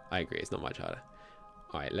 I agree, it's not much harder.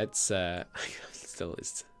 Alright, let's... I'm still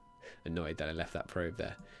annoyed that I left that probe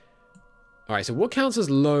there. Alright, so what counts as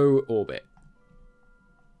low orbit?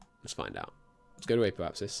 Let's find out. Let's go to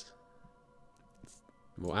apoapsis.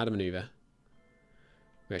 We'll add a maneuver.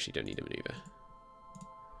 We actually don't need a maneuver.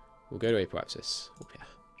 We'll go to apoapsis. Oh, yeah.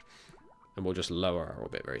 And we'll just lower our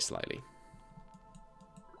orbit very slightly.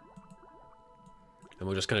 And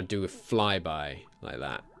we'll just kind of do a flyby like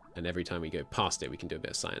that. And every time we go past it, we can do a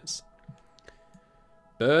bit of science.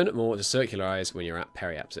 Burn more to circularize when you're at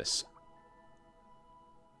periapsis.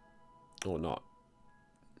 Or not.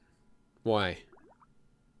 Why?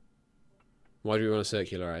 Why do we want to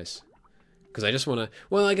circularize? Because I just want to...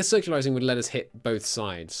 Well, I guess circularizing would let us hit both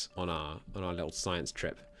sides on our little science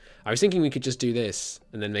trip. I was thinking we could just do this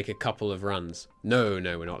and then make a couple of runs. No,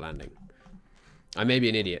 we're not landing. I may be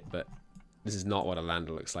an idiot, but this is not what a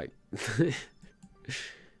lander looks like. I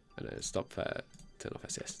know, stop, turn off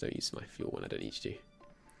SS. Don't use my fuel when I don't need you to.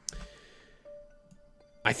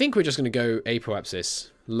 I think we're just going to go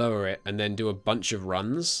apoapsis, lower it, and then do a bunch of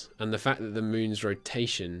runs. And the fact that the moon's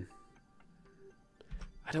rotation...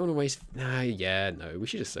 I don't want to waste... no, we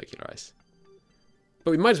should just circularize.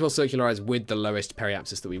 But we might as well circularize with the lowest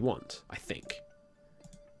periapsis that we want, I think.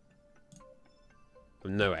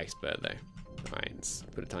 I'm no expert, though. Alright, let's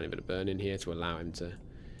put a tiny bit of burn in here to allow him to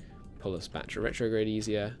pull us back to retrograde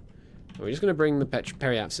easier. And we're just going to bring the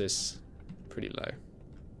periapsis pretty low.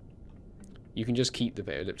 You can just keep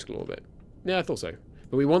the elliptical orbit. Yeah, I thought so.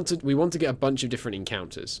 But we want to get a bunch of different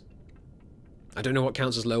encounters. I don't know what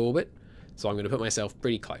counts as low orbit, so I'm going to put myself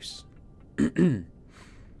pretty close.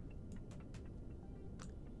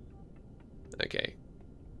 Okay.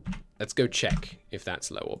 Let's go check if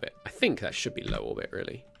that's low orbit. I think that should be low orbit,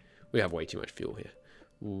 really. We have way too much fuel here.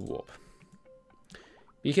 Whoop.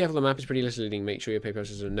 Be careful, the map is pretty misleading. Make sure your paper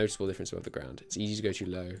has a noticeable difference above the ground. It's easy to go too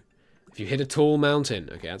low. If you hit a tall mountain...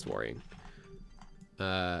 Okay, that's worrying.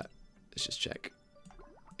 Let's just check.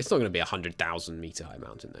 It's not going to be a 100,000 meter high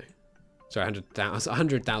mountain, though. Sorry,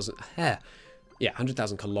 100,000... Yeah,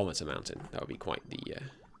 100,000 kilometer mountain. That would be quite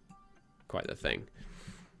the thing.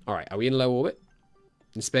 Alright, are we in low orbit?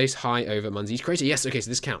 In space, high over Munzi's crater. Yes, okay, so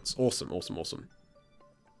this counts. Awesome, awesome, awesome.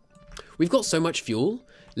 We've got so much fuel.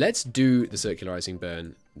 Let's do the circularizing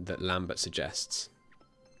burn that Lambert suggests.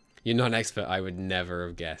 You're not an expert. I would never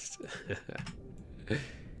have guessed.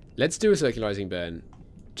 Let's do a circularizing burn,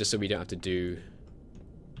 just so we don't have to do...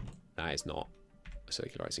 That is not a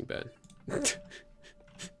circularizing burn.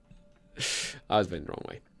 I was been the wrong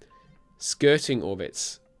way. Skirting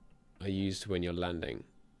orbits are used when you're landing,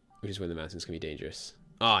 which is when the mountains can be dangerous.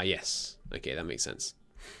 Ah, yes. Okay, that makes sense.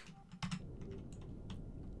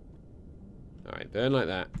 Alright, burn like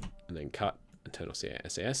that, and then cut and turn off the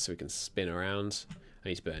SAS so we can spin around. I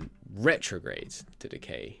need to burn retrograde to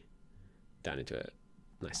decay down into a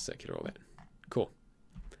nice circular orbit. Cool.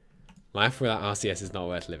 Life without RCS is not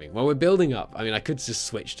worth living. Well, we're building up. I mean, I could just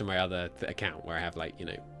switch to my other account where I have, like, you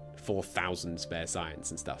know, 4,000 spare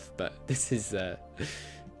science and stuff. But this is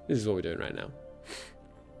what we're doing right now.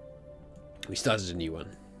 We started a new one.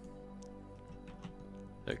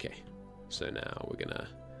 Okay. So now we're gonna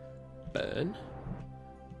burn,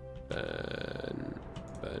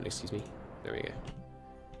 excuse me. There we go.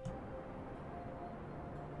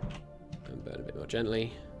 And burn a bit more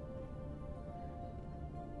gently.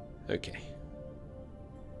 Okay.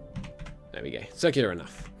 There we go. Circular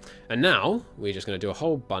enough. And now we're just going to do a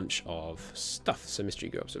whole bunch of stuff. So mystery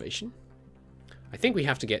geo observation. I think we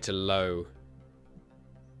have to get to low.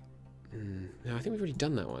 No, I think we've already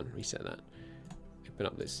done that one. Reset that. Open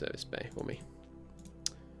up this service bay for me.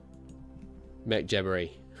 Mech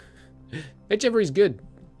Jebbery. Mech Jebbery's good.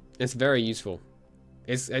 It's very useful.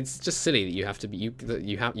 It's just silly that you have to be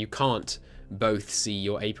you can't both see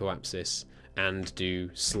your apoapsis and do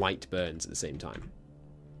slight burns at the same time.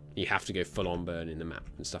 You have to go full on burn in the map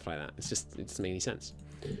and stuff like that. It doesn't make any sense.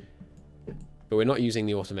 But we're not using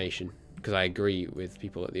the automation because I agree with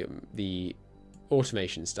people that the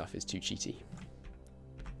automation stuff is too cheaty.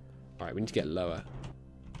 All right, we need to get lower.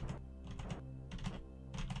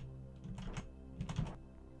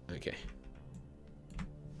 Okay.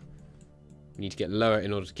 We need to get lower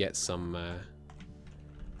in order to get some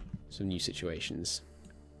new situations.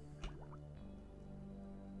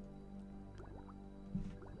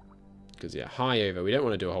 Because, yeah, high over. We don't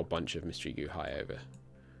want to do a whole bunch of mystery goo high over.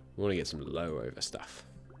 We want to get some low over stuff.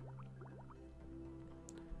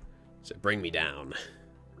 So bring me down.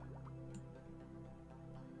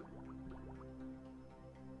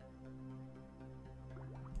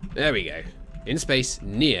 There we go. In space,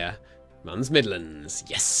 near Mons Midlands.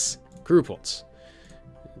 Yes! Crew reports.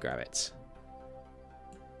 Grab it.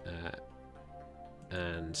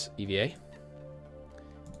 And EVA.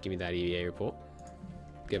 Give me that EVA report.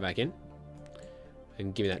 Go back in.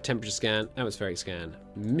 And give me that temperature scan, atmospheric scan,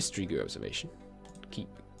 mystery goo observation. Keep.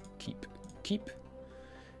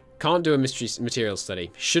 Can't do a mystery material study.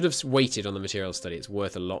 Should have waited on the material study. It's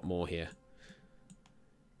worth a lot more here.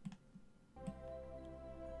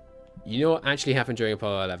 You know what actually happened during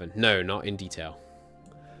Apollo 11? No, not in detail.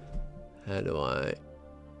 How do I...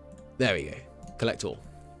 There we go. Collect all.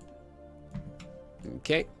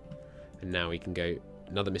 Okay. And now we can go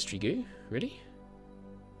another mystery goo. Ready?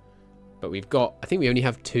 But we've got... I think we only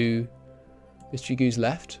have 2 mystery goos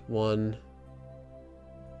left. 1...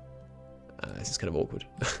 this is kind of awkward.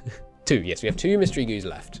 2. Yes, we have 2 mystery goos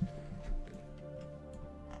left.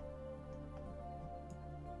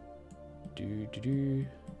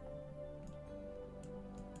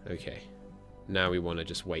 Okay. Now we want to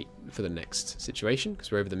just wait for the next situation,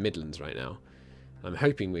 because we're over the Midlands right now. I'm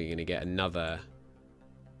hoping we're going to get another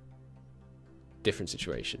different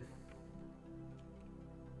situation.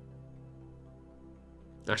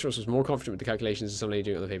 Astros was more confident with the calculations of some lady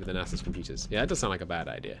doing it on the paper than NASA's computers. Yeah, that does sound like a bad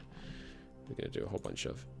idea. We're going to do a whole bunch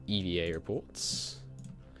of EVA reports.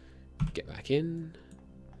 Get back in.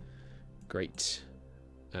 Great.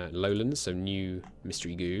 Lowlands, so new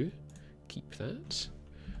mystery goo. Keep that.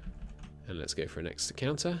 And let's go for a next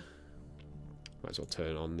encounter. Might as well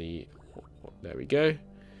turn on the... There we go.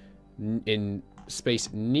 In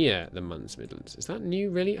space near the Mons Midlands. Is that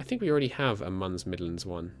new, really? I think we already have a Mons Midlands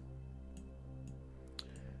one.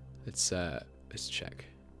 Let's check.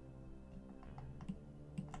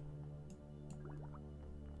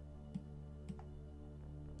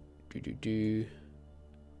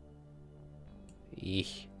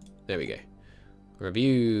 There we go.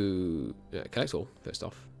 Review. Collect all, first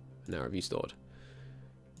off. Now review stored.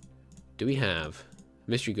 Do we have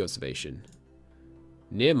mystery goo observation?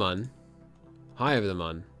 Near Mun. High over the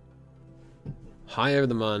Mun. High over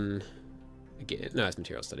the Mun. Again, no, it's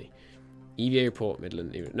material study. EVA report,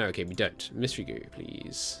 Midland. No, okay, we don't. Mystery goo,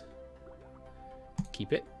 please.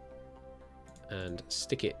 Keep it. And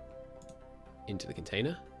stick it into the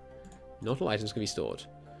container. Not all items can be stored.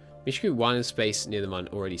 Mystery goo 1 in space near the Mun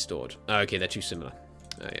already stored. Oh, okay, they're too similar.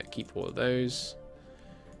 Oh, yeah, keep all of those.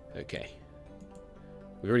 Okay.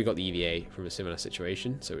 We've already got the EVA from a similar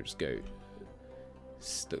situation, so we'll just go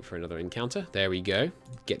look for another encounter. There we go.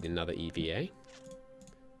 Get another EVA.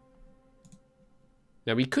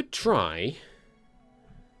 Now we could try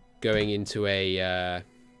going into a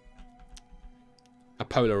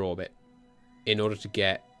polar orbit in order to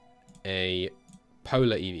get a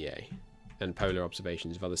polar EVA and polar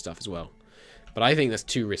observations of other stuff as well. But I think that's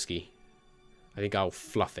too risky. I think I'll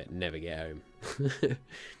fluff it and never get home.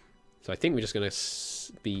 So I think we're just going to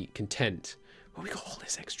be content. Well, we got all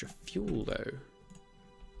this extra fuel, though.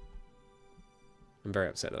 I'm very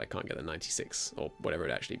upset that I can't get the 96, or whatever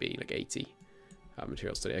it actually be, like 80.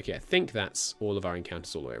 Material study. Okay, I think that's all of our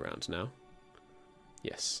encounters all the way around now.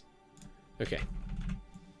 Yes. Okay.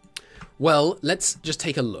 Well, let's just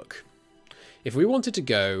take a look. If we wanted to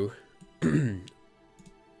go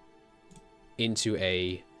into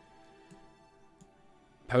a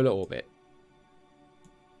polar orbit,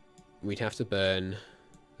 we'd have to burn...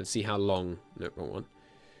 Let's see how long... No, wrong one.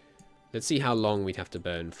 Let's see how long we'd have to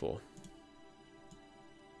burn for.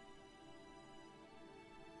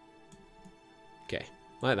 Okay,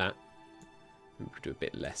 like that. We'll do a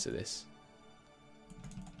bit less of this.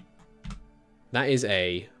 That is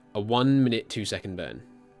a 1 minute 2 second burn.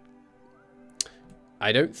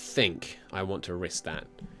 I don't think I want to risk that.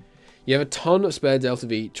 You have a ton of spare Delta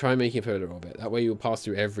V. Try making a polar orbit. That way you'll pass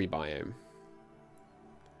through every biome.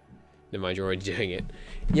 Never mind, you're already doing it.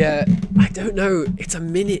 Yeah, I don't know. It's a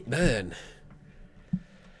minute burn.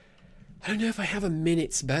 I don't know if I have a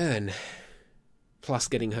minute's burn. Plus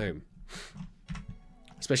getting home.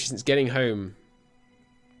 Especially since getting home...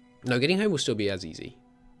 No, getting home will still be as easy.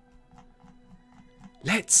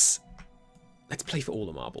 Let's play for all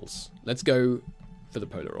the marbles. Let's go for the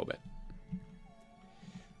polar orbit.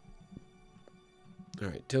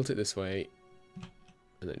 Alright, tilt it this way.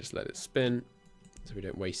 And then just let it spin. So we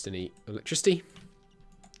don't waste any electricity.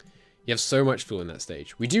 You have so much fuel in that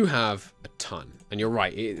stage. We do have a ton. And you're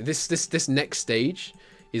right. This next stage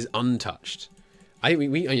is untouched. I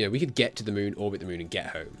think we could get to the moon, orbit the moon, and get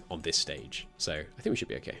home on this stage. So I think we should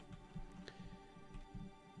be okay.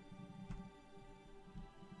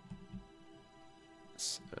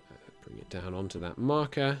 Let's bring it down onto that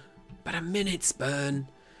marker. But a minute's burn.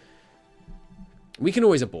 We can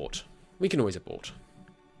always abort. We can always abort.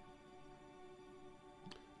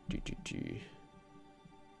 Okay,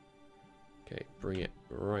 bring it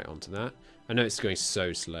right onto that. I know it's going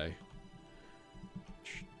so slow.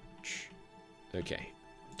 Okay,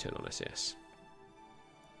 turn on SAS.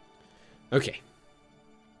 Okay.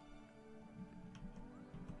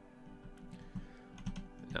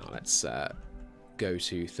 Now let's go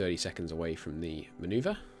to 30 seconds away from the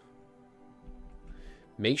maneuver.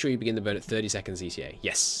 Make sure you begin the burn at 30 seconds ETA.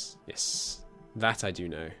 Yes, yes. That I do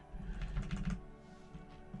know.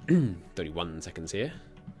 31 seconds here.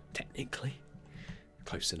 Technically.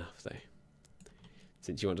 Close enough, though.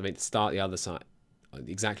 Since you want to make the start the other side.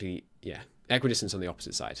 Exactly, yeah. Equidistance on the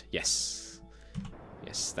opposite side. Yes.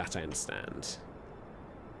 Yes, that I understand.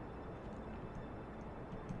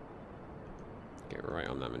 Get right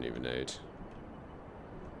on that maneuver node.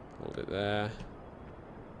 Hold it there.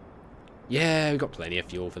 Yeah, we've got plenty of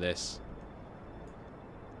fuel for this.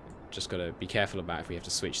 Just got to be careful about if we have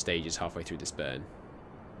to switch stages halfway through this burn.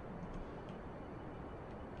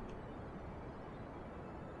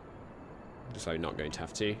 So not going to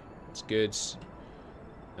have to. It's good.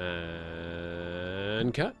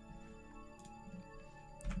 And cut.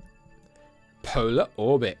 Polar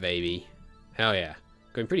orbit, baby. Hell yeah.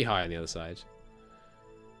 Going pretty high on the other side.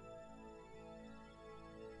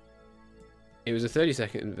 It was a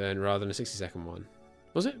 30-second burn rather than a 60-second one.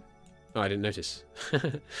 Was it? Oh, I didn't notice.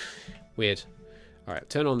 Weird. Alright,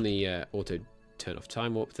 turn on the auto turn off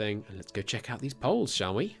time warp thing. And let's go check out these poles,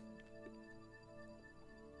 shall we?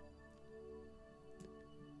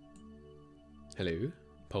 Hello,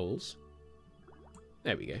 poles.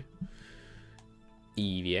 There we go.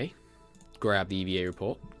 EVA. Grab the EVA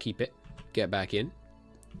report. Keep it. Get back in.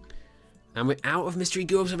 And we're out of mystery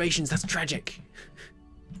goo observations. That's tragic.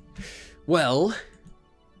 Well,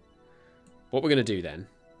 what we're going to do then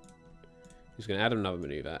is we're going to add another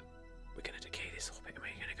maneuver. We're going to decay this orbit and we're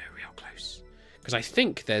going to go real close. Because I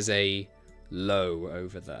think there's a low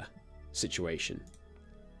over the situation.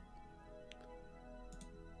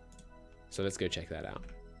 So let's go check that out.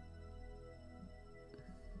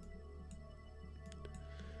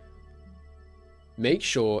 Make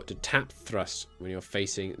sure to tap thrust when you're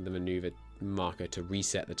facing the maneuver marker to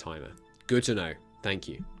reset the timer. Good to know. Thank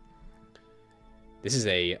you. This is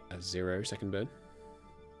a 0-second burn.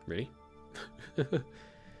 Really?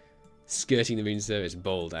 Skirting the moon surface.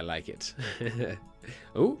 Bold. I like it.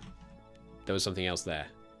 Oh, there was something else there.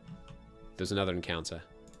 There's another encounter.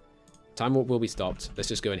 Time warp will be stopped. Let's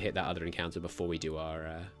just go and hit that other encounter before we do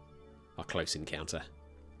our close encounter.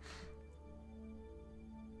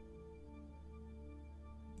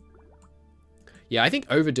 Yeah, I think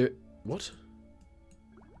overdo... What?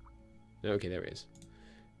 Okay, there it is.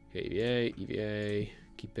 Okay, EVA, EVA,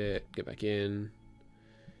 keep it, get back in.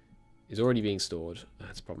 It's already being stored.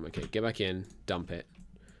 That's a problem. Okay, get back in, dump it.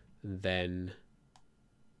 And then...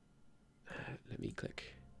 let me click.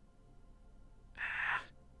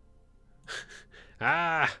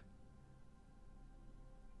 Ah!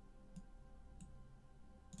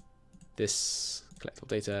 This, collect all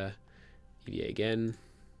data, EVA again.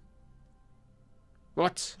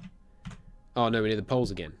 What? Oh no, we need the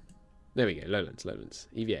poles again. There we go, lowlands, lowlands,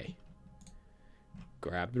 EVA.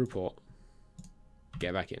 Grab the report,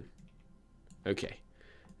 get back in. Okay,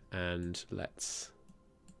 and let's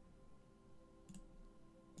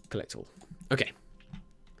collect all. Okay,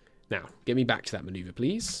 now get me back to that maneuver,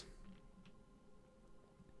 please.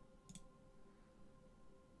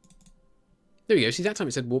 There we go. See, that time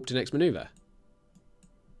it said warp to next maneuver.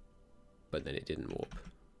 But then it didn't warp.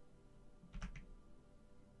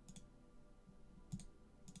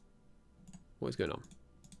 What is going on?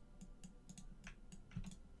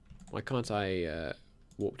 Why can't I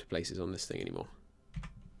warp to places on this thing anymore?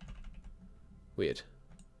 Weird.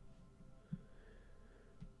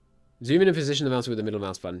 Zoom in and position the mouse with the middle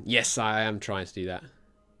mouse button. Yes, I am trying to do that.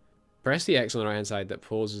 Press the X on the right hand side that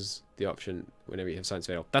pauses the option whenever you have science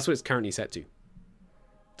fail. That's what it's currently set to.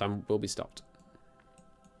 Time will be stopped.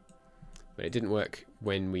 But it didn't work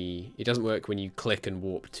when we... It doesn't work when you click and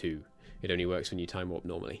warp to. It only works when you time warp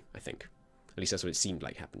normally, I think. At least that's what it seemed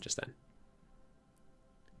like happened just then.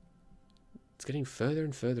 It's getting further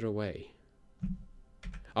and further away.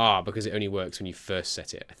 Ah, because it only works when you first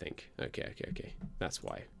set it, I think. Okay, okay, okay. That's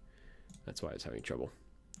why. That's why it's having trouble.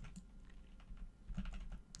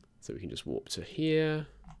 So we can just warp to here.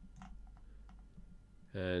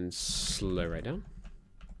 And slow right down.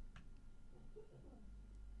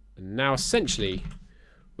 And now, essentially,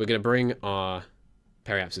 we're going to bring our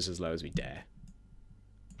periapsis as low as we dare.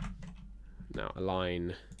 Now,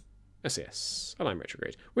 align SAS. Align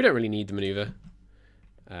retrograde. We don't really need the maneuver.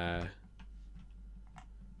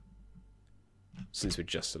 Since we're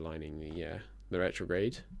just aligning the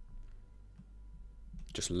retrograde.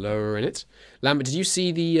 Just lowering it. Lambert, did you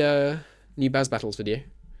see the new Baz Battles video?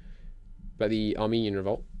 About the Armenian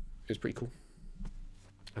revolt? It was pretty cool.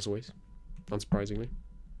 As always. Unsurprisingly.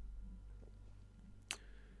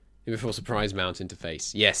 Before surprise mount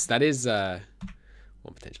interface. Yes, that is one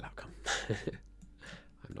potential outcome.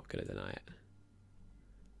 I'm not going to deny it.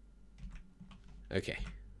 Okay.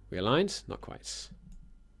 We aligned? Not quite.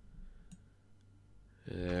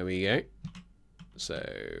 There we go. So...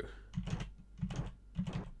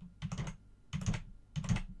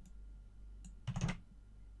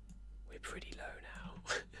 we're pretty low now.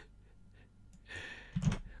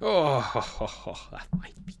 Oh, that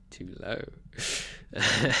might be too low.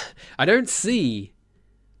 I don't see...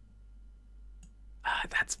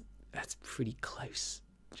 that's pretty close.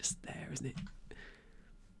 Just there, isn't it?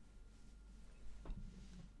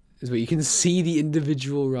 Is where you can see the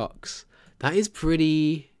individual rocks. That is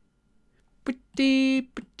pretty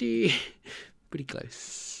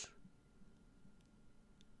close.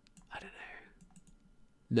 I don't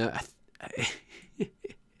know. No.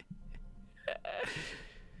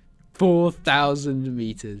 4,000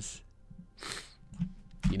 meters.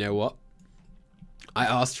 You know what? I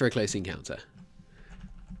asked for a close encounter.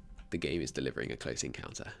 The game is delivering a close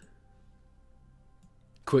encounter.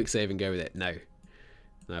 Quick save and go with it. No.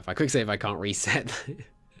 No, if I quick save, I can't reset.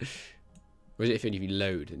 Or is it if you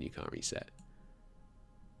load and you can't reset?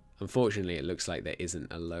 Unfortunately, it looks like there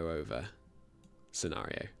isn't a low over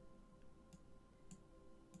scenario.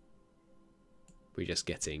 We're just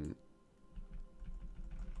getting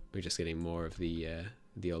more of the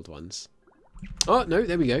old ones. Oh no,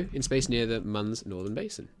 there we go. In space near the Mun's northern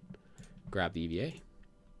basin. Grab the EVA.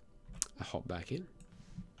 I hop back in.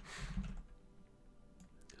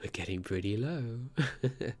 We're getting pretty low.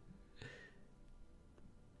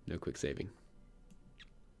 No quick saving.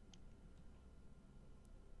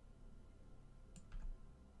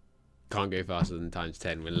 Can't go faster than times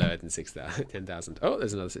 10 when lower than 10,000. Oh,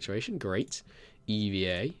 there's another situation. Great.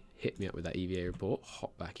 EVA. Hit me up with that EVA report.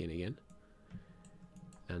 Hop back in again.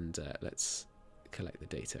 And let's collect the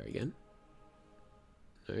data again.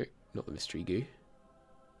 No, not the mystery goo.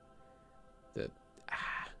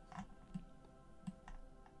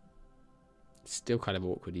 Still kind of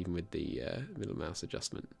awkward even with the middle mouse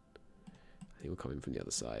adjustment. I think we'll come in from the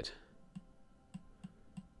other side.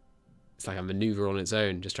 It's like a maneuver on its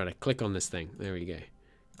own, just trying to click on this thing. There we go.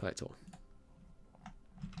 Collect all.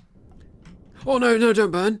 Oh no, no,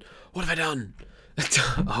 don't burn! What have I done?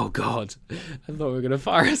 Oh god. I thought we were going to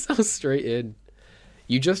fire ourselves straight in.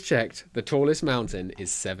 You just checked. The tallest mountain is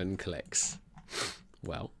 7 clicks.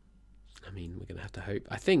 Well, I mean, we're going to have to hope.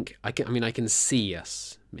 I think, I can see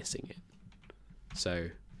us missing it. So,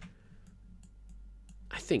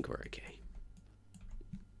 I think we're okay.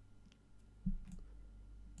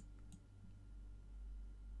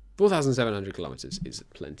 $4,700 kilometers is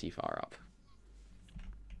plenty far up.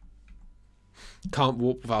 Can't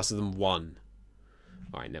warp faster than 1.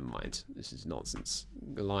 Alright, never mind. This is nonsense.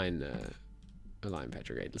 Align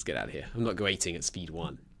Petrograde. Let's get out of here. I'm not waiting at speed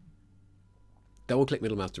 1. Double click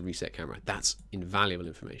middle mouse to reset camera. That's invaluable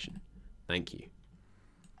information. Thank you.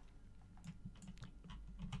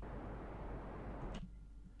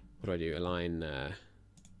 What do I do? Align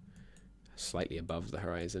slightly above the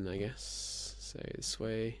horizon, I guess. So this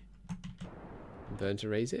way. Burn to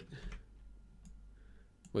raise it.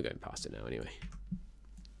 We're going past it now anyway.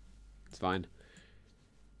 It's fine.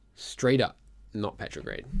 Straight up, not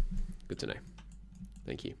Petrograde. Good to know.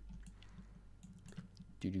 Thank you.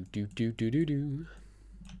 Do.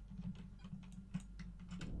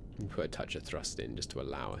 Put a touch of thrust in just to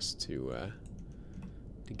allow us to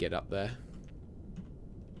get up there.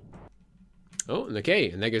 Oh,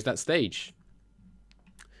 okay, and there goes that stage.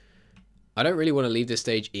 I don't really want to leave this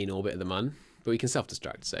stage in orbit of the Mun, but we can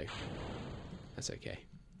self-destruct, so that's okay.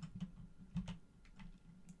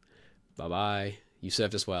 Bye-bye. You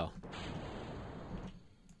served us well.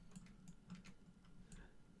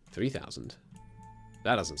 3,000?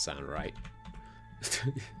 That doesn't sound right.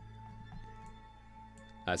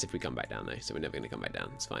 That's if we come back down, though, so we're never going to come back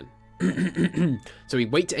down. It's fine. So we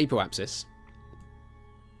wait to apoapsis.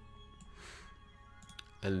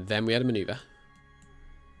 And then we had a maneuver.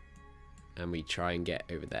 And we try and get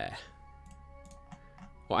over there.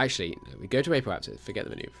 Well, actually, no, we go to apoapsis. Forget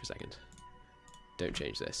the maneuver for a second. Don't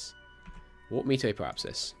change this. Warp me to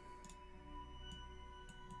apoapsis.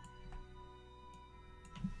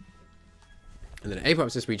 And then at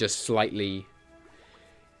apoapsis, we just slightly...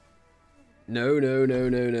 No, no, no,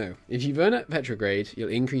 no, no. If you burn at petrograde, you'll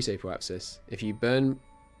increase apoapsis. If you burn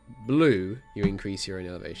blue, you increase your own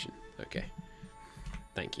elevation. Okay.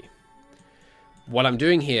 Thank you. What I'm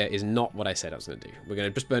doing here is not what I said I was going to do. We're going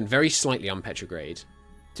to just burn very slightly on petrograde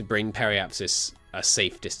to bring periapsis a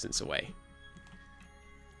safe distance away.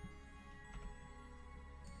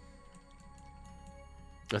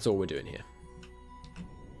 That's all we're doing here.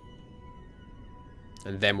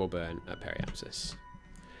 And then we'll burn at periapsis.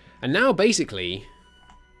 And now, basically,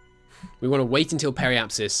 we want to wait until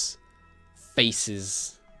periapsis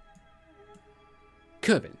faces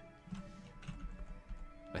Kerbin,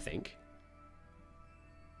 I think.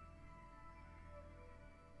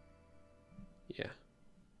 Yeah.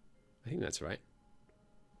 I think that's right.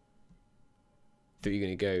 Thought you were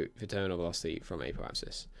going to go for terminal velocity from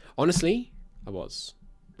apoapsis. Honestly, I was.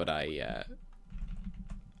 But I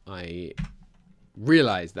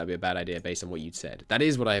realized that'd be a bad idea based on what you'd said. That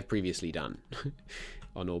is what I have previously done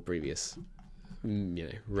on all previous,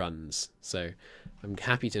 runs. So I'm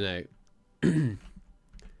happy to know.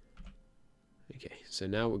 Okay, so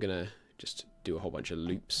now we're gonna just do a whole bunch of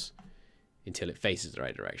loops until it faces the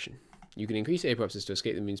right direction. You can increase apoapsis to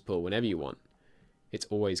escape the moon's pull whenever you want. It's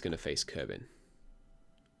always gonna face Kerbin.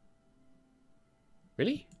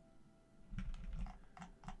 Really?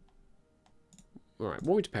 Alright,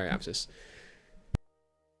 warp me to periapsis.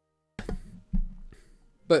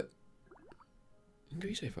 But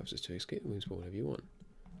increase apoapsis to escape the moon's pull whenever you want.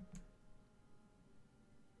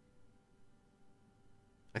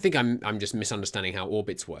 I think I'm just misunderstanding how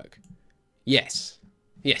orbits work. Yes.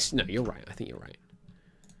 Yes, no, you're right. I think you're right.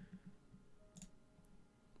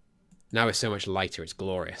 Now we're so much lighter, it's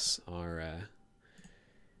glorious. Our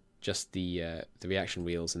just the reaction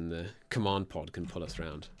wheels and the command pod can pull us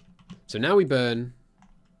around. So now we burn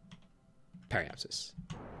periapsis.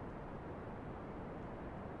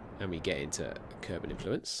 And we get into Kerbin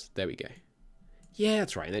influence. There we go. Yeah,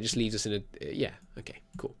 that's right. And that just leaves us in a... yeah, okay,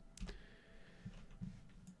 cool.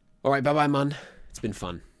 Alright, bye-bye, man. It's been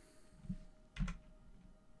fun.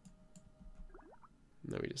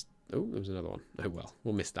 Now we just... oh, there was another one. Oh, well,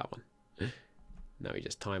 we'll miss that one. Now we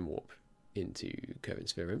just time warp into Kerbin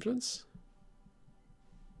sphere of influence.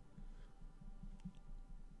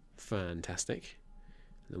 Fantastic.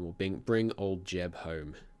 And then we'll bring old Jeb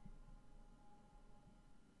home.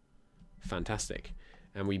 Fantastic.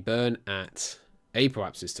 And we burn at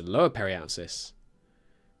apoapsis to lower periapsis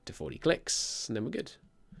to 40 clicks, and then we're good.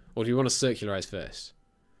 Or do we want to circularize first?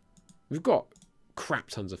 We've got crap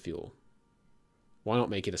tons of fuel. Why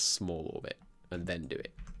not make it a small orbit and then do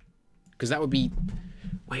it? Because that would be...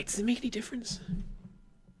 wait, does it make any difference?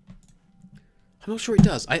 I'm not sure it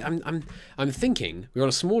does. I'm thinking we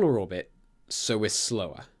want a smaller orbit so we're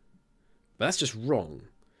slower. But that's just wrong.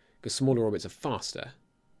 Because smaller orbits are faster.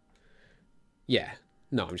 Yeah.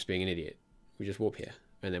 No, I'm just being an idiot. We just warp here.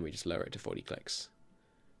 And then we just lower it to 40 clicks.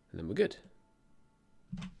 And then we're good.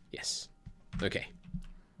 Yes. Okay.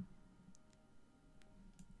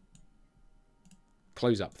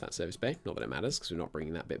 Close up that service bay. Not that it matters, because we're not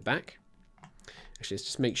bringing that bit back. Actually, let's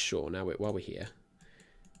just make sure, now while we're here,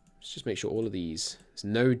 let's just make sure all of these, there's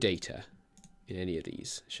no data in any of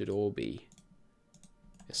these. Should all be...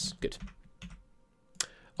 yes, good.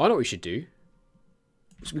 I know what we should do.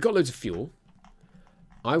 So we've got loads of fuel.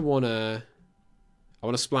 I wanna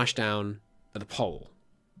splash down at the pole.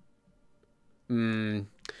 That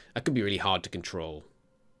could be really hard to control.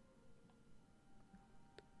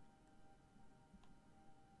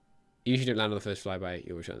 Even if you don't land on the first flyby,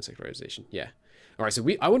 you'll return the secularization. Yeah. Alright, so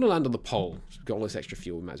I want to land on the pole. So we've got all this extra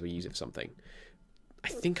fuel, we might as well use it for something. I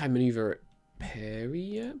think I maneuver at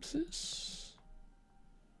periapsis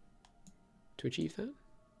to achieve that.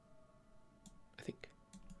 I think.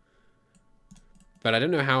 But I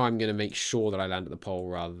don't know how I'm going to make sure that I land at the pole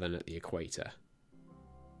rather than at the equator.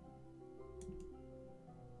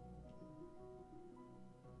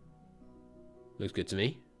 Looks good to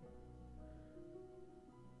me.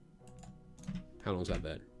 How long's that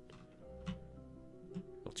burn?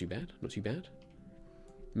 Not too bad, not too bad.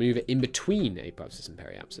 Maneuver in between apoapsis and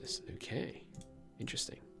periapsis. Okay,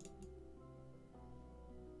 interesting.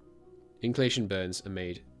 Inclination burns are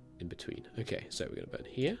made in between. Okay, so we're going to burn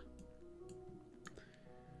here.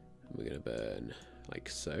 We're going to burn like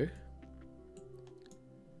so.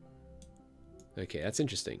 Okay, that's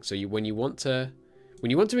interesting. So when you want to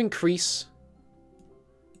increase,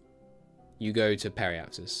 you go to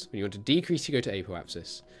periapsis. When you want to decrease, you go to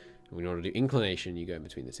apoapsis. And when you want to do inclination, you go in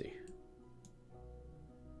between the two.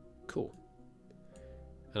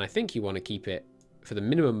 And I think you want to keep it, for the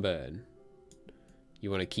minimum burn, you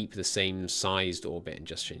want to keep the same sized orbit and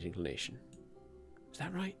just change inclination. Is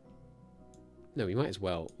that right? No, we might as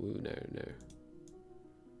well. Ooh, no, no.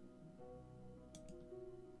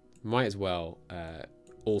 Might as well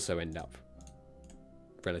also end up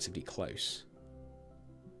relatively close.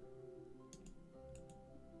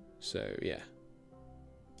 So, yeah.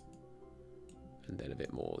 And then a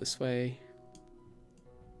bit more this way.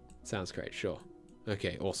 Sounds great, sure.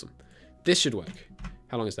 Okay, awesome. This should work.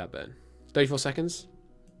 How long is that burn? 34 seconds?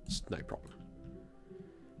 It's no problem.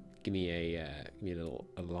 Give me a little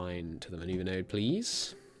align to the maneuver node,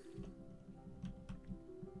 please.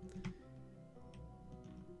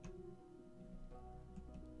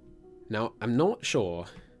 Now, I'm not sure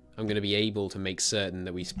I'm going to be able to make certain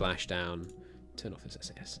that we splash down. Turn off this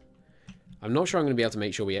SAS. I'm not sure I'm going to be able to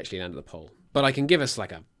make sure we actually land at the pole, but I can give us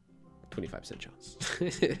like a 25% chance.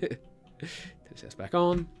 Turn SAS back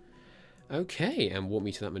on. Okay, and warp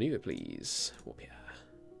me to that maneuver, please. Warp here.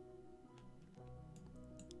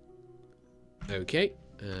 Okay,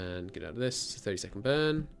 and get out of this. 30-second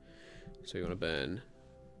burn. So we want to burn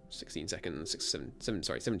 16 seconds,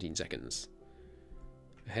 17 seconds.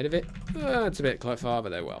 Ahead of it. It's a bit quite far,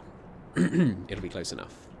 but oh well. It'll be close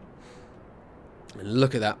enough. And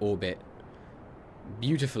look at that orbit.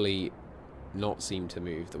 Beautifully not seem to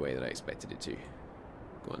move the way that I expected it to.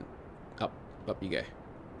 Go on. Up you go.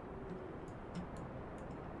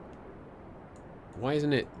 Why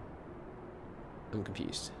isn't it? I'm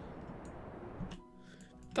confused.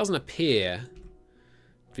 It doesn't appear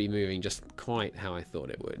to be moving just quite how I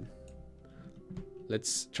thought it would.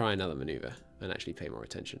 Let's try another maneuver and actually pay more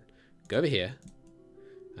attention. Go over here,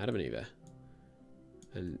 add a maneuver,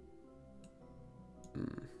 and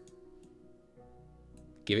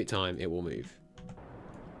give it time, it will move.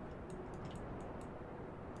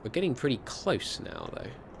 We're getting pretty close now, though.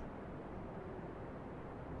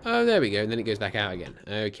 Oh, there we go, and then it goes back out again.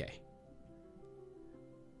 Okay.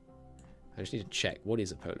 I just need to check, what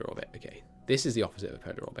is a polar orbit? Okay, this is the opposite of a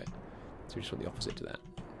polar orbit. So we just want the opposite to that.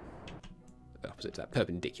 The opposite to that,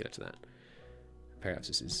 perpendicular to that.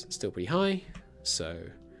 Periapsis is still pretty high, so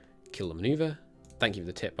kill the maneuver. Thank you for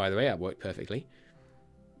the tip, by the way, that worked perfectly.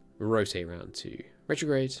 Rotate around to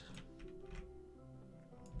retrograde.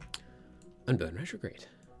 And burn retrograde.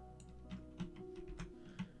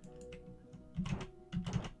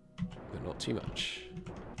 But not too much.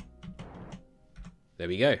 There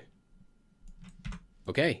we go.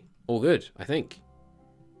 Okay, all good, I think.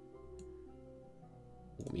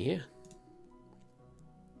 Warp me here.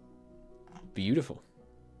 Beautiful.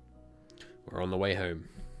 We're on the way home.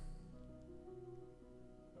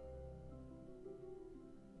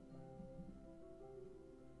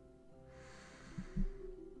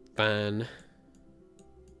 Fantastic.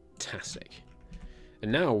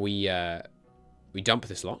 And now we dump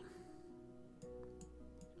this lot.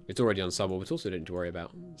 It's already on suborbital, so don't need to worry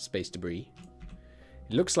about space debris.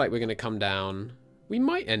 It looks like we're going to come down. We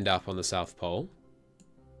might end up on the South Pole.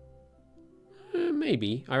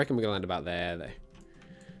 Maybe. I reckon we're going to land about there, though.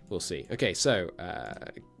 We'll see. Okay, so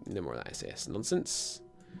no more of that SAS nonsense.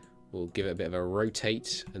 We'll give it a bit of a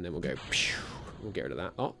rotate, and then we'll go. We'll get rid of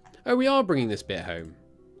that. Oh, we are bringing this bit home.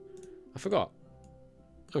 I forgot.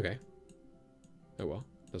 Okay. Oh well,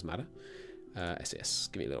 doesn't matter. SAS,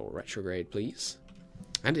 give me a little retrograde, please.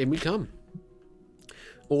 And in we come.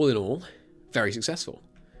 All in all, very successful.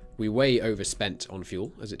 We way overspent on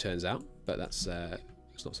fuel, as it turns out, but that's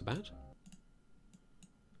it's not so bad.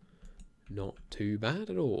 Not too bad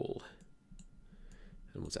at all.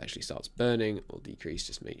 And once it actually starts burning, we'll decrease.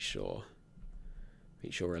 Just make sure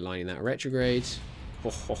we're aligning that retrograde. Ho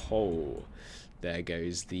ho ho! There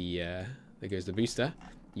goes the booster.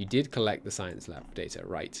 You did collect the science lab data,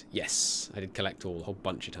 right? Yes, I did collect all a whole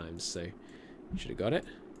bunch of times, so you should have got it.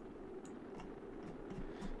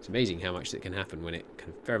 It's amazing how much that can happen when it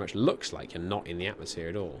kind of very much looks like you're not in the atmosphere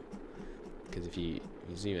at all. Because if you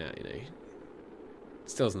zoom out, you know, it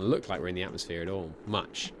still doesn't look like we're in the atmosphere at all,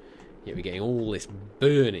 much. Yet we're getting all this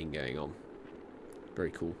burning going on. Very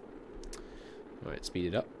cool. Alright, speed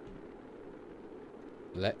it up.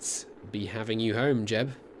 Let's be having you home,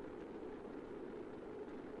 Jeb.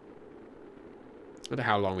 I wonder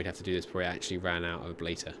how long we'd have to do this before we actually ran out of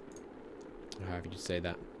ablator. Or however you'd say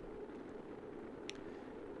that.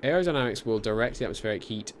 Aerodynamics will direct the atmospheric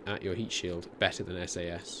heat at your heat shield better than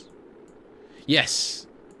SAS. Yes,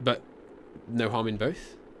 but no harm in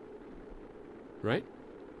both. Right?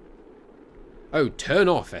 Oh, turn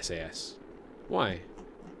off SAS. Why?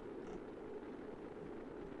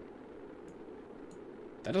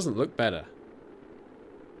 That doesn't look better.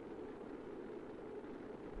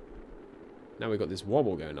 Now we've got this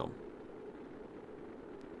wobble going on.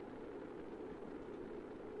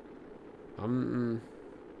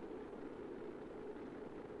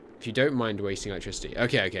 If you don't mind wasting electricity.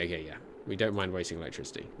 Okay, yeah. We don't mind wasting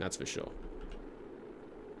electricity. That's for sure.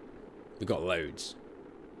 We've got loads.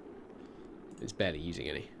 It's barely using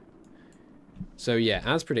any. So yeah,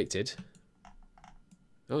 as predicted.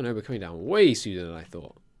 Oh no, we're coming down way sooner than I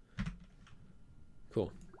thought.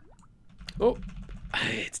 Cool. Oh,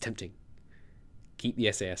 it's tempting. Keep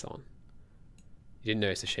the SAS on. You didn't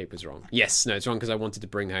notice the shape was wrong. Yes, no, it's wrong because I wanted to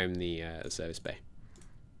bring home the service bay.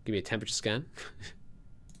 Give me a temperature scan.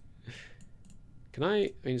 Can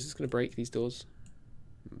I mean, is this going to break these doors?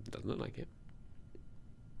 Doesn't look like it.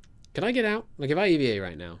 Can I get out? Like, if I EVA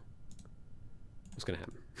right now, what's going to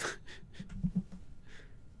happen?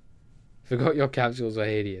 Forgot your capsules are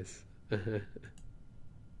hideous.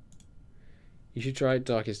 You should try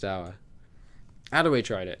Darkest Hour. Hadaway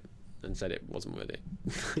tried it and said it wasn't worth it.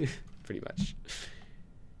 Pretty much.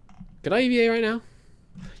 Could I EVA right now?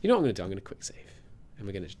 You know what I'm going to do? I'm going to quick save. And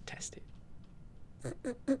we're going to test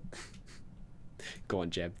it. Go on,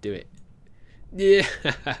 Jeb. Do it. Yeah.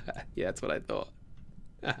 Yeah, that's what I thought.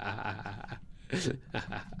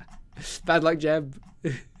 Bad luck, Jeb.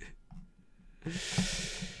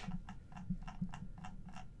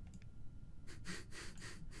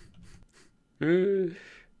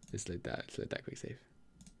 Let's let that quick save.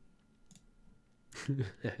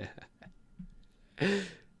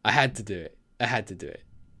 I had to do it. I had to do it.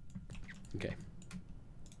 Okay.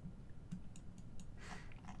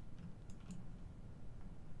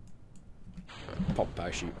 Pop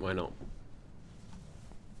parachute, why not?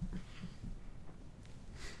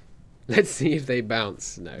 Let's see if they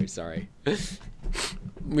bounce. No, sorry.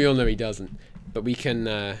 We all know he doesn't. But we can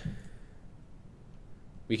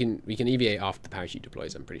EVA after the parachute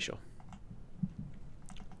deploys, I'm pretty sure.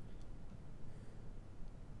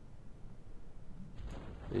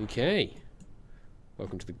 Okay.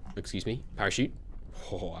 Welcome to the excuse me, parachute.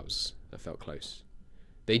 Oh, that felt close.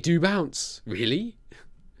 They do bounce. Really?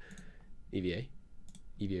 EVA.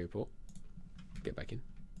 EVA report. Get back in.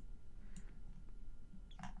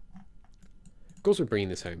 Of course we're bringing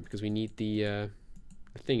this home because we need the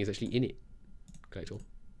thing is actually in it. Collect all.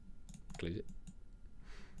 Close it.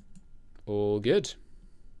 All good.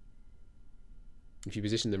 If you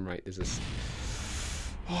position them right, there's this.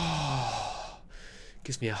 Oh,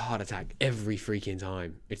 gives me a heart attack every freaking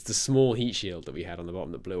time. It's the small heat shield that we had on the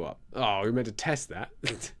bottom that blew up. Oh, we were meant to test that.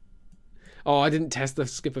 Oh, I didn't test the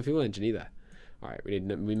skipper fuel engine either. All right, we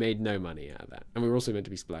made no money out of that, and we were also meant to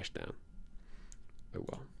be splashed down. Oh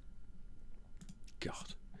well.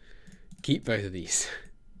 God, keep both of these.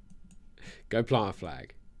 Go plant a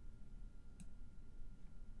flag.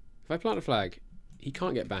 If I plant a flag, he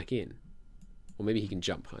can't get back in, or maybe he can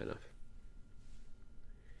jump high enough.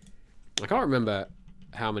 I can't remember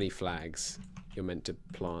how many flags you're meant to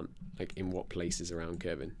plant, like in what places around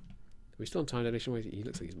Kerbal. Are we still on time dilation? He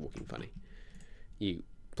looks like he's walking funny. You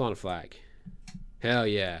plant a flag. Hell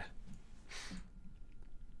yeah.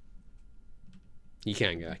 You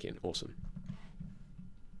can get back in. Awesome.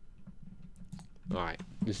 Alright,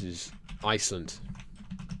 this is Iceland.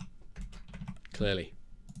 Clearly.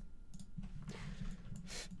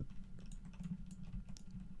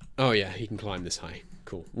 Oh yeah, he can climb this high.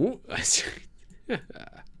 Cool.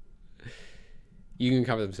 You can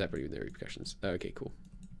cover them separately with no repercussions. Okay, cool.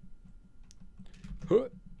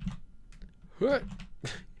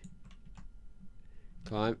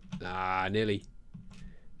 Climb. Ah, nearly.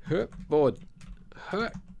 Board.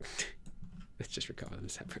 Let's just recover them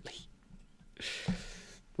separately.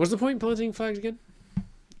 What's the point in planting flags again? Do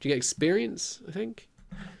you get experience, I think?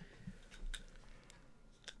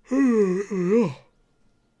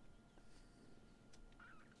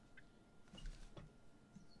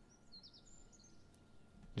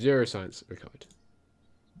 0 science recovered.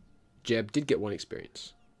 Jeb did get 1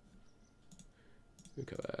 experience.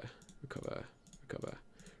 Recover,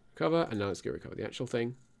 and now let's go recover the actual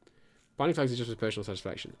thing. Binding flags is just for personal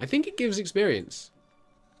satisfaction. I think it gives experience.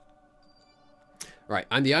 Right,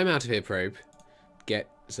 I'm the I'm out of here probe. Get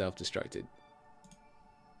self-destructed.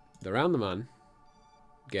 The round the man.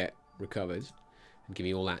 Get recovered. And give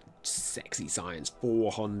me all that sexy science.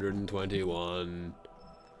 421.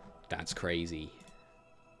 That's crazy.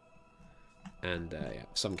 And yeah,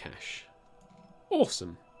 some cash.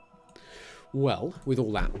 Awesome. Well, with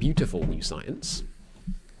all that beautiful new science,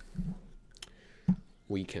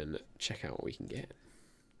 we can check out what we can get.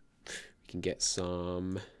 We can get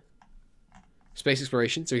some space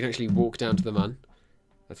exploration, so we can actually walk down to the mun.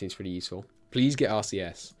 That seems pretty useful. Please get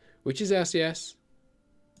RCS. Which is RCS?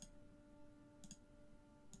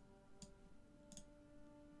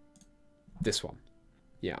 This one.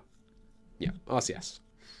 Yeah. Yeah, RCS.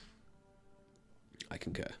 I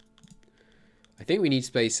concur. I think we need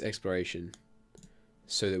space exploration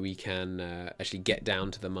so that we can actually get down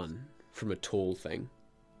to the mun from a tall thing.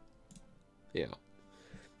 Yeah.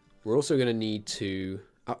 We're also going to need to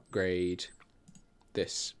upgrade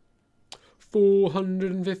this.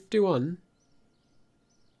 451.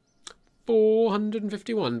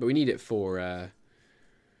 451, but we need it for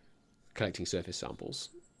collecting surface samples.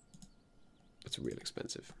 That's real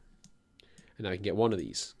expensive. And now we can get one of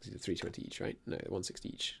these. These are 320 each, right? No, 160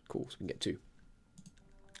 each. Cool, so we can get two.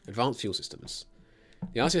 Advanced fuel systems.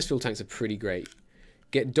 The RCS fuel tanks are pretty great.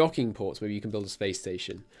 Get docking ports. Maybe you can build a space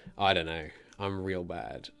station. I don't know. I'm real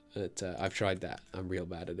bad at... I've tried that. I'm real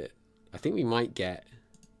bad at it. I think we might get...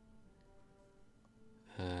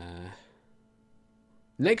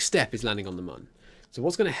 next step is landing on the mun. So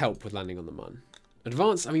what's going to help with landing on the mun?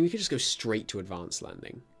 Advanced... I mean, we could just go straight to advanced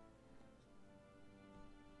landing.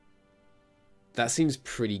 That seems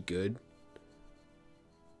pretty good.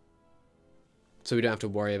 So we don't have to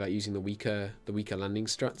worry about using the weaker landing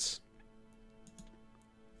struts.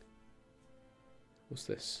 What's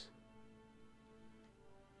this?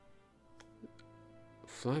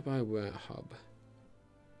 Fly-by-wire hub.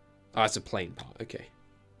 Oh, it's a plane part. Okay.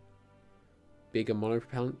 Bigger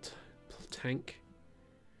monopropellant tank.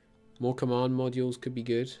 More command modules could be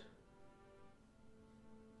good.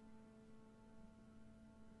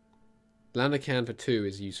 Lander can for 2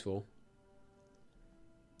 is useful.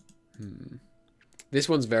 This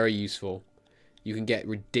one's very useful. You can get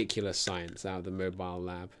ridiculous science out of the mobile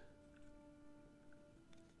lab.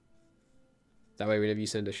 That way, whenever you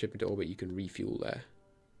send a ship into orbit, you can refuel there.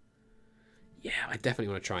 Yeah, I definitely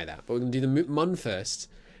want to try that. But we're going to do the mun first,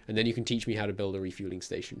 and then you can teach me how to build a refueling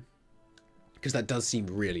station. Because that does seem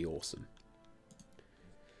really awesome.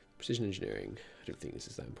 Precision engineering. I don't think this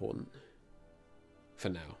is that important. For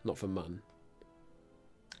now, not for mun.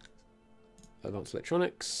 Advanced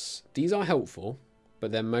electronics. These are helpful,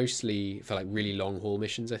 but they're mostly for like really long haul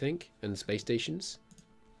missions, I think, and space stations.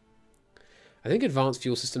 I think advanced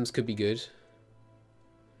fuel systems could be good.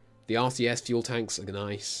 The RCS fuel tanks are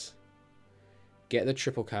nice. Get the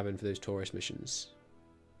triple cabin for those tourist missions.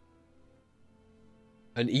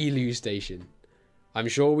 An ELU station. I'm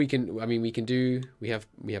sure we can. I mean, we can do. We have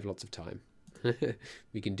lots of time.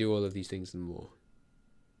 We can do all of these things and more.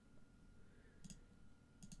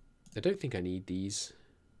 I don't think I need these.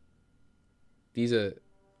 These are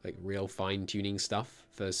like real fine-tuning stuff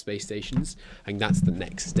for space stations. I think that's the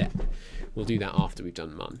next step. We'll do that after we've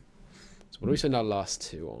done mun. So what do we spend our last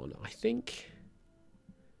 2 on? I think...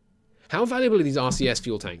 How valuable are these RCS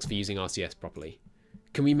fuel tanks for using RCS properly?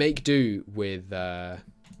 Can we make do with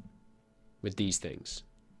these things?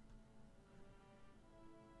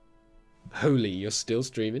 Holy, you're still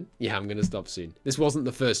streaming? Yeah, I'm going to stop soon. This wasn't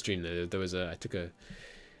the first stream though. There was I took a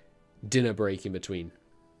dinner break in between.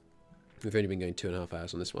 We've only been going 2.5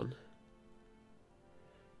 hours on this one.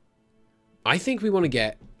 I think we want to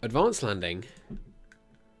get advanced landing,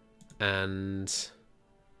 and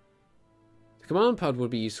the command pod would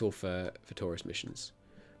be useful for tourist missions.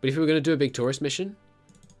 But if we were going to do a big tourist mission,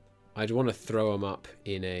 I'd want to throw them up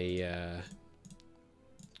in a,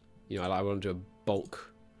 you know, I want to do a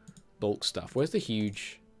bulk stuff. Where's the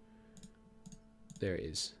huge? There it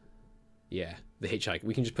is. Yeah, the hitchhiker.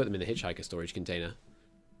 We can just put them in the hitchhiker storage container.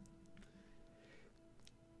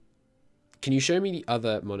 Can you show me the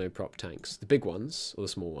other monoprop tanks? The big ones or the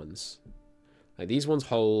small ones? Like these ones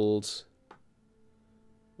hold...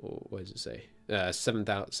 Or what does it say?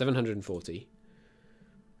 740.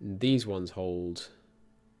 And these ones hold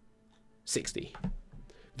 60.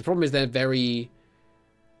 The problem is they're very...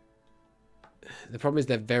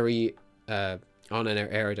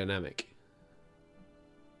 aerodynamic.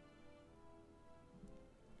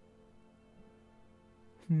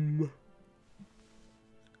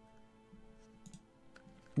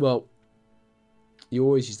 Well, you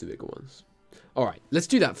always use the bigger ones. All right, let's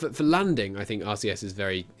do that. For landing, I think RCS is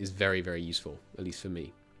very, very useful, at least for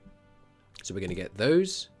me. So we're going to get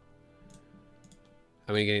those.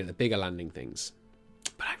 And we're going to get the bigger landing things.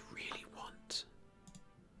 But I really want...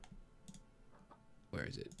 Where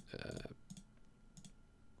is it?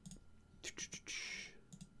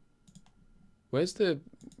 Where's the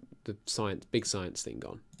big science thing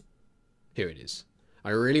gone? Here it is. I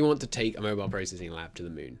really want to take a mobile processing lab to the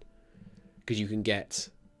moon, because you can get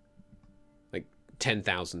like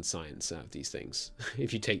 10,000 science out of these things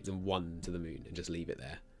if you take them one to the moon and just leave it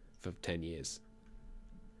there for 10 years.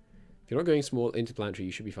 If you're not going small interplanetary,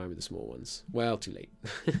 you should be fine with the small ones. Well, too late.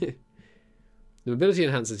 The mobility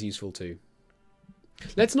enhancer is useful too.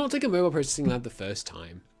 Let's not take a mobile processing lab the first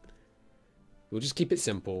time. We'll just keep it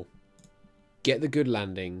simple. Get the good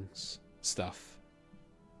landings stuff.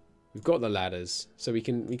 We've got the ladders, so we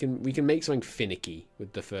can make something finicky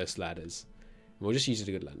with the first ladders. And we'll just use it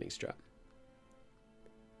a good landing strat.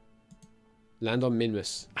 Land on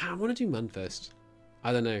Minmus. I want to do Mun first.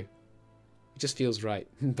 I don't know. It just feels right.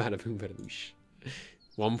 Bada boom, bada boosh.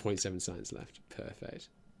 1.7 science left. Perfect.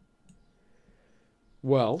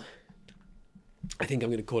 Well, I think I'm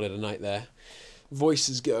going to call it a night there. Voice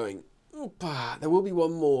is going. Opa. There will be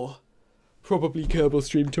one more. Probably Kerbal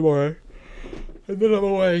stream tomorrow. And then I'm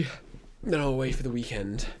away. Then I'm away for the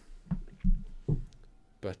weekend.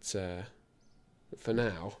 But for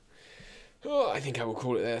now, I think I will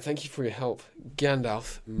call it there. Thank you for your help,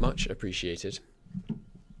 Gandalf. Much appreciated.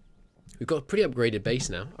 We've got a pretty upgraded base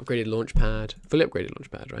now. Upgraded launch pad. Fully upgraded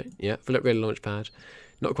launch pad, right? Yeah, fully upgraded launch pad.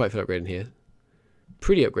 Not quite fully upgraded in here.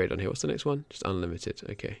 Pretty upgraded on here. What's the next one? Just unlimited.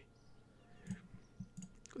 Okay.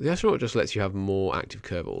 The astronaut just lets you have more active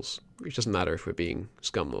Kerbals, which doesn't matter if we're being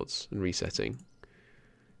scumlords and resetting.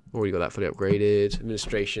 Already got that fully upgraded.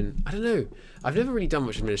 Administration. I don't know. I've never really done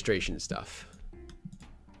much administration stuff.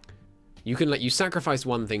 You can you sacrifice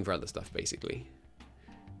one thing for other stuff, basically.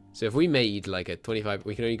 So if we made like a 25,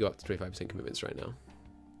 we can only go up to 25% commitments right now.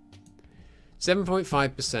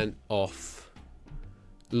 7.5% off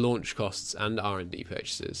launch costs and R&D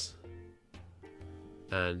purchases.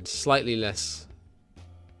 And slightly less,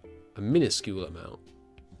 a minuscule amount,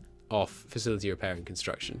 off facility repair and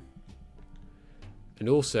construction. And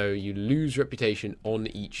also, you lose reputation on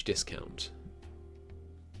each discount.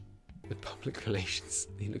 The public relations,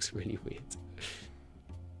 it looks really weird.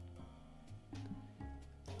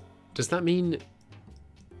 Does that mean...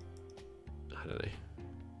 I don't know.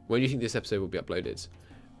 When do you think this episode will be uploaded?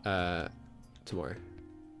 Tomorrow.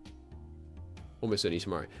 Almost certainly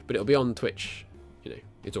tomorrow. But it'll be on Twitch. You know,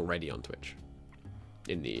 it's already on Twitch.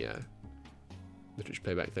 In the Twitch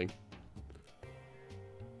playback thing.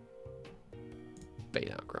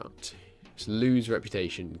 Bailout grant. Just lose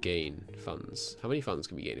reputation, gain funds. How many funds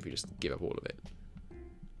can we gain if we just give up all of it?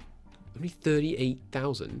 Only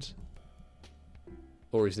 38,000?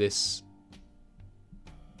 Or is this...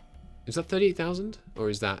 Is that 38,000? Or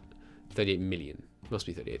is that 38 million? Must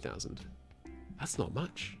be 38,000. That's not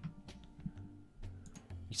much.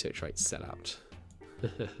 Research rates sell out.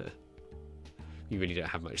 You really don't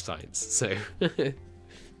have much science, so...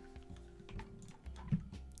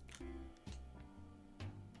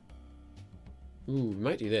 Ooh, we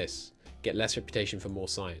might do this. Get less reputation for more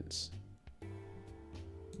science.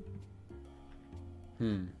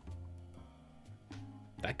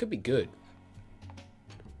 That could be good.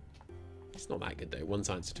 It's not that good though. 1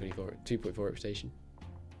 science to 2.4 reputation.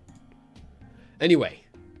 Anyway.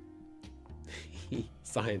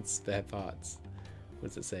 Science spare parts. What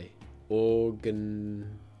does it say?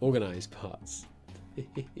 Organized parts.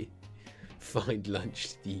 Find lunch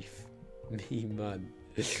thief. Me man.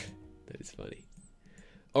 That is funny.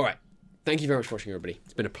 Alright. Thank you very much for watching, everybody.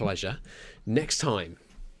 It's been a pleasure. Next time,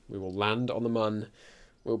 we will land on the Mun.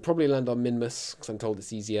 We'll probably land on Minmus, because I'm told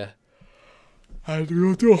it's easier. And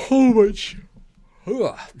we'll do a whole bunch...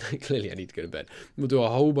 Clearly I need to go to bed. We'll do a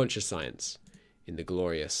whole bunch of science in the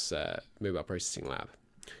glorious mobile processing lab.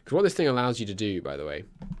 Because what this thing allows you to do, by the way,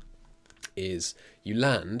 is you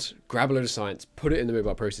land, grab a load of science, put it in the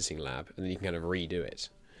mobile processing lab, and then you can kind of redo it.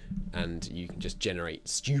 And you can just generate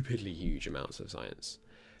stupidly huge amounts of science.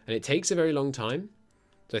 And it takes a very long time.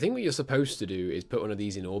 So I think what you're supposed to do is put one of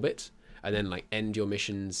these in orbit, and then like end your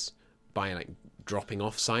missions by like dropping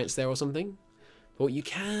off science there or something. But what you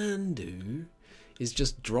can do is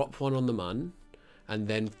just drop one on the Mun and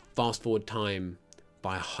then fast forward time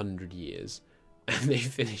by 100 years and they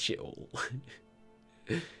finish it all.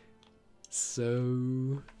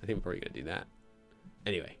 So I think we're probably going to do that.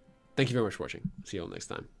 Anyway, thank you very much for watching. See you all next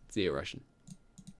time. See you, Russian.